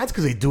better shots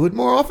because they do it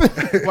more often?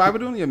 Well, I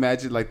would only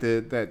imagine like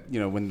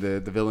when the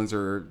villains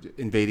are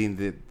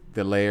invading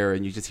the lair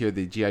and you just hear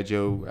the G.I.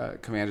 Joe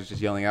commanders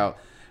just yelling out,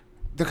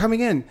 they're coming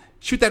in.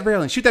 Shoot that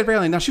railing. Shoot that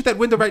railing. Now shoot that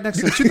window right next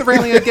to them. Shoot the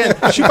railing again.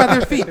 Shoot by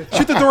their feet.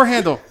 Shoot the door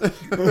handle.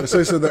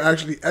 So they're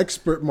actually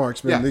expert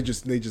marksmen. Yeah. They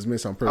just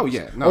miss on purpose. Oh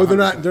yeah. No, they're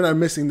not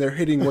missing. They're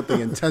hitting what they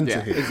intend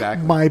to hit.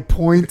 Exactly. My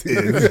point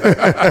is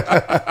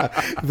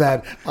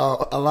that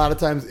a lot of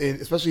times,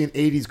 especially in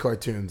 80s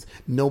cartoons,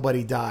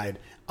 nobody died.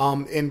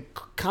 In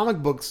comic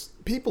books,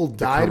 people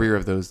died. The career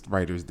of those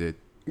writers did.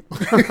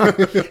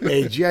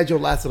 Hey, G.I. Joe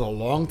lasted a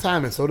long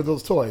time, and so did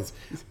those toys.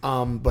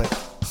 But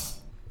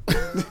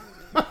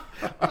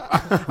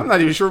I'm not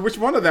even sure which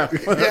one of them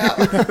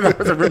that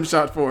was a rim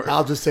shot for.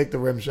 I'll just take the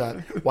rim shot.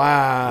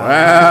 Wow.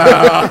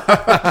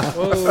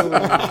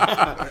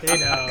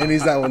 And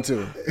he's that one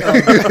too.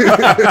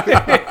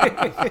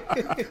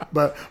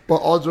 But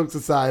all jokes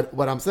aside,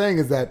 what I'm saying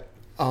is that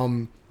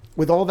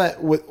with all that,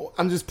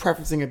 I'm just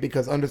prefacing it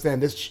because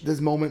understand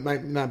this moment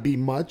might not be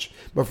much,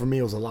 but for me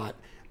it was a lot.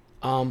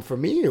 For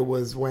me, it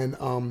was when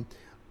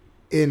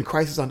in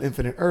Crisis on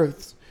Infinite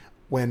Earths,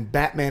 when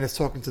Batman is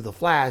talking to the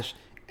Flash,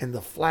 and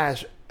the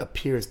Flash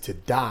appears to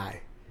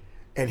die,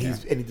 and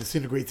he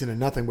disintegrates into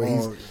nothing.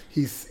 Where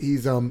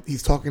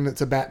he's talking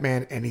to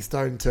Batman, and he's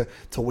starting to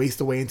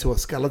waste away into a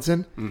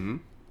skeleton. Mm-hmm.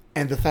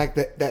 And the fact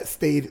that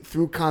stayed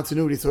through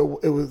continuity, so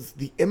it was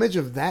the image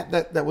of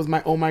that was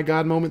my oh my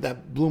god moment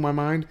that blew my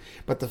mind.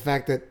 But the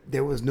fact that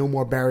there was no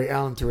more Barry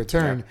Allen to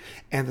return,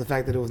 and the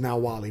fact that it was now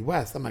Wally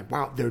West, I'm like,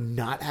 wow, they're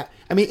not.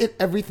 In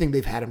everything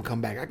they've had him come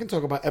back. I can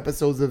talk about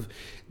episodes of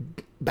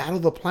Battle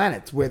of the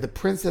Planets where the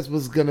princess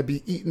was going to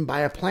be eaten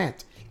by a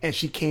plant, and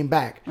she came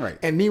back. Right.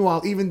 And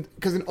meanwhile, even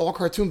because in all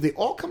cartoons they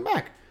all come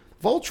back.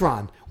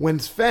 Voltron, when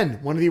Sven,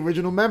 one of the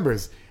original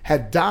members,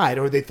 had died,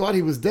 or they thought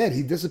he was dead,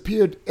 he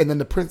disappeared, and then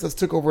the princess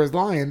took over as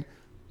Lion.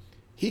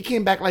 He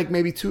came back like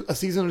maybe a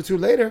season or two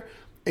later,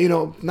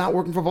 not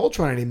working for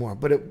Voltron anymore.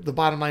 But the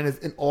bottom line is,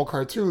 in all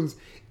cartoons,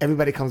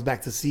 everybody comes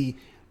back to see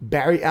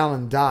Barry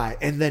Allen die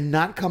and then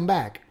not come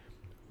back.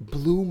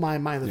 Blew my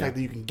mind the fact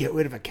that you can get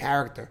rid of a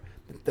character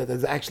that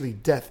there's actually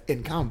death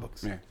in comic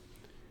books. Yeah.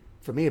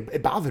 For me,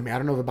 it bothered me. I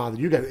don't know if it bothered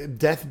you guys.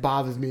 Death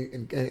bothers me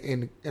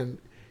in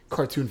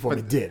cartoon form.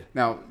 It did.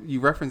 Now, you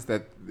referenced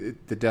that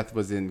the death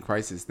was in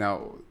Crisis.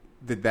 Now,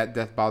 did that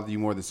death bother you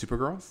more than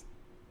Supergirl's?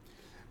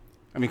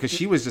 I mean, because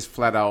she was just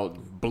flat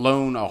out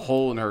blown a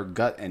hole in her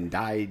gut and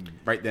died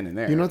right then and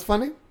there. You know what's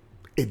funny?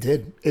 It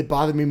did. It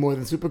bothered me more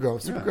than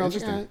Supergirl. Supergirl,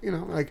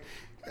 interesting.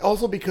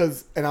 Also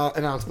because, and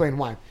I'll explain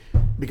why.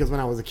 Because when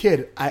I was a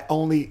kid, I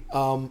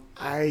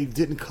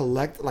didn't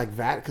collect like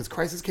that because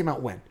Crisis came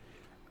out when?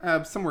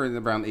 Somewhere in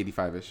around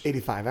 85-ish.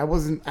 85. I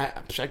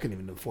couldn't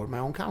even afford my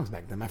own comics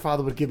back then. My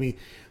father would give me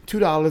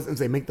 $2 and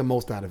say, make the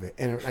most out of it.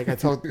 And like I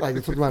talked about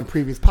in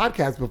previous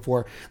podcasts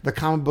before, the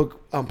comic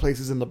book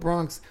places in the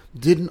Bronx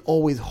didn't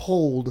always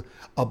hold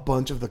a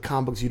bunch of the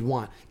comic books you'd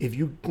want. If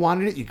you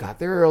wanted it, you got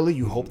there early.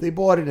 You hoped they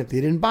bought it. If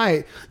they didn't buy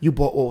it, you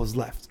bought what was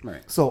left.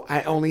 Right. So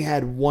I only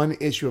had one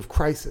issue of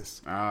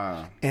Crisis.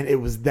 And it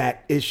was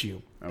that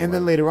issue. And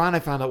then later on, I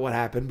found out what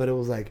happened. But it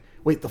was like,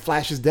 wait, the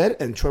Flash is dead?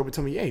 And Troy would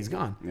tell me, yeah, he's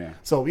gone. Yeah.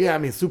 So,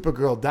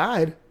 Supergirl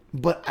died,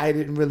 but I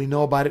didn't really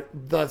know about it.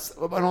 But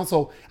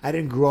also, I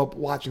didn't grow up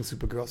watching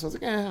Supergirl. So I was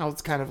like, I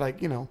was kind of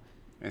like, And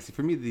see,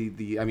 for me,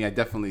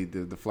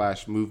 the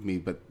Flash moved me,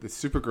 but the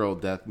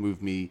Supergirl death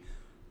moved me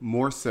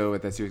more so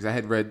at that series.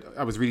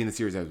 I was reading the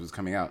series as it was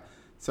coming out.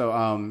 So,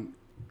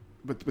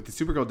 but with the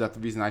Supergirl death,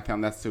 the reason I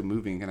found that so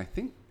moving, and I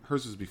think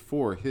hers was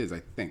before his, I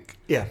think.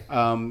 Yeah.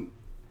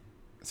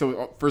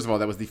 So, first of all,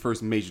 that was the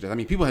first major death. I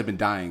mean, people had been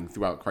dying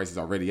throughout Crisis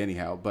already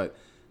anyhow, but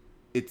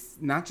it's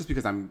not just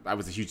because I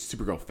was a huge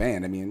Supergirl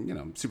fan. I mean,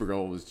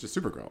 Supergirl was just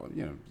Supergirl.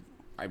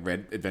 I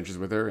read adventures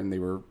with her, and they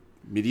were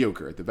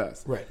mediocre at the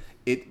best. Right.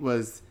 It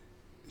was,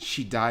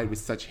 she died with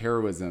such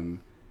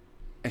heroism,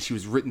 and she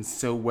was written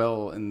so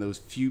well in those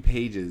few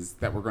pages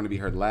that were going to be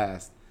her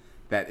last,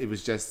 that it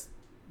was just,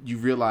 you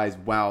realize,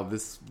 wow,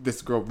 this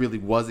girl really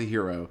was a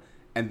hero.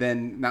 And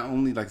then, not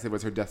only, like I said,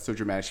 was her death so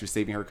dramatic, she was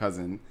saving her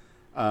cousin.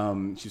 She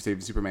was saving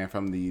Superman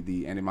from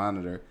the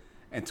Anti-Monitor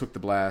and took the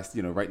blast,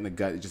 right in the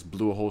gut. It just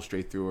blew a hole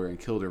straight through her and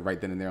killed her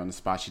right then and there on the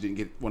spot. She didn't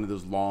get one of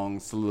those long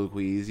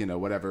soliloquies,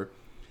 whatever.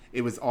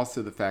 It was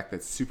also the fact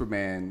that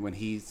Superman, when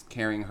he's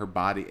carrying her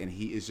body and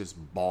he is just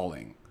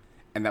bawling,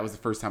 and that was the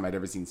first time I'd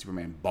ever seen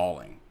Superman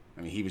bawling.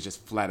 I mean, he was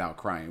just flat out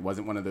crying. It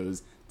wasn't one of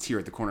those tear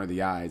at the corner of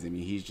the eyes. I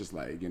mean, he's just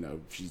like,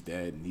 she's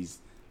dead, and he's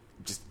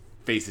just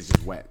face is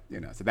just wet,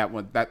 So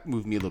that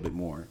moved me a little bit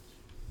more.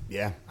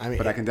 Yeah, I mean,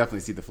 but I can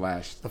definitely see the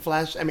Flash. The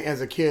Flash. I mean, as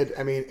a kid,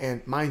 I mean,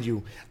 and mind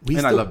you,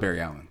 I love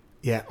Barry Allen.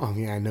 Yeah,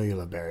 I know you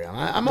love Barry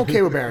Allen. I'm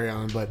okay with Barry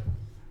Allen, but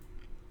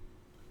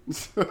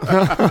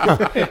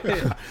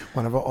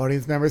one of our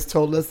audience members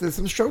told us there's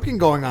some stroking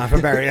going on for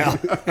Barry Allen.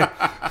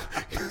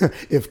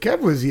 If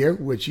Kev was here,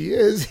 which he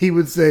is, he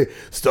would say,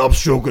 "Stop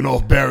stroking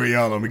off Barry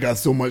Allen. We got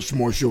so much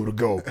more show to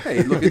go."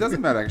 Hey, look, it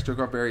doesn't matter. I can stroke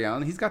off Barry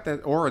Allen. He's got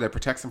that aura that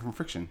protects him from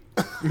friction.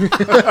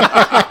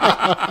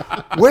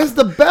 Where's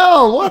the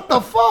bell? What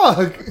the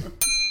fuck?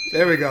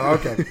 There we go.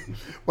 Okay.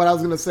 What I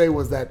was going to say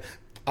was that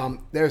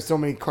there's so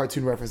many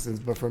cartoon references,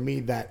 but for me,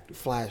 that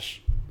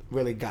Flash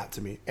really got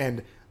to me.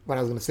 And what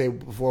I was going to say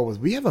before was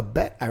we have a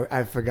bet.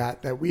 I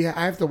forgot that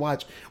I have to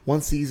watch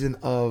one season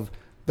of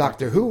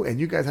Doctor Who, and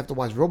you guys have to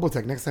watch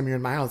Robotech. Next time you're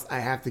in my house, I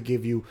have to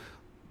give you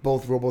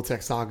both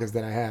Robotech sagas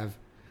that I have,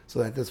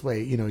 so that this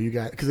way, you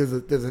got,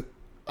 because there's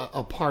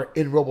a part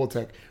in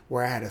Robotech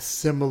where I had a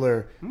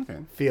similar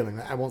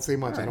feeling. I won't say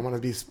much. Right. I don't want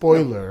to be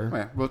spoiler.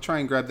 Yeah, we'll try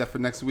and grab that for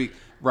next week.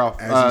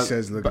 Ralph, as he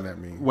says, looking at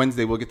me.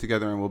 Wednesday we'll get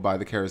together and we'll buy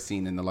the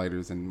kerosene and the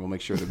lighters, and we'll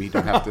make sure that we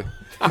don't have to.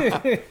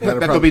 that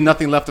there'll be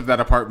nothing left of that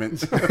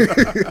apartment.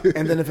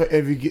 And then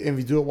if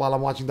you do it while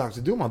I'm watching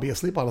Doctor Doom, I'll be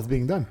asleep while it's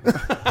being done.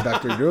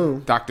 Doctor Doom.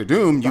 Doctor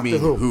Doom. You mean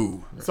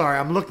who? Sorry,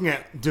 I'm looking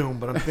at Doom,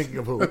 but I'm thinking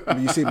of who.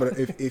 You see, but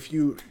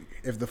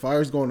if the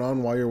fire's going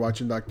on while you're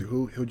watching Doctor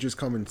Who, he'll just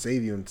come and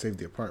save you and save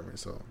the apartment.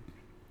 So.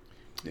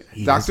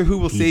 Doctor Who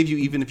will save you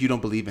even if you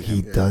don't believe in him.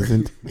 He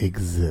doesn't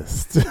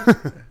exist.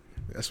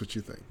 That's what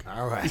you think.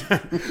 All right.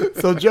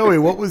 So, Joey,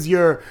 what was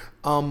your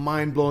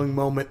mind-blowing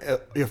moment,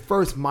 your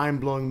first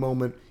mind-blowing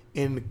moment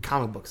in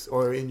comic books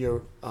or in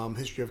your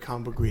history of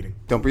comic book reading?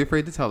 Don't be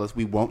afraid to tell us.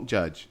 We won't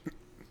judge.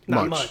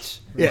 Not much.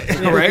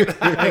 Yeah, right?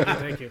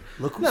 Thank you.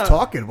 Look who's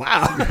talking.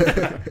 Wow.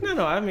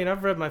 No. I mean,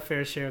 I've read my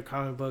fair share of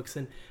comic books,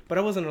 but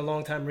I wasn't a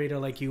long-time reader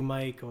like you,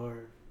 Mike,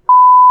 or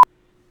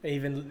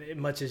even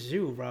much as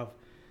you, Rob.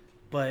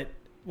 But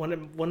one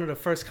of the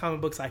first comic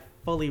books I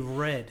fully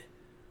read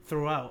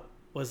throughout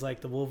was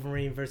like the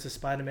Wolverine versus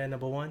Spider-Man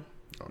 #1.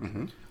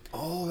 Mm-hmm.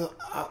 Oh,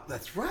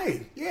 that's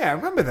right. Yeah, I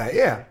remember that.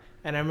 Yeah.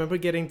 And I remember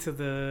getting to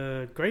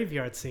the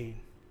graveyard scene.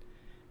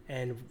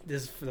 And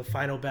this is for the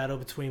final battle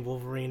between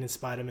Wolverine and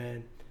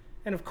Spider-Man.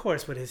 And of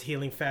course, with his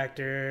healing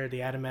factor, the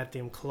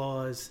adamantium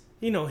claws,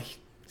 he's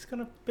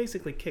going to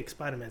basically kick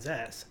Spider-Man's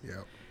ass.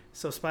 Yeah.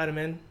 So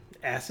Spider-Man,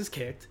 ass is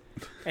kicked,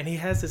 and he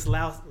has this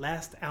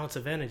last ounce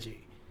of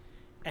energy.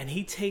 And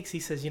he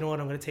says, you know what,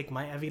 I'm going to take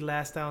my every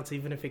last ounce,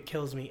 even if it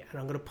kills me, and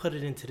I'm going to put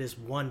it into this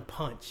one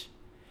punch.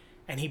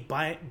 And he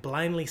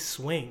blindly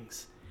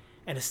swings.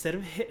 And instead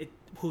of hit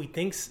who he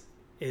thinks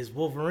is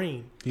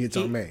Wolverine, he hits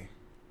on May.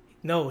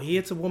 No, he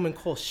hits a woman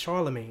called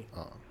Charlemagne.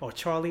 Or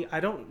Charlie.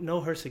 I don't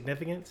know her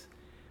significance.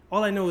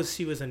 All I know is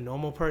she was a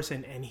normal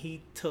person, and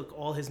he took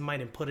all his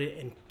might and put it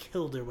and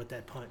killed her with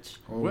that punch.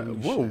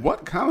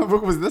 What comic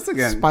book was this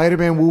again?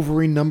 Spider-Man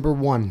Wolverine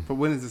 #1. But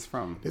when is this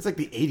from? It's like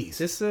the 80s.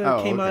 This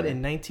came out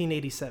in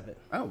 1987.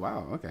 Oh,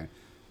 wow. Okay.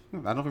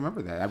 I don't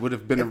remember that. I would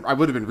have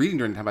been reading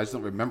during the time. I just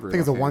don't remember. I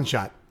think it's a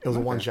one-shot. It was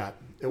a one-shot.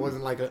 It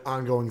wasn't like an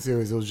ongoing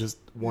series. It was just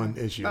one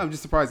issue. No, I'm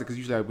just surprised because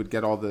usually I would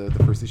get all the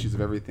first issues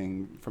of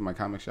everything from my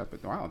comic shop.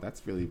 But wow,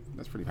 that's pretty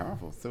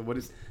powerful. So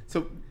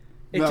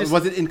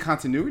was it in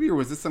continuity, or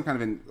was this some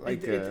kind of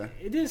it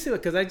didn't seem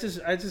like, because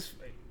I just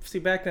see,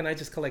 back then I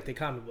just collected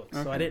comic books,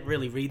 so I didn't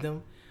really read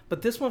them.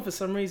 But this one, for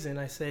some reason,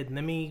 I said,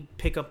 let me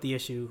pick up the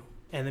issue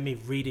and let me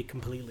read it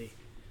completely.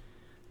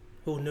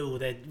 Who knew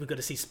that we're going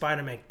to see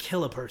Spider-Man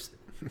kill a person?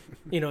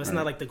 It's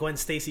not like the Gwen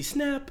Stacy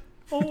snap.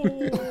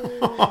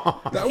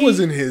 Oh, that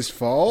wasn't his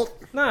fault.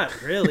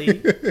 Not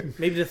really.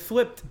 Maybe the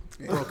thwip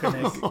broke her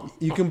neck.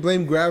 You can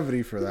blame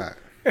gravity for that.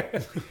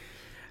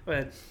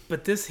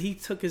 But this, he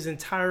took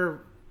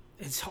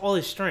all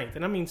his strength,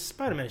 and I mean,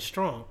 Spider-Man is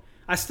strong.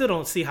 I still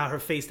don't see how her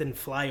face didn't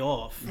fly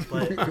off,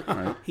 but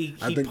I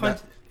think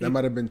punched. That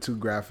might have been too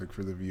graphic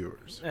for the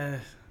viewers.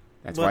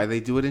 That's why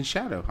they do it in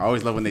shadow. I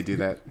always love when they do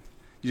that.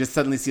 You just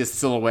suddenly see a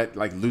silhouette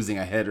like losing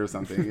a head or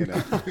something.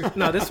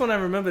 No, this one I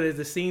remember.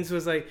 The scenes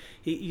was like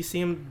you see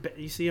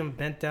him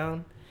bent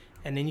down,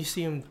 and then you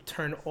see him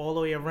turn all the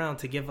way around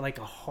to give like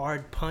a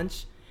hard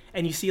punch.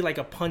 And you see like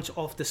a punch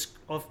off the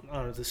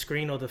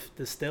screen or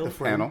the still. The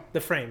panel.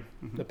 The frame.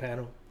 Mm-hmm. The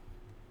panel.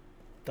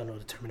 Don't know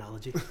the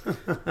terminology.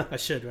 I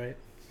should, right?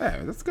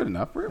 Yeah, that's good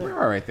enough. We're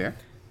all right there.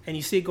 And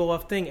you see it go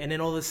off thing, and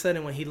then all of a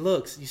sudden when he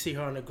looks, you see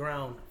her on the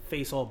ground,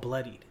 face all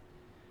bloodied.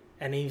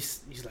 And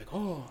he's like,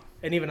 oh.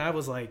 And even I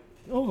was like,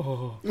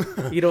 oh.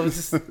 It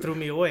just threw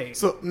me away.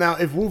 So now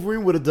if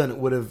Wolverine would have done it,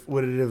 would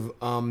it have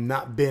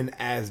not been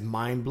as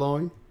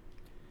mind-blowing?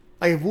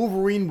 Like if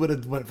Wolverine would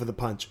have went for the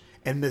punch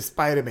and missed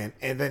Spider-Man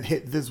and then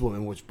hit this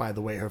woman, which by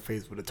the way her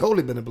face would have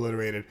totally been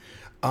obliterated,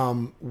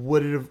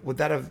 would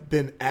that have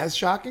been as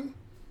shocking?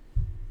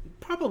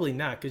 Probably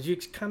not, because you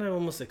kind of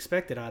almost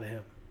expect it out of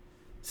him.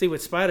 See,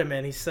 with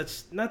Spider-Man, he's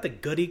such, not the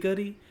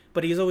goody-goody,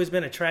 but he's always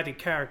been a tragic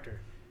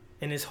character.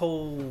 And his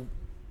whole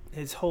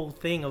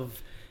thing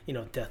of,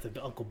 death of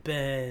Uncle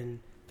Ben,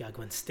 got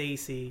Gwen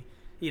Stacy,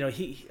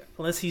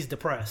 unless he's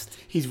depressed.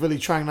 He's really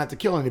trying not to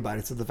kill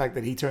anybody. So the fact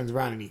that he turns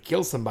around and he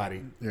kills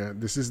somebody. Yeah,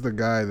 this is the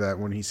guy that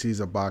when he sees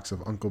a box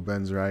of Uncle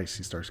Ben's rice,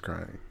 he starts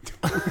crying.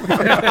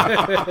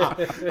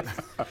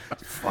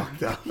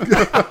 Fucked up.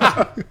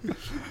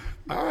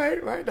 All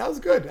right. That was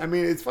good. I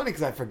mean, it's funny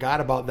because I forgot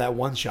about that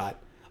one shot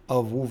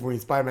of Wolverine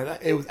Spider-Man.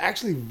 It was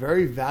actually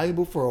very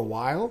valuable for a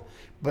while,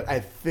 but I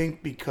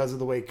think because of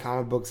the way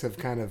comic books have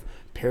kind of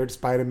paired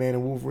Spider-Man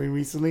and Wolverine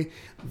recently,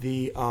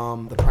 the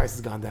price has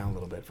gone down a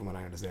little bit from what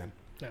I understand.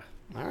 Yeah.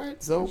 All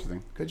right, so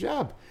good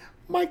job.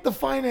 Mike the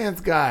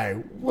finance guy,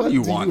 what do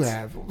you you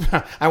have?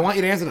 I want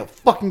you to answer the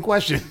fucking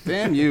question.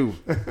 Damn you.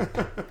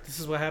 This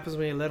is what happens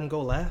when you let him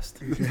go last.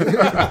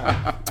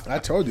 I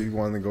told you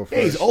wanted to go first.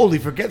 Hey, he's old, he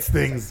forgets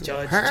things.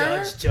 Judge.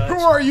 Who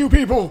are you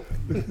people?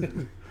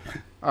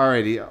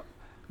 Alrighty.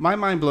 My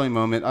mind-blowing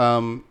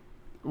moment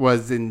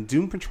was in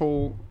Doom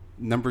Patrol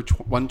number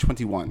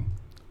 121.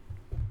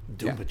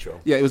 Doom Patrol.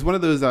 Yeah, it was one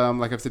of those,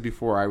 like I've said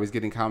before, I was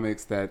getting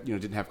comics that,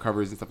 didn't have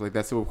covers and stuff like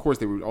that. So, of course,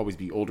 they would always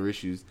be older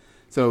issues.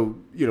 So,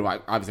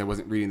 obviously I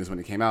wasn't reading this when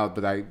it came out,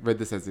 but I read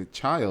this as a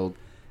child.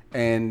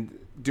 And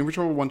Doom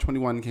Patrol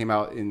 121 came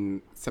out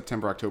in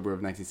September, October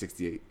of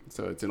 1968.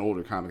 So it's an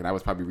older comic, and I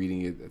was probably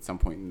reading it at some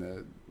point in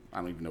the,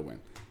 I don't even know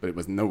when, but it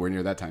was nowhere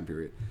near that time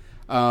period.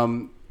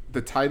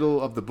 The title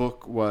of the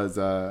book was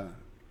The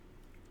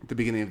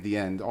Beginning of the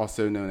End,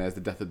 also known as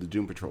The Death of the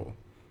Doom Patrol.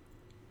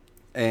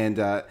 And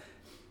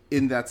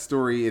in that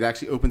story, it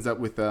actually opens up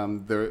with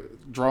the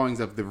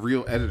drawings of the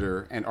real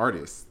editor and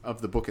artist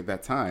of the book at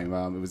that time.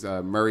 It was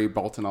Murray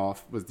Boltinoff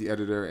was the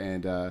editor,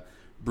 and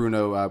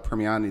Bruno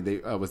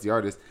Premiani was the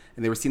artist.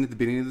 And they were seen at the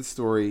beginning of the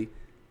story,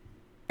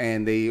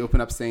 and they open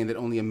up saying that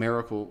only a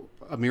miracle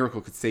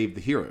could save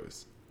the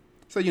heroes.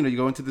 So, you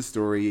go into the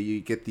story, you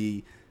get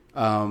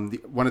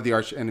one of the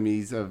arch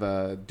enemies of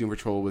Doom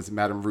Patrol was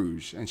Madame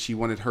Rouge, and she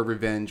wanted her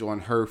revenge on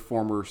her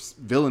former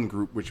villain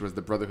group, which was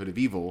the Brotherhood of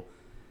Evil,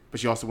 but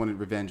she also wanted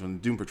revenge on the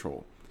Doom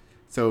Patrol.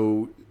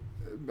 So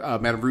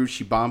Madame Rouge,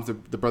 she bombs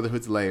the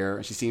Brotherhood's lair,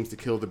 and she seems to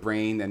kill the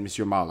Brain and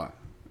Monsieur Mala.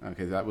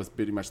 Okay, that was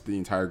pretty much the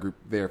entire group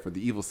there for the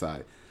evil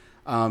side.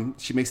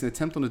 She makes an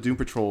attempt on the Doom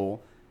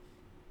Patrol,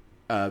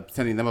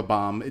 sending them a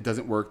bomb. It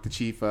doesn't work. The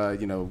chief,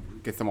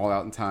 gets them all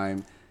out in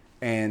time.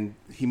 And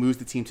he moves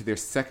the team to their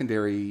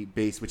secondary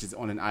base, which is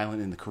on an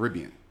island in the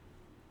Caribbean.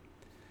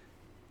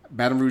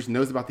 Madame Rouge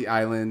knows about the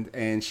island,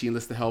 and she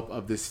enlists the help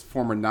of this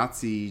former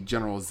Nazi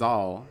General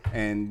Zal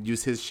and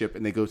use his ship,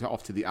 and they go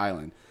off to the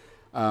island.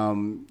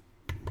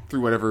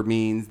 Through whatever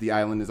means, the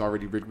island is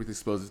already rigged with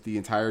explosives. The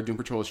entire Doom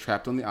Patrol is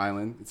trapped on the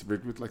island. It's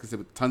rigged with, like I said,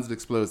 with tons of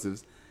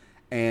explosives.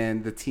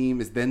 And the team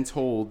is then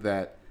told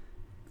that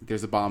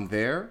there's a bomb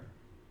there,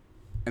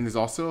 and there's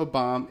also a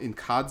bomb in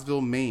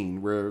Codsville,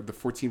 Maine, where the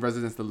 14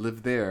 residents that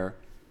live there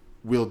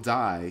will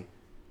die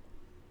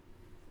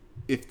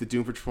if the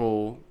Doom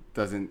Patrol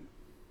doesn't,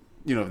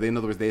 in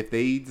other words, if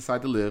they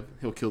decide to live,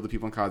 he'll kill the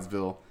people in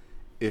Codsville.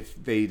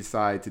 If they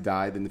decide to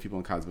die, then the people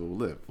in Codsville will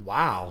live.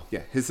 Wow.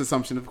 Yeah. His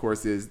assumption, of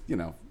course, is,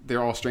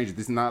 they're all strangers.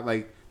 This is not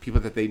like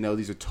people that they know.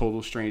 These are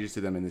total strangers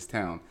to them in this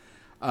town.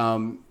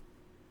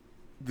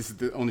 This is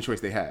the only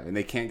choice they have, and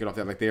they can't get off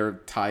that. Like, they're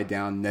tied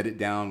down, netted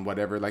down,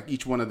 whatever. Like,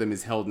 each one of them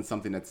is held in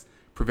something that's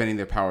preventing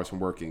their powers from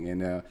working.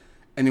 And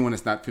anyone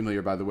that's not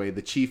familiar, by the way,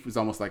 the chief was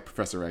almost like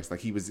Professor X. Like,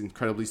 he was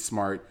incredibly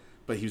smart,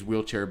 but he was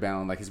wheelchair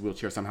bound. Like, his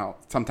wheelchair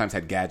sometimes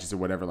had gadgets or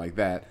whatever like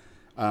that.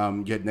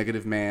 You had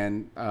Negative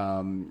Man.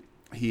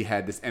 He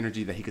had this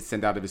energy that he could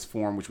send out of his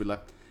form, which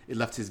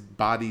left his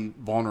body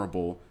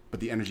vulnerable, but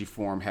the energy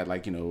form had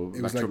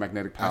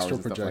electromagnetic powers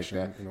and stuff like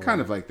that. Kind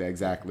of like that,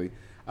 exactly.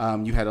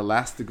 You had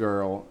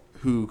Elastigirl,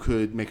 who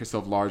could make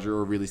herself larger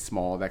or really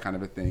small, that kind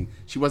of a thing.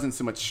 She wasn't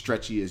so much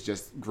stretchy as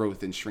just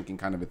growth and shrinking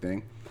kind of a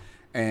thing.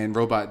 And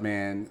Robot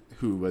Man,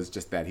 who was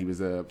just that. He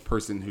was a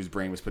person whose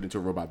brain was put into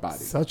a robot body.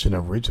 Such an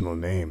original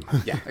name.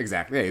 Yeah,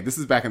 exactly. Hey, this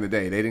is back in the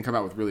day. They didn't come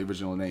out with really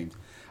original names.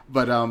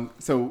 But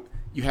so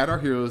you had our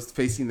heroes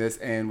facing this,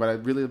 and what I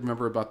really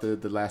remember about the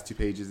last 2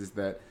 pages is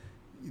that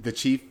the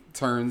chief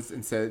turns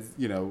and says,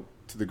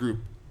 to the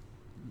group,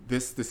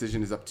 this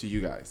decision is up to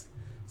you guys.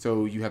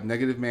 So you have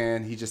Negative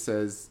Man. He just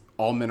says,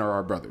 all men are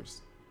our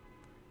brothers.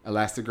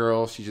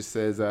 Elastigirl, she just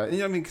says,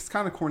 it's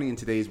kind of corny in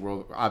today's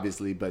world,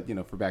 obviously, but,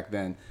 for back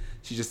then,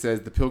 she just says,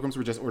 the Pilgrims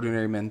were just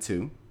ordinary men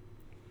too.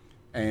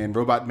 And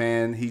Robot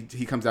Man,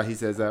 he comes out, he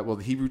says, the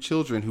Hebrew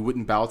children who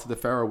wouldn't bow to the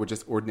Pharaoh were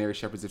just ordinary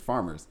shepherds and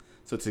farmers.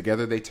 So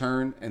together they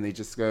turn and they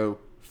just go,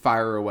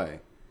 fire away.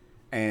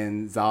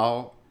 And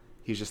Zal,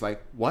 he's just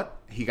like, what?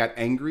 He got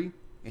angry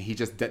and he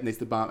just detonates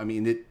the bomb. I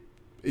mean,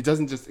 it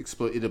doesn't just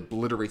explode, it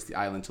obliterates the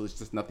island until it's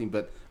just nothing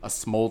but a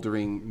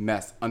smoldering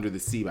mess under the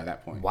sea by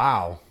that point.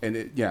 Wow. And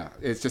it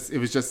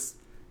was just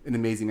an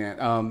amazing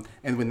man.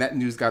 And when that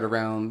news got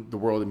around the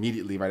world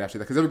immediately right after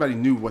that, because everybody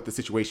knew what the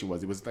situation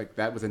was. It was like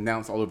that was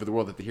announced all over the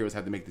world that the heroes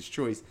had to make this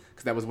choice,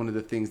 because that was one of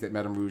the things that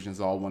Madame Rouge and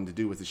Zal wanted to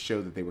do, was to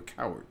show that they were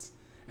cowards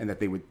and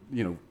that they would,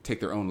 take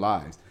their own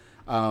lives.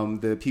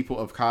 The people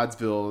of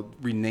Codsville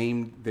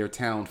renamed their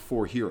town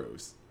Four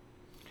Heroes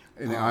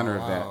in honor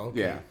of that. Wow, okay.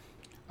 Yeah.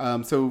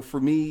 So for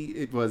me,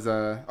 it was.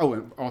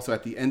 And also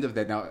at the end of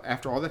that, now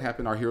after all that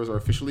happened, our heroes are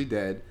officially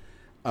dead.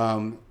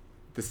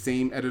 The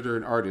same editor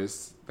and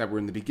artists that were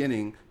in the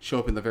beginning show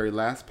up in the very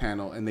last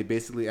panel, and they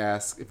basically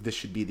ask if this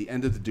should be the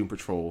end of the Doom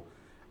Patrol,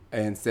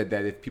 and said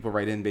that if people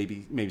write in,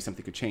 maybe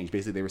something could change.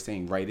 Basically, they were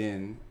saying write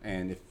in,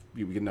 and if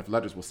we get enough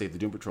letters, we'll save the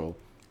Doom Patrol.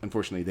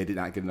 Unfortunately, they did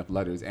not get enough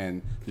letters,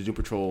 and the Doom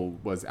Patrol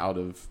was out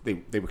of.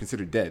 They were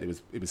considered dead.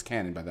 It was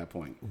canon by that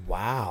point.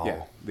 Wow.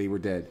 Yeah, they were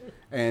dead.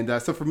 And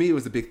so for me, it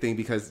was a big thing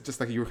because just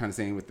like you were kind of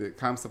saying with the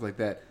comic stuff like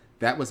that,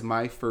 that was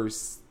my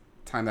first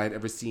time that I'd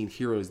ever seen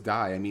heroes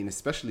die. I mean,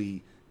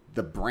 especially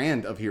the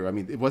brand of hero. I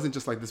mean, it wasn't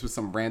just like this was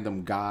some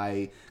random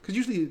guy. Because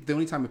usually the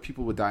only time that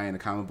people would die in a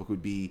comic book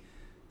would be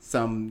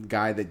some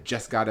guy that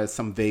just got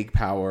some vague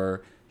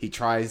power. He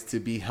tries to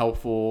be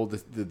helpful.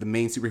 The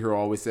main superhero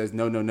always says,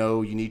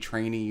 no, you need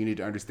training. You need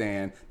to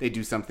understand. They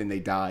do something, they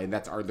die. And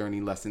that's our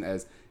learning lesson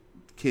as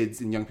kids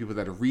and young people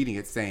that are reading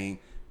it, saying,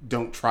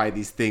 don't try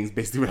these things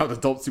basically without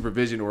adult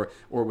supervision or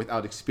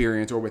without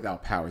experience or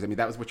without powers. I mean,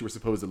 that was what you were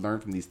supposed to learn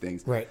from these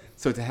things. Right.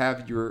 So to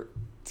have your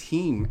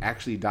team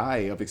actually die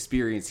of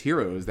experienced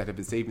heroes that have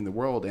been saving the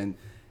world and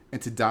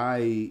to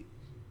die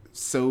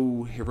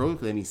so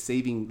heroically, I mean,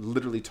 saving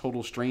literally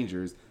total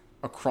strangers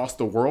across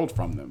the world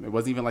from them. It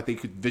wasn't even like they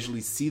could visually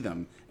see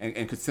them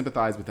and could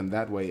sympathize with them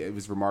that way. It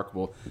was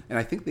remarkable. And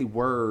I think they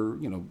were,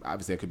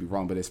 obviously I could be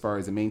wrong, but as far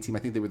as the main team, I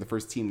think they were the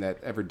first team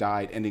that ever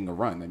died ending a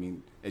run. I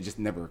mean, it just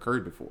never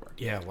occurred before.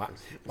 Yeah, wow.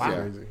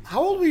 Yeah.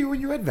 How old were you when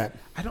you read that?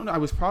 I don't know. It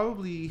was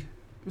probably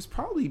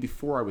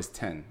before I was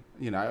 10.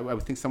 I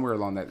would think somewhere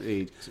along that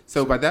age.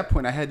 So by that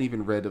point, I hadn't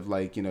even read of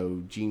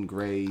Jean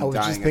Grey dying. I was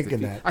just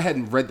thinking that. I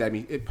hadn't read that. I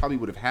mean, it probably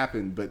would have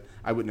happened, but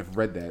I wouldn't have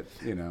read that.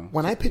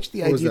 When I pitched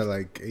the idea, idea, was that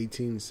like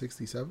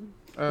 1867?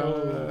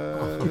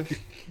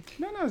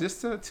 No,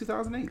 just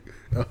 2008.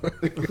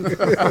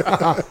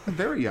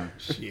 Very young.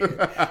 Shit.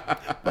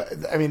 But,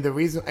 I mean, the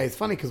reason it's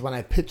funny because when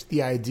I pitched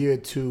the idea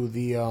to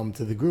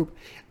the group,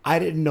 I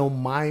didn't know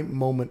my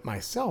moment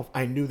myself.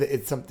 I knew that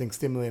it's something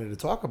stimulating to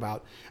talk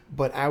about,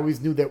 but I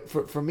always knew that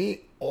for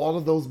me, all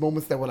of those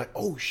moments that were like,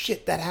 oh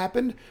shit, that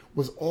happened,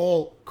 was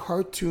all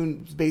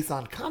cartoons based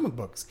on comic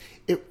books.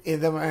 And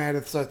then when I had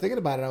to start thinking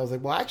about it, I was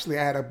like, well, actually,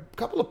 I had a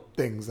couple of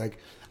things.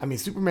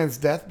 Superman's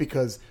death,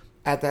 because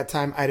at that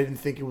time I didn't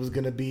think it was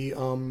going to be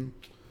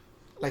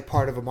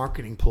part of a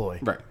marketing ploy,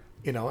 right?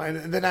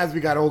 And then as we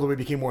got older, we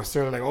became more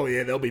certain, oh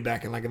yeah, they'll be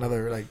back in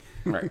another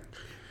right.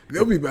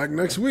 They'll be back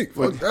next week.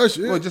 Fuck that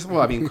shit.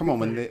 I mean, come on.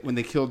 When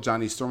they killed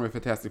Johnny Storm in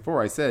Fantastic Four,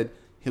 I said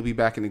he'll be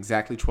back in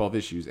exactly 12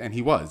 issues, and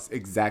he was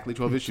exactly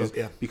 12 issues.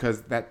 Yeah.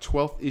 Because that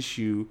 12th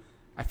issue,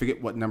 I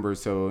forget what number,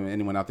 so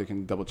anyone out there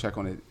can double check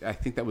on it. I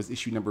think that was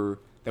issue number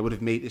that would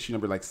have made issue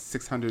number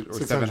 600 or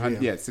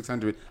 700. Yeah,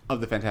 600 of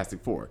the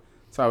Fantastic Four.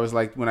 So I was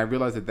like, when I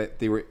realized that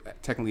they were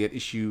technically at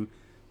issue,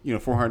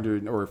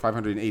 400 or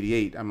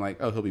 588, I'm like,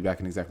 oh, he'll be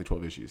back in exactly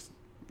 12 issues.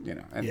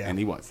 And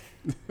he was.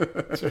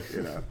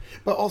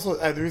 But also,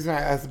 the reason I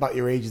asked about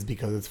your age is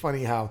because it's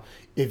funny how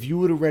if you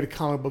would have read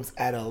comic books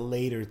at a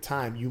later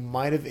time, you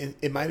might have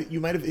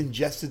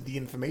ingested the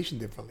information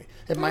differently.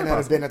 It might not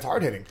have been as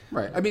hard hitting.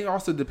 Right. I mean, it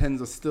also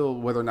depends on still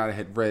whether or not I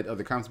had read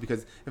other comics,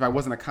 because if I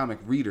wasn't a comic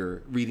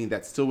reader, reading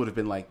that still would have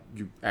been like,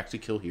 you actually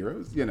kill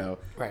heroes,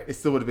 Right. It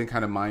still would have been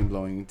kind of mind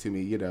blowing to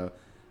me,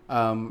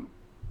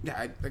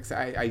 I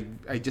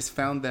just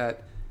found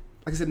that.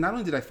 Like I said, not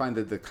only did I find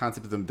that the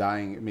concept of them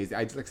dying amazing,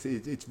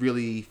 it's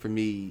really, for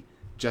me,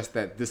 just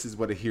that this is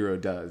what a hero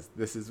does.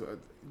 This is,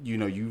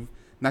 you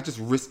not just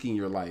risking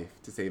your life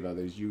to save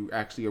others, you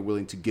actually are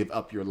willing to give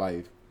up your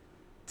life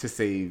to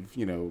save,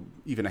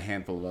 even a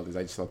handful of others.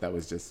 I just thought that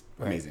was just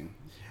amazing.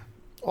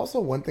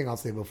 Also, one thing I'll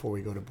say before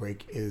we go to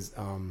break is,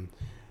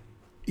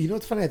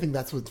 it's funny, I think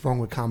that's what's wrong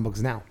with comic books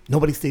now.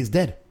 Nobody stays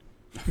dead.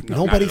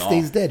 Nobody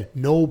stays dead.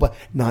 Nobody,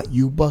 not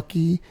you,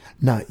 Bucky,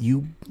 not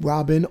you,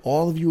 Robin.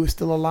 All of you are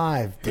still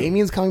alive.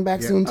 Damien's coming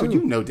back soon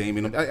too.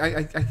 Damien.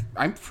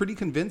 I'm pretty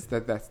convinced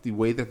that that's the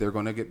way that they're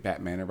going to get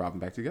Batman and Robin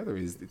back together.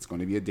 Is it's going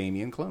to be a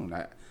Damien clone.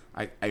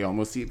 I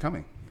almost see it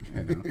coming.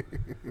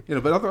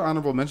 But other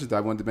honorable mentions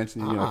I wanted to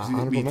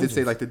mention. We did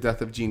say the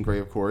death of Jean Grey,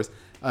 of course.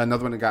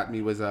 Another one that got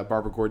me was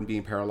Barbara Gordon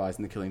being paralyzed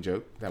in The Killing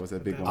Joke. That was a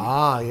big one.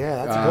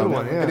 Yeah, that's a good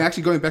one. Yeah. And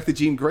actually going back to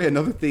Jean Grey,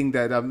 another thing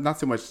that not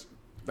so much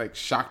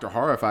shocked or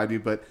horrified me,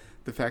 but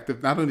the fact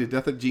of not only the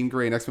death of Jean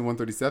Grey in X-Men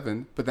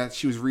 137, but that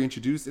she was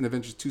reintroduced in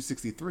Avengers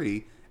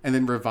 263 and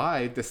then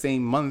revived the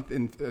same month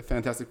in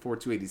Fantastic Four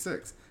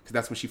 286, because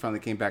that's when she finally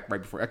came back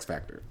right before X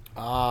Factor.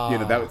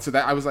 So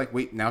that I was like,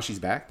 wait, now she's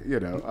back.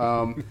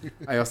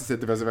 I also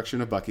said the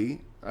resurrection of Bucky,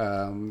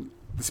 the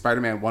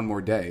Spider-Man One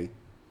More Day.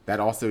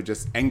 That also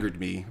just angered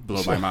me,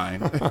 blow my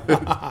mind.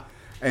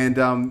 And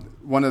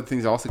one of the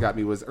things that also got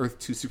me was Earth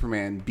 2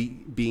 Superman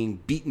being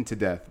beaten to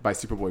death by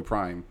Superboy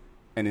Prime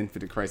and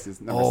Infinite Crisis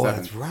number 7.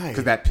 That's right.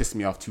 Because that pissed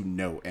me off to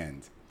no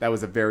end. That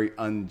was a very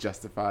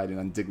unjustified and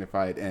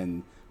undignified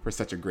end for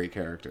such a great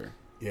character.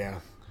 Yeah.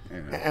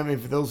 I mean,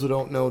 for those who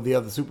don't know the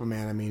other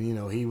Superman, I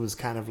mean, he was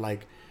kind of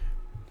like...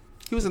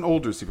 He was an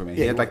older Superman.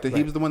 He had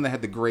he was the one that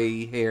had the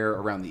gray hair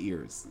around the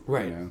ears.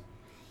 Right.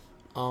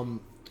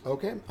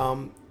 Okay.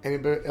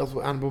 Anybody else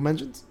with honorable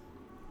mentions?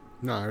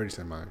 No, I already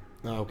said mine.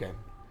 Oh, okay.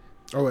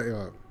 Oh wait,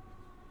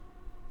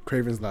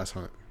 Craven's Last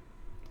Hunt.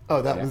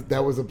 Oh,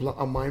 that was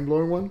a mind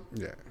blowing one.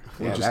 Yeah.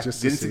 Yeah,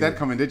 Just didn't see that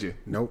coming, did you?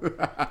 Nope.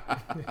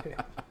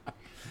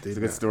 It's a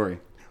good story.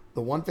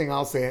 The one thing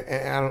I'll say,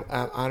 and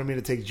I don't mean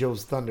to take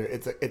Joe's thunder.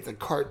 It's a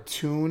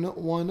cartoon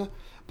one,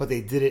 but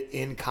they did it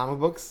in comic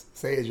books.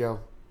 Say it, Joe.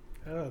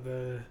 Oh,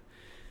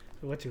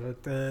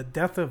 the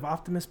death of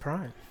Optimus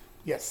Prime.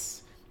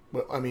 Yes.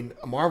 Well, I mean,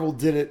 Marvel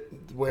did it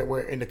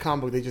where in the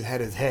comic book they just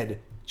had his head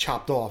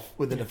chopped off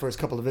within the first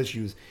couple of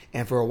issues,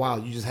 and for a while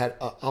you just had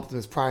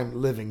Optimus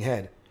Prime living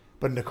head.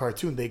 But in the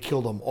cartoon, they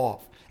killed him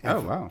off.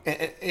 And wow!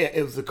 And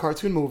it was a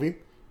cartoon movie,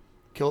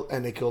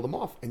 and they killed him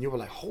off. And you were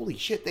like, "Holy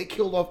shit! They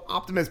killed off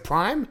Optimus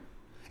Prime!"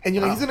 And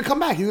you're like, "He's gonna come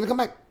back. He's gonna come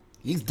back.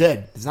 He's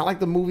dead." It's not like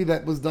the movie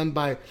that was done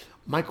by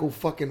Michael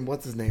fucking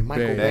what's his name?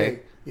 Michael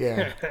Bay.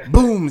 Yeah.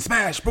 Boom!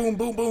 Smash! Boom!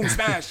 Boom! Boom!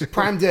 Smash!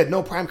 Prime dead.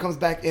 No, Prime comes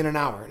back in an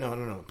hour.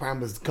 No. Prime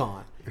was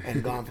gone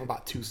and gone for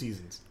about 2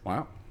 seasons.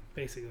 Wow.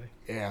 Basically.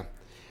 Yeah.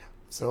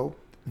 So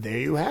there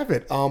you have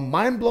it.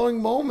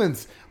 Mind-blowing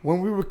moments when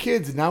we were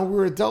kids. Now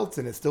we're adults,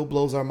 and it still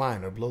blows our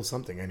mind, or blows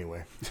something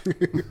anyway.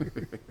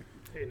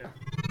 You know.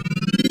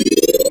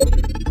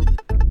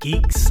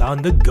 Geeks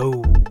on the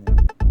go.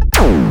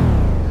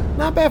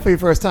 Not bad for your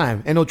first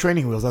time. And no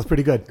training wheels. That's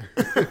pretty good.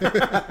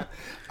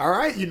 All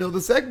right. You know the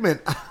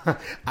segment.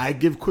 I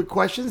give quick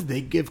questions.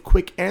 They give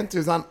quick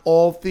answers on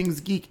all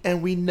things geek.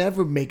 And we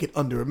never make it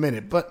under a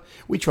minute. But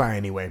we try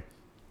anyway.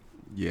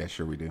 Yeah,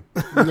 sure we do.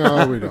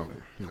 No, we don't.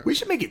 No. We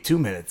should make it 2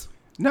 minutes.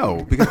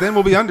 No, because then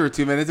we'll be under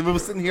 2 minutes, and we'll be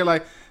sitting here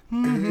like,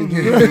 Over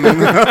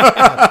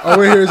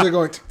here is it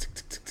going? Tick, tick,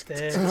 tick,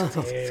 tick,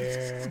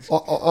 tick.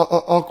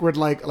 Awkward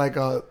like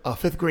a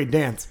 5th grade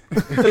dance.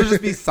 there'll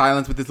just be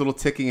silence with this little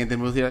ticking, and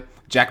then we'll hear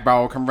Jack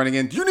Bauer come running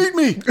in. Do you need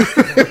me?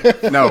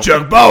 No.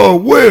 Jack Bauer,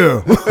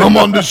 where? I'm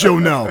on the show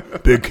now.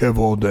 Big Kev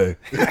all day.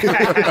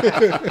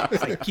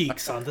 It's like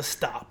Geeks on the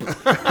stop.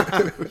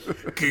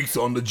 Geeks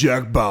on the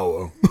Jack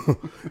Bauer.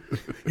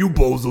 You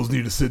bozos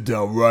need to sit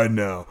down right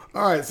now.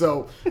 All right,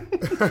 so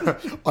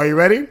are you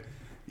ready?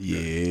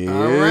 Yes.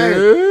 All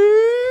right.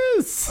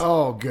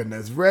 Oh,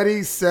 goodness.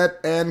 Ready, set,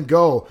 and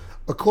go.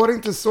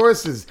 According to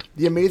sources,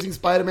 the Amazing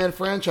Spider-Man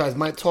franchise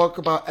might talk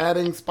about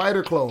adding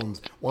spider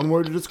clones. One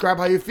word to describe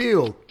how you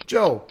feel.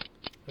 Joe.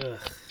 Ugh.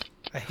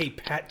 I hate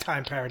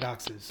time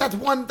paradoxes. That's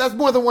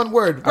more than one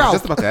word. I was Ralph.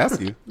 just about to ask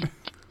you.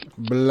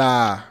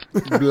 Blah.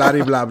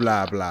 Bloody blah,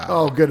 blah, blah.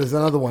 Oh, goodness.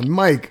 Another one.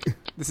 Mike.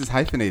 This is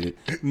hyphenated.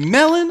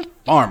 Melon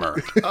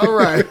Farmer. All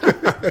right.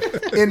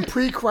 In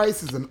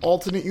pre-crisis, an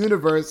alternate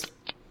universe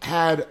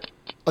had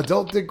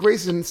adult Dick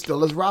Grayson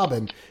still as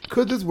Robin.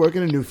 Could this work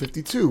in a new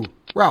 52?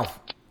 Ralph.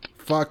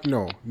 Fuck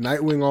no.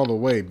 Nightwing all the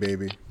way,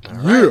 baby.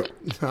 Yeah.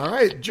 All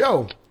right,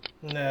 Joe.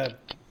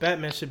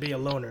 Batman should be a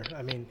loner.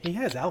 I mean, he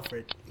has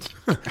Alfred.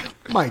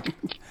 Mike.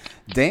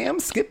 Damn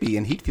Skippy,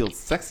 and he'd feel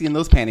sexy in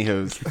those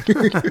pantyhose.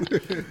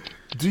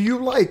 Do you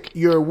like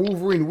your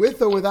Wolverine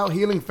with or without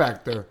healing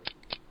factor?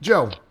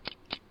 Joe.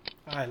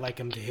 I like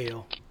him to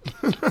heal.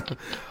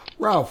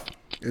 Ralph.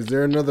 Is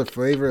there another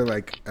flavor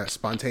like a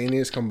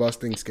spontaneous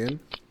combusting skin?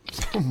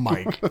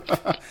 Mike.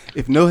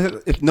 If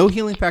no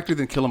healing factor,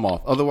 then kill them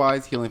off.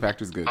 Otherwise, healing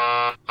factor is good.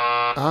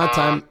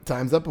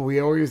 Time's up, but we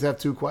always have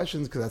 2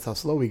 questions because that's how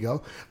slow we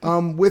go.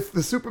 With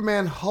the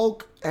Superman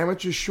Hulk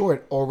amateur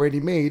short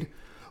already made,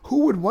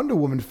 who would Wonder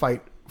Woman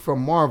fight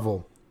from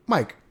Marvel?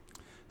 Mike.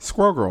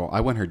 Squirrel Girl, I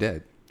want her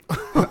dead.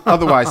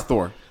 Otherwise,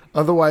 Thor.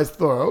 Otherwise,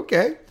 Thor.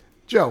 Okay.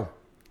 Joe.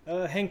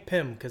 Hank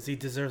Pym, because he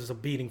deserves a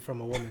beating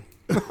from a woman.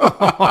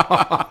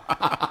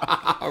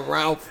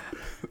 Ralph.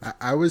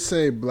 I would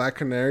say Black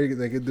Canary.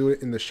 They could do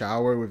it in the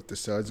shower with the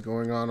suds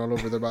going on all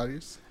over their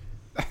bodies.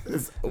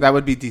 That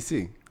would be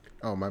DC.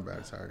 Oh, my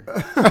bad. Sorry.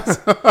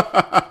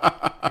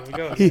 Here we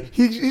go.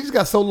 He just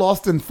got so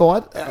lost in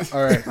thought.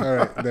 All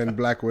right. Then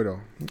Black Widow.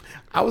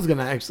 I was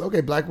gonna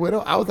Black Widow.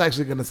 I was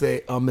actually gonna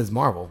say Ms.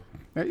 Marvel.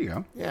 There you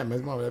go. Yeah,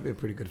 Ms. Marvel. That'd be a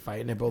pretty good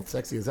fight, and they're both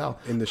sexy as hell.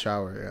 In the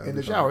shower, yeah. In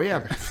the shower, yeah.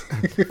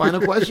 Final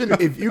question: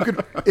 If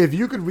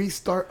you could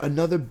restart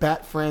another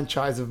Bat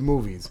franchise of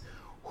movies,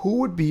 who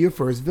would be your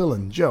first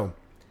villain? Joe.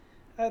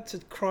 That's a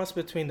cross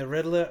between the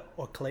Riddler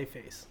or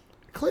Clayface.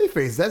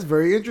 Clayface. That's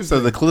very interesting.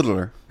 So the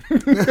Clittler.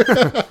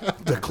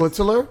 The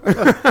Clittler.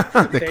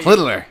 The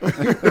Clittler.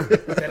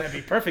 That'd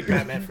be perfect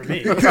Batman for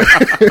me.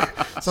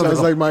 Sounds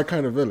like my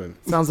kind of villain.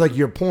 Sounds like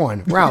your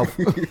porn, Ralph.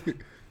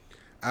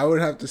 I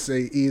would have to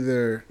say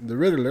either the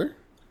Riddler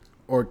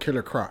or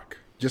Killer Croc,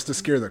 just to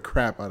scare the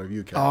crap out of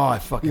you, Cal. Oh, I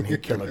fucking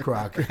hate Killer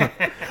Croc.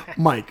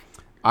 Mike.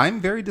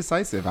 I'm very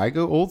decisive. I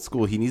go old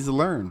school. He needs to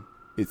learn.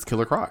 It's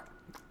Killer Croc.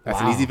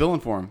 That's Wow. an easy villain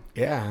for him.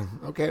 Yeah.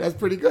 Okay, that's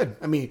pretty good.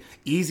 I mean,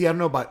 easy. I don't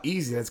know about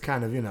easy. That's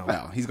kind of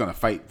Well, he's going to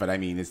fight, but I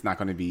mean, it's not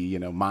going to be,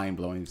 mind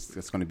blowing. It's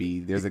just going to be,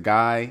 there's a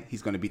guy,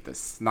 he's going to beat the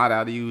snot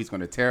out of you, he's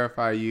going to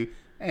terrify you,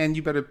 and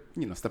you better,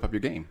 step up your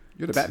game.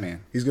 You're the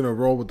Batman. He's going to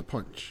roll with the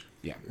punch.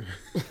 Yeah.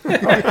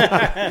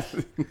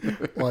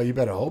 Well, you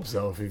better hope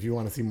so if you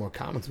want to see more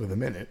comics with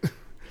him in it.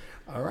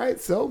 All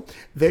right, so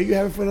there you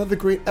have it for another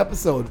great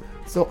episode.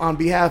 So on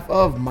behalf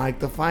of Mike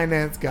the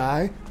Finance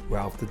Guy,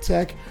 Ralph the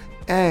Tech,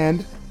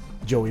 and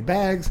Joey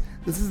Bags,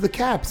 this is the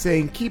Cap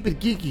saying keep it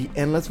geeky,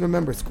 and let's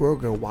remember, Squirrel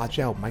Girl, watch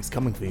out, Mike's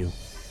coming for you.